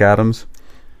Rachel mean, McAdams.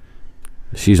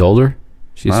 She's older.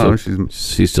 She's Oh, still,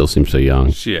 she still seems so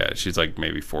young. she's like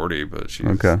maybe 40, but she's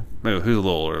Okay. Maybe who's a little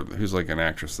older? Who's like an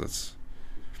actress that's.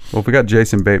 Well, if we got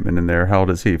Jason Bateman in there, how old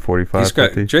is he? 45, He's got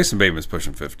 50? Jason Bateman's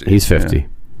pushing 50. He's 50.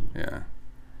 Yeah,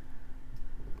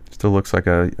 Still looks like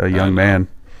a I know. young man.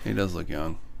 He does look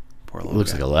young. Poor little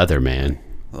Looks guy. like a leather man.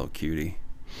 Little cutie.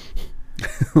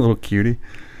 A little cutie.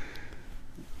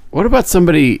 What about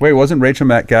somebody? Wait, wasn't Rachel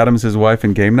McAdams his wife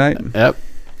in Game Night? Yep.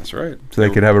 That's right. So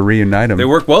they could have a reunite him. They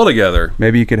work well together.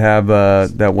 Maybe you could have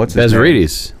that. What's his name?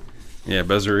 Bezarides. Yeah,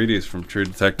 Bezarides from True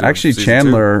Detective. Actually, season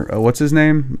Chandler. What's his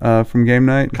name from Game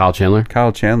Night? Kyle Chandler.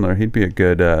 Kyle Chandler. He'd be a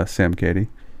good Sam Cady.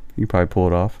 You could probably pull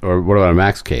it off. Or what about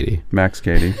Max Cady? Max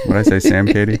Cady. What did I say? Sam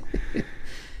Cady.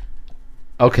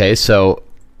 Okay, so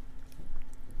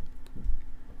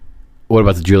what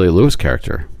about the Julia Lewis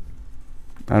character?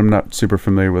 I'm not super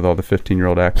familiar with all the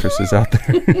 15-year-old actresses out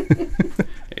there. two.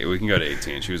 Hey, we can go to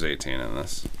 18. She was 18 in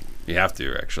this. You have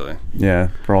to actually. Yeah,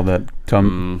 for all that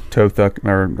thumb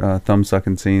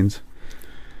sucking scenes.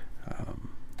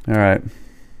 All right.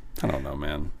 I don't know,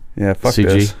 man. Yeah, fuck CG.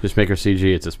 this. Just make her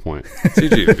CG at this point.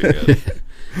 CG would be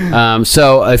good.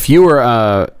 So if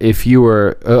you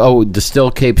were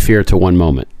distill Cape Fear to one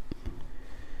moment.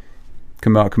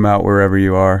 Come out wherever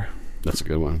you are. That's a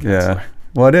good one. Yeah.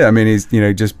 Well, it is. I mean, he's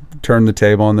just turned the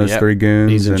table on those Yep. three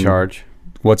goons. He's in and charge.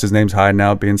 What's his name's hiding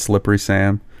out, being Slippery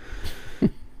Sam.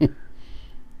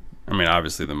 I mean,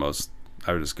 obviously I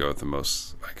would just go with the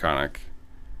most iconic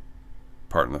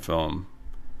part in the film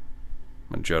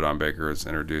when Joe Don Baker is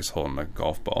introduced holding a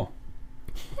golf ball.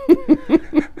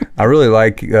 I really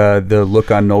like the look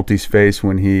on Nolte's face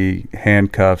when he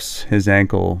handcuffs his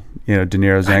ankle, De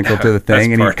Niro's ankle to the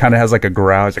thing, and he kind of has like a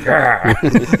growl. He's like,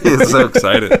 "Argh!" He's so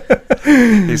excited.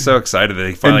 He's so excited that he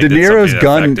And finally De did Niro's something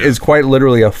gun effective. is quite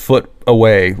literally a foot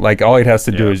away. Like all he has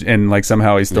to do Yeah. is, and like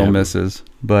somehow he still Yeah. misses.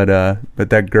 But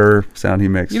that grr sound he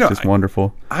makes is just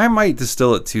wonderful. I might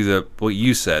distill it to what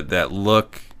you said, that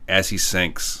look as he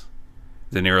sinks.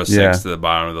 De Niro sinks Yeah. to the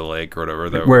bottom of the lake or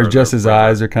whatever. Where just his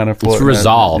eyes are kind of It's floating.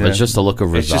 resolve. Yeah. It's just a look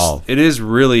of resolve.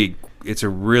 It's a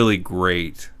really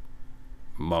great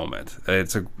moment. I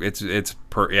think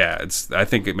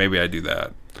maybe I do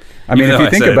that. I mean, Even if though you I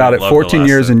think said I about it, didn't love the 14 last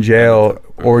years in set. jail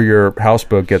or your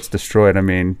houseboat gets destroyed. I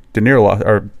mean, De Niro lost,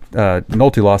 or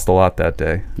Nolte lost a lot that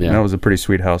day. Yeah. And that was a pretty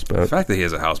sweet The houseboat. fact that he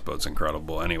has a houseboat's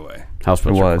incredible. Anyway,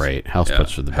 Houseboats It are was. great.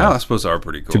 Houseboats are the best. houseboats are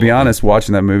pretty cool. To be honest,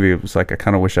 watching that movie, it was like I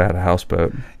kind of wish I had a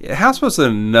houseboat. Yeah, houseboat's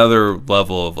another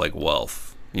level of like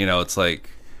wealth. You know, it's like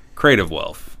creative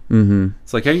wealth. Mm-hmm.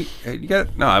 It's like, hey, you got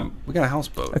we got a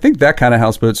houseboat, I think that kind of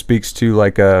houseboat speaks to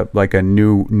like a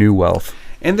new wealth.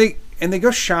 and they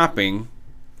go shopping.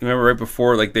 Remember, right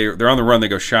before, like they're on the run, they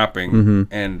go shopping,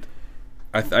 and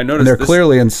I noticed And they're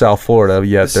clearly in South Florida,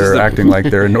 yet this is they're the- acting like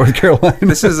they're in North Carolina.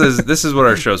 this is what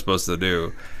our show's supposed to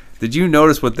do. Did you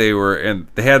notice what they were? And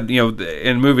they had,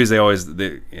 in movies they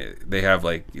have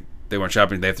like they went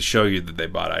shopping. They have to show you that they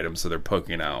bought items, so they're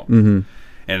poking out. Mm-hmm.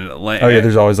 And Oh yeah,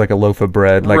 there's always like a loaf of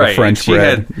bread, like a French and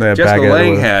bread. They have Jessica baguette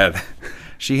Lange with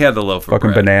she had the loaf of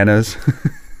fucking bread. bananas.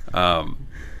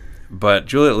 But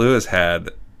Juliette Lewis had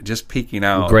just peeking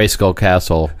out. Grayskull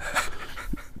Castle.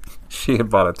 She had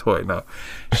bought a toy. No,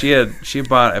 she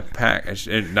bought a pack.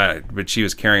 But she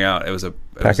was carrying out. It was a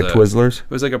Pack of Twizzlers. It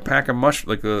was like a pack of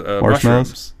Marshmallows?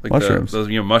 mushrooms, like Mushrooms. those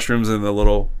mushrooms in the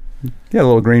little Yeah, a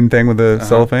little green thing with the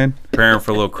cellophane. preparing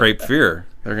for a little crepe fear.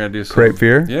 They're gonna do some Crepe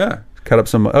fear? Yeah, Cut up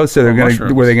some. Oh, so they're gonna.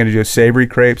 mushrooms. Were they gonna do savory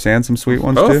crepes and some sweet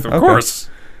ones both too? of course.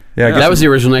 Yeah, I guess That was the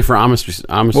original name for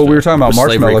Amish. Well, we were talking about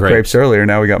slavery marshmallow crepes earlier.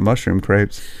 Now we got mushroom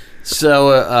crepes.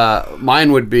 So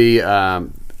mine would be.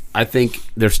 I think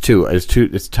there's two.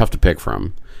 It's tough to pick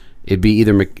from. It'd be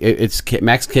either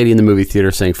Max Cady in the movie theater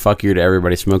saying "fuck you" to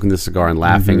everybody, smoking the cigar and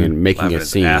laughing and making Laughing a his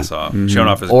scene, ass off, showing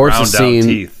off his or it's a ground down scene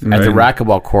teeth. at the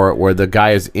racquetball court where the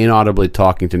guy is inaudibly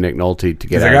talking to Nick Nolte to get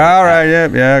He's out. like, all right,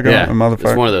 yeah, go, Yeah, motherfucker.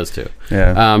 it's one of those two.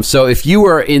 Yeah. So if you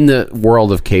were in the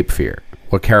world of Cape Fear,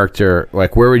 what character,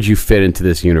 like, where would you fit into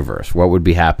this universe? What would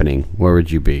be happening? Where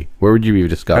would you be? Where would you be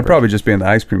discovered? I'd probably just be in the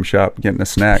ice cream shop getting a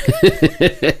snack.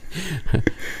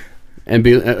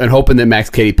 and hoping that Max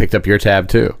Cady picked up your tab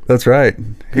too. That's right.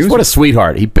 What a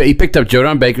sweetheart. He picked up Joe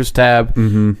Don Baker's tab,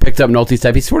 picked up Nolte's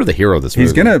tab. He's sort of the hero of this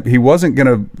movie. He wasn't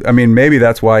gonna. I mean, maybe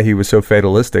that's why he was so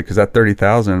fatalistic. Because that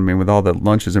 30,000. I mean, with all the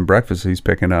lunches and breakfasts he's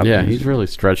picking up. Yeah, he's really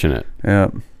stretching it.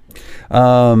 Yeah.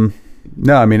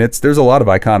 No, I mean there's a lot of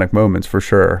iconic moments for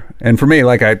sure. And for me,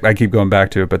 like I keep going back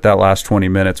to it, but that last 20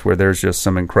 minutes where there's just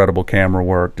some incredible camera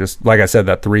work. Just like I said,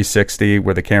 that 360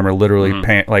 where the camera literally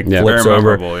flips Very over.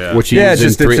 memorable, yeah. Which he Yeah, used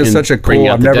it's in just such a Bringing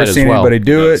cool. Out I've the never Dead as seen well. anybody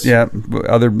do Yes. it. Yeah,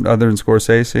 other than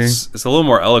Scorsese. It's a little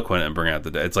more eloquent in Bring Out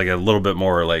the Dead. It's like a little bit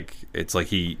more like it's like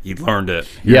he learned it.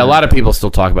 Yeah, a lot of people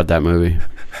still talk about that movie.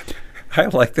 I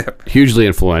like that. Hugely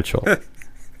influential.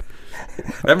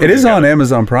 It is on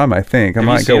Amazon Prime, I think. I Have you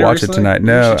might seen go it watch it recently? tonight. You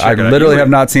No, should check I it out. literally You have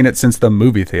would- not seen it since the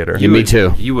movie theater. Yeah, me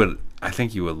too. You would. I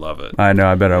think you would love it. I know.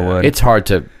 I bet I would. It's hard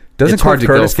to. Doesn't it's hard Cliff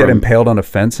to Curtis go get from- impaled on a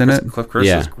fence in it? Cliff Curtis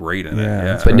Yeah. is great in Yeah, it. Yeah,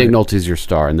 that's But Nick Nolte's your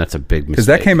star, and that's a big mistake. Because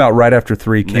that came out right after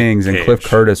Three Kings, and Cliff Cage.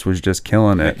 Curtis was just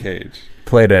killing it. Nick Cage.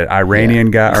 Played an Iranian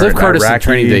guy. Cliff or an Curtis in Iraqi.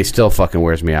 Training Day still fucking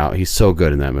wears me out. He's so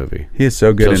good in that movie. He is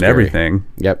so good So in scary. everything.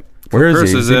 Yep. Where is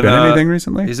Curtis he? Has he been anything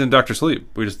recently? He's in Doctor Sleep.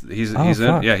 He's Oh, in.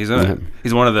 fuck. Yeah, he's in it.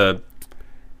 He's one of the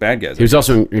bad guys. He was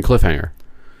also in Cliffhanger.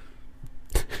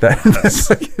 That's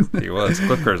like- He was.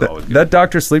 Cliff Curtis always good. that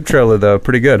Dr. Sleep trailer, though,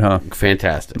 pretty good, huh?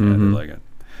 Fantastic. Yeah, I did like it.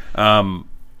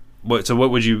 So what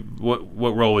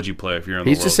role would you play if you're in the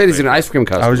He's world just said he's of an ice cream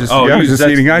customer. I was just, Oh, yeah, I you- was just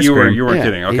that's- eating ice you cream. You weren't Yeah.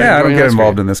 kidding. Okay. Yeah, I don't enjoying get ice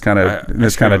involved cream. in this kind Ice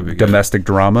cream would be of good. domestic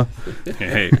drama.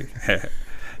 Hey,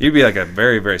 you'd be like a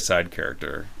very, very side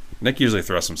character. Nick usually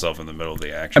thrusts himself in the middle of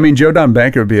the action. I mean, Joe Don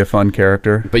Banker would be a fun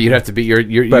character. But you'd have to be.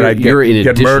 You're But I'd you're in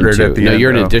get addition murdered to. at the No, end, you're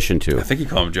in though. addition to. I think you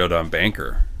call him Joe Don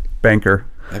Banker. Banker.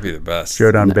 That'd be the best.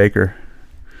 Joe Don Baker.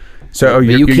 So But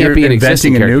you can't you're be an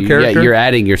existing inventing a new character. character? Yeah, you're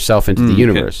adding yourself into the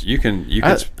universe. You can.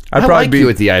 I I'd probably like be- you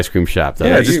at the ice cream shop. Though.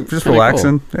 Yeah, Yeah, just kinda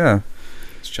relaxing. cool. Yeah.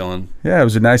 Just chilling. Yeah, it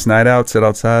was a nice night out, sit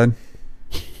outside.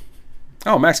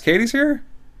 Oh, Max Cady's here.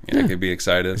 Yeah, I could be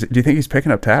excited. Do you think he's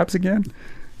picking up tabs again?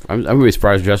 I'm gonna be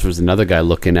surprised if just was another guy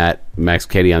looking at Max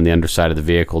Cady on the underside of the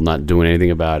vehicle, not doing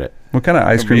anything about it. What kind of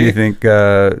ice Could cream do you be.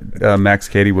 think Max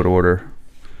Cady would order?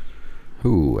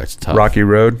 Ooh, that's tough. Rocky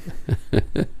Road.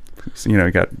 So,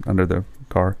 he got under the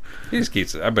car. He just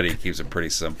keeps it. I bet he keeps it pretty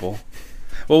simple.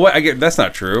 Well, I get that's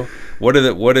not true. What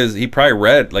is he probably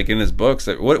read like in his books?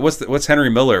 What's Henry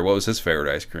Miller? What was his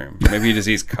favorite ice cream? Maybe he just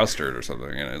eats custard or something.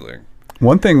 Like,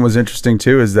 One thing was interesting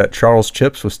too is that Charles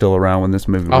Chips was still around when this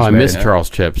movie was Oh, I made. miss Charles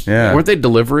Chips. Yeah. Weren't they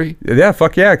delivery? Yeah,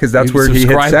 fuck yeah, because that's You where he hit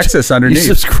subscribed- Sexus underneath. You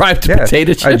subscribed to Yeah,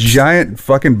 potato a chips. giant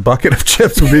fucking bucket of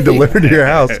chips would be delivered to your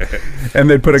house, and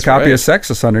they'd put a copy right. of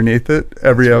Sexus underneath it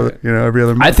every other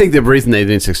month. I think the reason they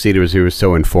didn't succeed was he was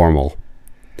so informal.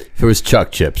 If it was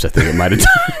Chuck Chips, I think it might have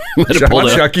pulled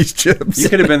it. Chucky's chips. you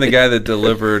could have been the guy that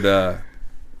delivered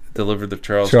delivered the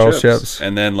Charles Chips. Chips.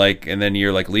 And then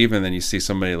you're like leaving, and then you see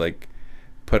somebody like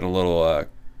putting a little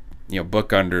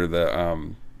book under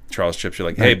the Charles Chips. You're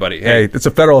like, hey buddy, hey, it's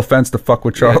a federal offense to fuck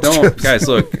with Charles Chips. Guys,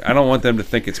 look, I don't want them to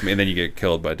think it's me. And then you get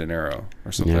killed by De Niro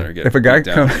or something. Yeah. Or get If a guy beat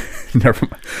down. never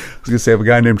mind. I was gonna say, if a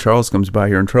guy named Charles comes by,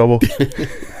 you're in trouble.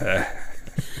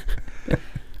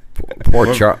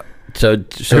 Poor Charles. So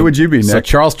Who would you be, So Nick?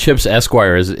 Charles Chips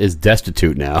Esquire is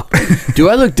destitute now. Do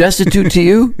I look destitute to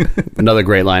you? Another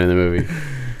great line in the movie.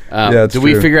 Yeah, it's did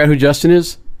we true. figure out who Justin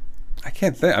is? I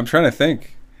can't think. I'm trying to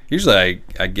think. Usually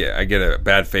I get a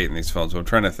bad fate in these films, but I'm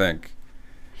trying to think.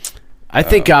 I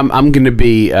think I'm going to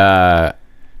be.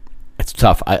 It's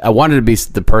tough. I wanted to be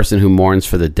the person who mourns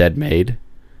for the dead maid,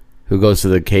 who goes to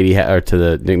the to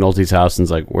the Nick Nolte's house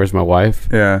and's like, "Where's my wife?"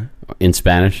 Yeah, In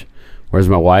Spanish, "Where's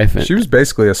my wife?" And she was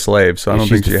basically a slave, so I don't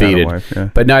she's think she defeated. had a wife. Yeah.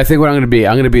 But no, I think what I'm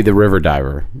going to be the river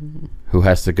diver, who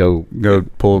has to go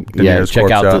Pull De Niro's check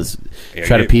corpse out out. this,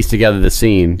 try to piece together the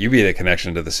scene. You be the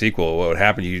connection to the sequel. What would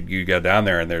happen? You go down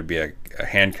there and there'd be a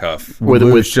handcuff With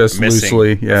just missing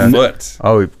loosely, yeah. foot.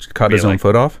 Oh, he cut his own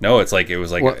foot off. No, it was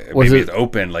like What- was maybe it- it's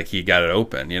open, like he got it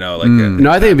open. No, No,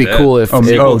 I think it'd be cool if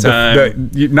Sequel time.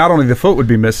 Not only the foot would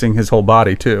be missing, his whole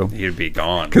body too. He'd be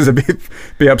gone. Because it'd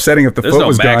be upsetting if the There's foot no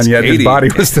was Max gone, yet his Cady. body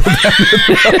was still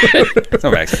down. There's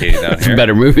no Max Cady down it's a here.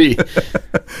 better movie.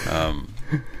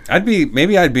 I'd be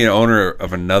an owner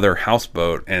of another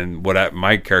houseboat, and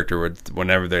my character would,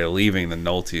 whenever they're leaving the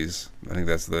Noltes, I think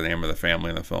that's the name of the family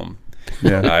in the film.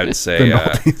 Yeah. I'd say, The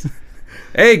Noltes.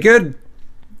 "Hey, good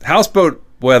houseboat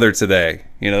weather today."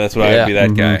 That's what I'd be.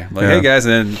 That guy. Like, Yeah. "Hey guys,"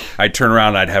 and then I'd turn around,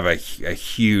 and I'd have a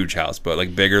huge houseboat,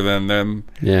 like bigger than them.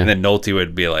 Yeah. And then Nolte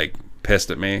would be like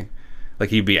pissed at me, like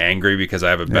he'd be angry because I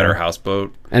have a better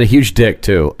houseboat. And a huge dick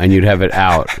too, and you'd have it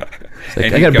out. It's like,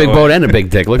 And I he'd got a big go- boat and a big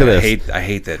dick. Look at this. I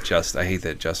hate that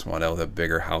Justin Waddell with a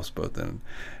bigger houseboat than.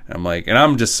 And I'm like, and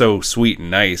I'm just so sweet and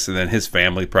nice, and then his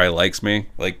family probably likes me,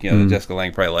 like Jessica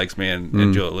Lange probably likes me, and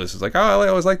Juliette Lewis is like, "Oh, I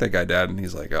always like that guy, Dad," and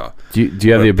he's like, "Oh, Do you have what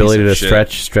the a piece ability of to shit."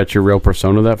 stretch your real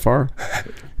persona that far?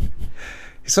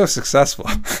 He's so successful."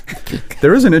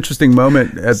 There is an interesting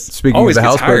moment, speaking of Always the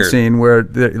gets houseboat hired. scene, where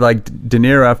like De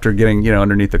Niro, after getting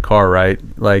underneath the car, right?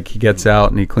 Like he gets out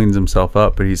and he cleans himself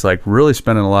up, but he's like really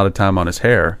spending a lot of time on his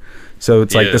hair. So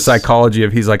it's He like the is. psychology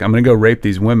of he's like, I'm going to go rape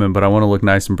these women, but I want to look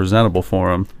nice and presentable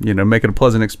for them. Make it a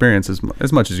pleasant experience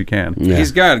as much as you can. Yeah.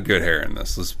 He's got good hair in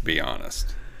this. Let's be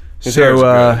honest. His So, hair's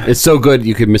good. It's so good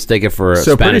you could mistake it for a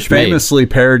So Spanish pretty maid. famously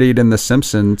parodied in The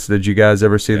Simpsons. Did you guys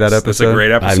ever see that Yes, episode? That's a great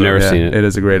episode. I've never Yeah, seen it. It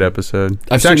is a great episode.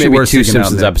 I've It's seen actually maybe worth 2 seeking out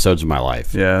Simpsons now. episodes of my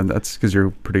life. Yeah, that's because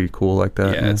you're pretty cool like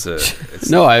that. Yeah, it's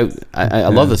No, I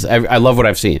love this. I love what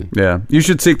I've seen. Yeah, you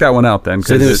should seek that one out then,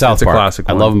 Same because thing with it's South a Park. classic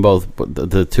I one. love them both, but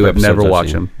the two But episodes never I've watch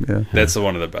seen. them. Yeah, that's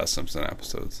one of the best Simpson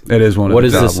episodes. it is one of What the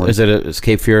is top this? ones. Is it a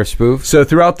Cape Fear spoof? So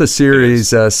throughout the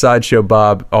series, Sideshow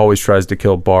Bob always tries to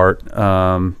kill Bart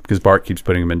because Bart keeps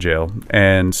putting him in jail.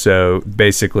 And so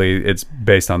basically it's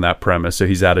based on that premise. So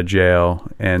he's out of jail.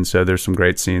 And so there's some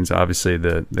great scenes. Obviously,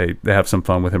 they have some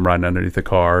fun with him riding underneath the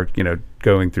car,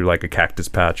 going through like a cactus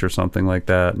patch or something like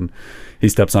that. And he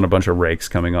steps on a bunch of rakes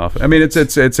coming off. I mean, it's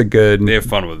a good, They have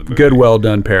fun with the movie. good, well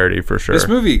done parody for sure. This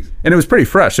movie, And it was pretty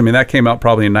fresh. I mean, that came out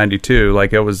probably in '92.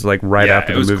 Like it was like right yeah,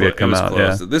 after it the was movie had it come was out.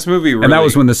 close. Yeah. This movie, really, And that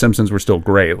was when The Simpsons were still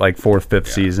great, like 4th, 5th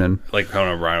season. like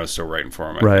Conan O'Brien was still writing for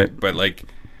him, I Right. think. But like,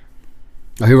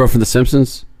 Oh, he wrote for The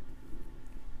Simpsons.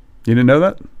 You didn't know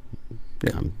that?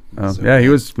 So- Yeah, he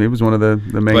was one of the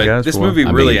main but guys. this for movie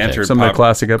it. really mean, entered some of the pop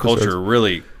classic episodes. culture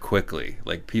really quickly.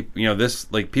 Like people,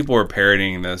 people were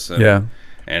parodying this, and, Yeah.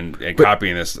 and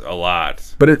copying this a lot.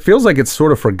 But it feels like it's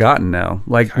sort of forgotten now.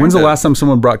 Like, when's the Kinda. last time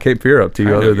someone brought Cape Fear up to you?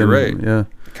 Kind Other of, than you're right. yeah,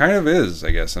 Kind of is,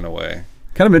 I guess, in a way.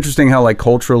 kind of interesting how like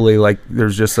culturally, like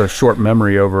there's just a short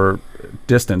memory over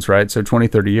distance, right? So 20,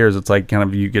 30 years, it's like kind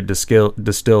of you get distilled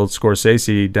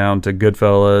Scorsese down to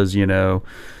Goodfellas,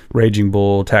 Raging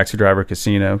Bull, Taxi Driver,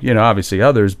 Casino, obviously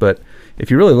others, but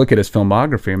if you really look at his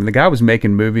filmography, I mean, the guy was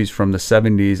making movies from the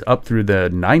 70s up through the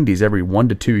 90s every 1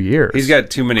 to 2 years. He's got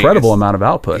too many incredible amount of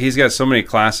output. He's got so many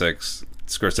classics.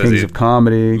 Kings Scorsese of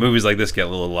Comedy. movies like this get a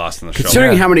little lost in the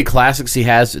Considering shuffle. how many classics he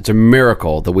has, it's a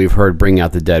miracle that we've heard Bring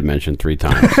Out the Dead mentioned 3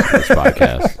 times in this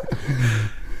podcast.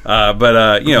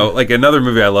 But like another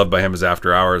movie I love by him is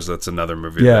After Hours. That's another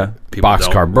movie. Yeah. that people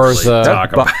Boxcar don't really Bertha.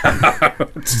 talk That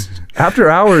about. After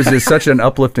Hours is such an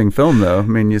uplifting film, though. I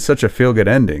mean, it's such a feel-good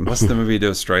ending. What's the movie he did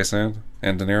with Streisand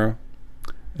and De Niro?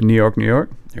 New York, New York.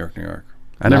 New York, New York.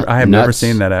 I have never Nuts.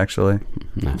 seen that actually.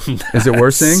 Is it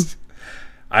worth seeing?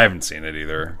 I haven't seen it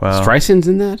either. Wow. Streisand's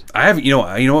in that? I have, you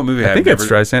know what movie I think it's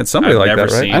Streisand. Somebody I've like never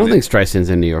that, right? seen I don't it. think Streisand's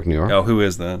in New York, New York. Oh, who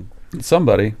is then?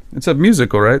 Somebody. It's a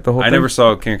musical, right? The whole I thing? never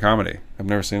saw King of Comedy. I've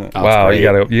never seen it. Oh, Wow, it's you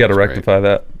great. gotta It's rectify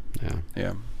that. Yeah.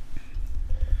 Yeah.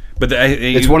 But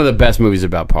It's one of the best movies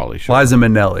about Pauly Shore. Liza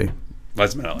Minnelli.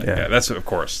 Liza Minnelli. Yeah. Yeah, that's of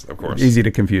course. Easy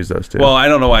to confuse those two. Well, I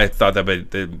don't know why I thought that,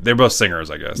 but they're both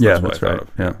singers, I guess. yeah, what that's I right. thought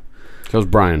of. Yeah. So was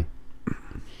Brian.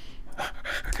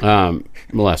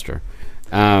 Molester.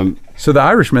 So The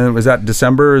Irishman, was that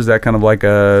December? Is that kind of like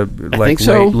a think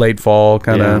so. late fall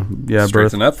kind of Straight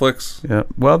birth? to Netflix. Yeah.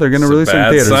 Well, they're going to It's a release it in bad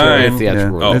theaters. sign. Yeah.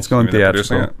 Theatrical. Yeah. It's going maybe they're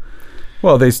producing theatrical. it.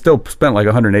 Well, they still spent like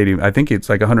 180. I think it's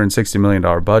like $160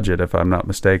 million budget, if I'm not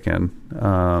mistaken.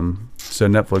 So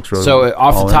Netflix wrote. So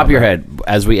off all the in top on of your that. head,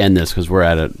 as we end this, because we're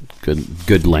at a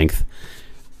good length,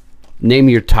 name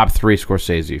your top 3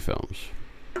 Scorsese films.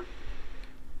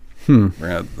 We're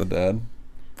gonna have The Dead.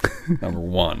 Number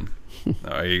 1.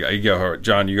 No, you go,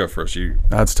 John. You go first.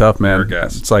 That's tough, man. Your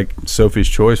guess. It's like Sophie's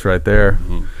Choice right there.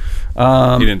 You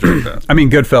didn't drink that. I mean,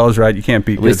 Goodfellas, right? You can't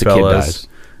beat At least the kid Goodfellas.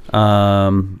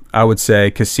 dies. I would say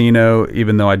Casino,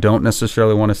 even though I don't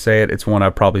necessarily want to say it, it's one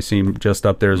I've probably seen just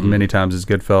up there as many times as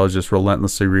Goodfellas, just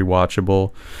relentlessly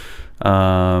rewatchable.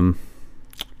 I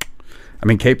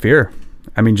mean, Cape Fear.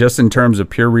 I mean, just in terms of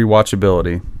pure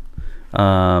rewatchability.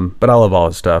 But I love all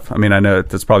his stuff. I mean, I know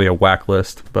that's probably a whack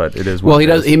list, but it is. Well, what he it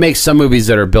does. is. He makes some movies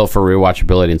that are built for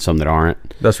rewatchability and some that aren't.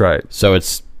 That's right. So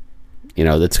it's,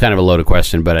 that's kind of a loaded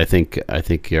question, but I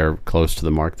think you're close to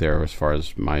the mark there as far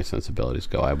as my sensibilities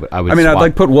go. I would. I mean, I'd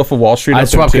like put Wolf of Wall Street. I'd up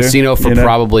there swap too, Casino for you know?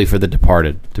 probably for The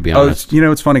Departed. To be Oh, honest,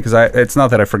 it's funny because it's not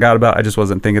that I forgot about it. I just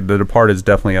wasn't thinking. The Departed is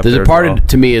definitely up The there. Departed as well.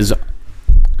 to me is.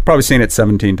 Probably seen it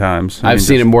 17 times. I've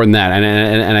seen it more than that,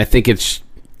 and I think it's.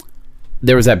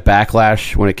 There was that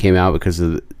backlash when it came out because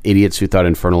of the idiots who thought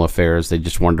Infernal Affairs. They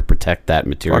just wanted to protect that Fuck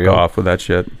material. off with that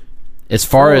shit. As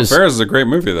far as Affairs is a great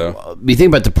movie, though. you think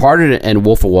about Departed and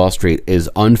Wolf of Wall Street is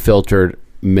unfiltered,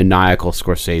 maniacal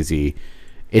Scorsese.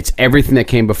 It's everything that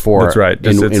came before. That's right.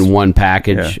 In one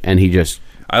package, yeah. and he just.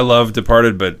 I love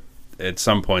Departed, but at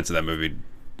some points in that movie,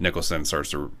 Nicholson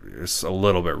starts to a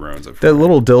little bit ruins it. For The me.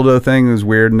 little dildo thing was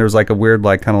weird, and there's like a weird,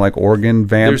 like kind of like organ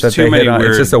vamp There's that too they many hit on. It's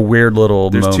weird- just a weird little.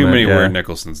 There's moment, too many yeah. weird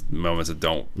Nicholson moments that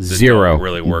don't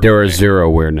really work. There for are me. 0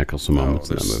 weird Nicholson No, moments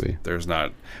in that movie. There's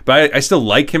not, but I still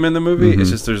like him in the movie. Mm-hmm. It's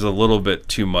just there's a little bit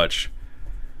too much.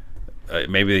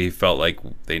 Maybe he felt like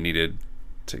they needed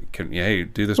to. Hey,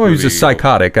 do this. Well, he movie. was just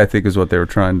psychotic. I think is what they were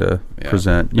trying to Yeah.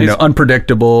 present. You He's- know,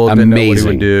 unpredictable. Didn't know what he Amazing.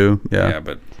 would do. Yeah,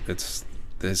 but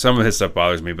some of his stuff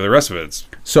bothers me, but the rest of it's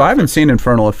So I haven't seen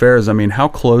Infernal Affairs. I mean, how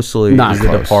closely Not is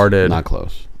close. The Departed? Not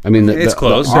close. I mean, It's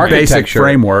close. The The basic architecture,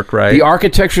 framework, right? The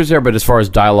architecture's there, but as far as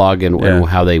dialogue and Yeah.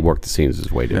 how they work the scenes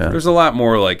is way different. there's a lot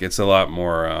more. Like it's a lot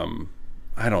more.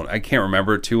 I can't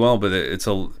remember it too well, but it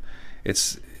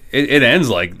ends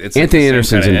like it's Anthony the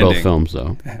same Anderson's kinda in both ending. films,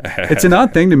 though. It's an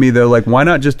odd thing to me, though. Like, why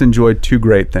not just enjoy 2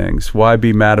 great things? Why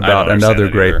be mad about don't understand another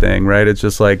that great either. thing, right? It's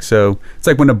just like, so it's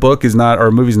like when a book is not, or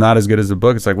a movie's not as good as a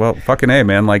book, it's like, well, fucking A,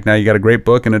 man. Like, now you got a great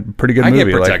book and a pretty good I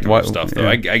movie. get protective like, of stuff though.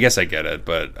 yeah. I guess I get it,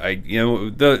 but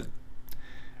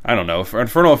I don't know. For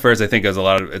Infernal Affairs, I think it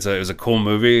was a cool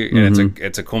movie, and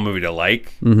it's a cool movie to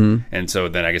like, and so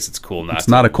then I guess it's cool not. It's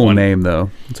not a cool one- name, though.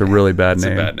 It's a really bad It's a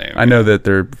name. bad name, I know that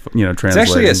they're, It's translating.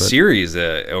 actually a but- series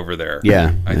over there.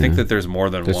 Yeah, I think that there's more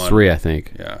than There's one. 3, I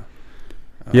think. Yeah.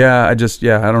 Yeah, I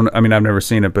don't. I mean, I've never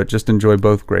seen it, but just enjoy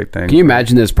both great things. Can you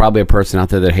imagine there's probably a person out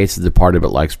there that hates The Departed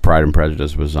but likes Pride and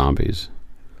Prejudice with zombies?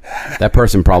 That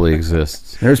person probably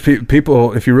exists. There's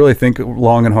people. If you really think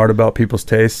long and hard about people's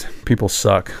taste, people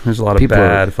suck. There's a lot of People are-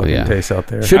 bad fucking yeah. tastes out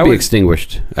there. Should I be would-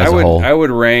 extinguished as a whole. I would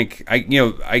rank.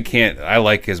 I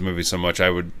like his movies so much.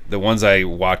 The ones I've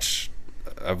watched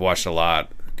a lot.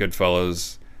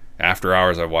 Goodfellas, After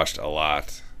Hours, I've watched a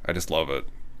lot. I just love it.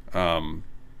 I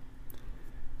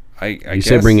you guess,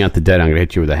 say Bring Out the Dead, I'm going to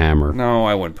hit you with a hammer. No,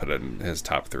 I wouldn't put it in his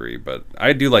top 3, but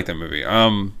I do like that movie.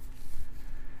 I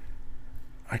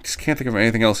just can't think of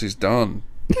anything else he's done.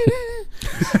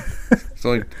 It's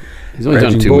like, He's only done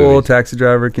Raging 2 Bull, movies. Taxi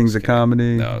Driver, Kings of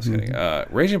Comedy, no, I was kidding.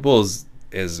 Raging Bull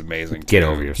is amazing. Get too.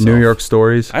 over yourself. New York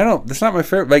Stories. I don't. That's not my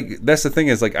favorite. Like that's the thing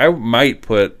is like I might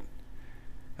put,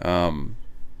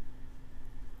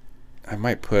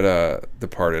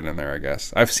 Departed in there. I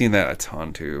guess I've seen that a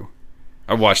ton too.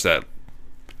 I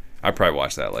probably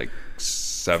watched that like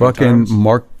 7 Fucking times.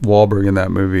 Mark Wahlberg in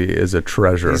that movie is a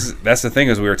treasure. That's the thing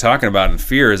is we were talking about in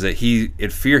Fear is that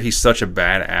he's such a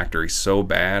bad actor. He's so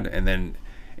bad, and then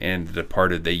in The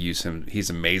Departed they use him. He's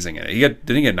amazing in it.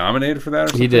 Didn't he get nominated for that? Or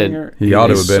something? He did. Or- He ought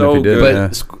to he's have been if he did.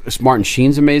 good. But Martin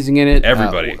Sheen's amazing in it.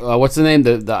 Everybody. What's the name?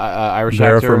 The Irish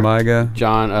Vera actor? Farmiga.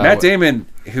 John. Matt Damon,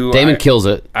 who Damon kills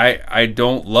it. I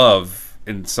don't love,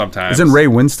 and sometimes Isn't Ray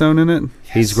Winstone in it?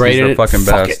 He's great in the it. fucking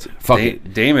Fuck best. it. Fuck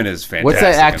it. Damon is fantastic. What's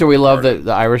that actor in we love? Departed.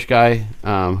 The Irish guy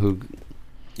who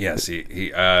Yes,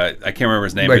 he I can't remember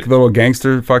his name. Like but little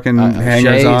gangster fucking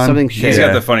hangers Shay, on. something he's Shay.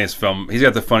 got the funniest film. He's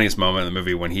got the funniest moment in the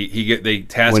movie when they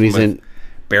task When him he's with in-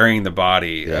 burying the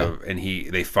body, and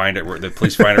they find it. The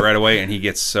police find it right away, and he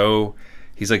gets so.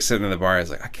 He's like sitting in the bar. He's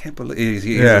like, I can't believe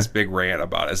he has this big rant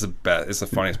about it. It's the best. It's the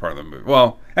funniest part of the movie.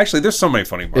 Well, actually, there's so many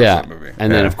funny parts Yeah, in the movie.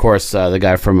 and then of course the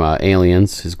guy from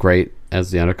Aliens is great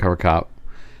as the undercover cop.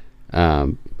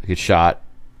 He gets shot.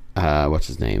 What's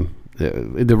his name?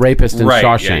 The rapist in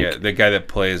Shawshank. Yeah, the guy that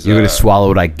plays. You're gonna swallow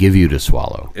what I give you to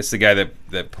swallow. It's the guy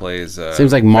that plays.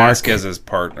 Seems like Mark Vasquez's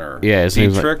partner. Yeah, it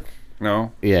seems Dietrich.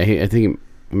 No, Yeah, I think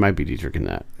it might be Dietrich in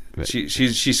that. But she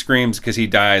screams because he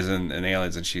dies in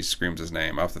Aliens, and she screams his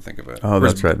name. I'll have to think of it. Oh,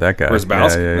 that's right, that guy.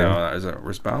 Rzbowski? Yeah. No, is it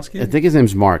Rzbowski? I think his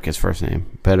name's Mark, his first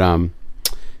name. But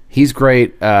he's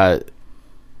great. I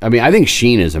mean, I think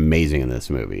Sheen is amazing in this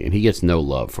movie, and he gets no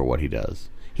love for what he does.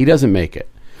 He doesn't make it.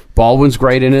 Baldwin's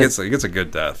great in it. He gets a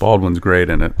good death. Baldwin's great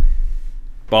in it.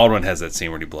 Baldwin has that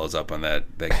scene where he blows up on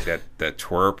that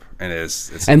twerp, and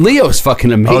it's And Leo's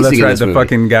fucking amazing Oh, that's in right. this The movie.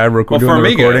 fucking guy doing the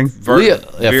recording.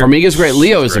 Farmiga's great.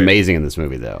 Leo is amazing in this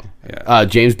movie, though. Yeah.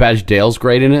 James Badge Dale's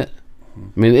great in it.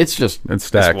 I mean, it's just It's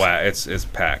stacked. It's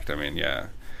packed. I mean, yeah.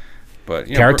 But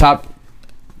you know, Carrot Top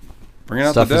bringing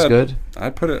out stuff the is dead. good. I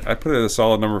put it at a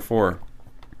solid number 4.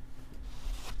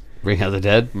 Bring Out the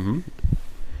Dead.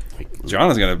 John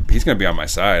he's gonna be on my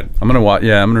side. I'm gonna watch.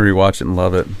 Yeah, I'm gonna rewatch it and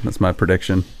love it. That's my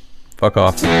prediction. Fuck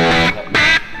off.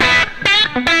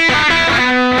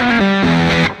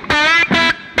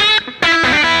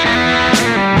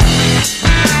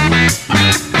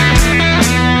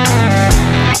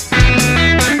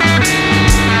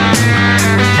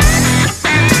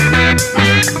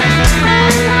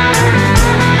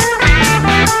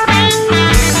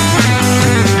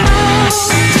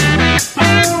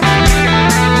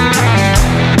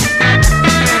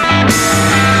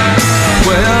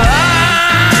 Well,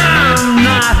 I'm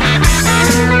not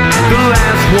the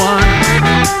last one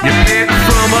you pick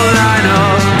from a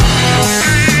lineup.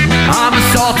 I'm a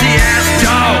salty ass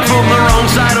dog from the wrong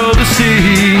side of the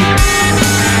sea.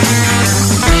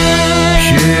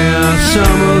 Share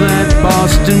some of that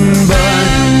Boston bud,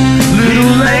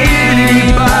 little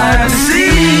lady by the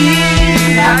sea.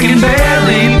 I can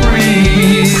barely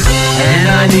breathe, and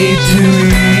I need to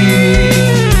eat.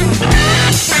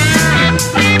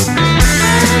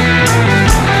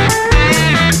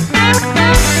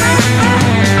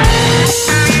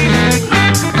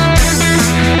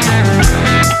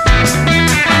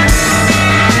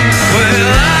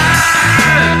 Well,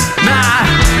 I'm not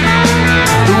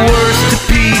the worst to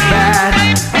be bad.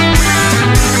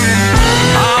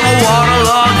 I'm a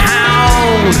waterlogged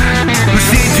hound who's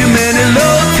seen too many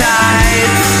low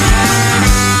tides.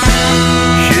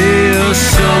 Share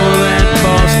some of that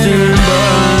Boston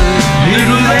bud,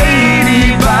 little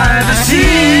lady by the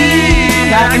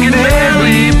sea. I can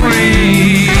barely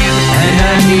breathe, and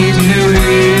I need to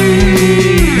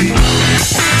eat.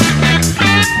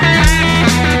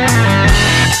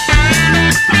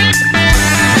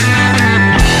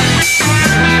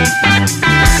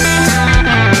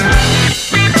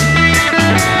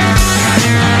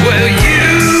 Well,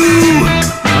 you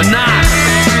are not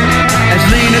as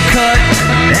lean a cut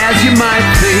as you might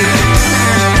think.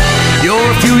 You're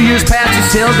a few years past your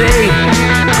sale day,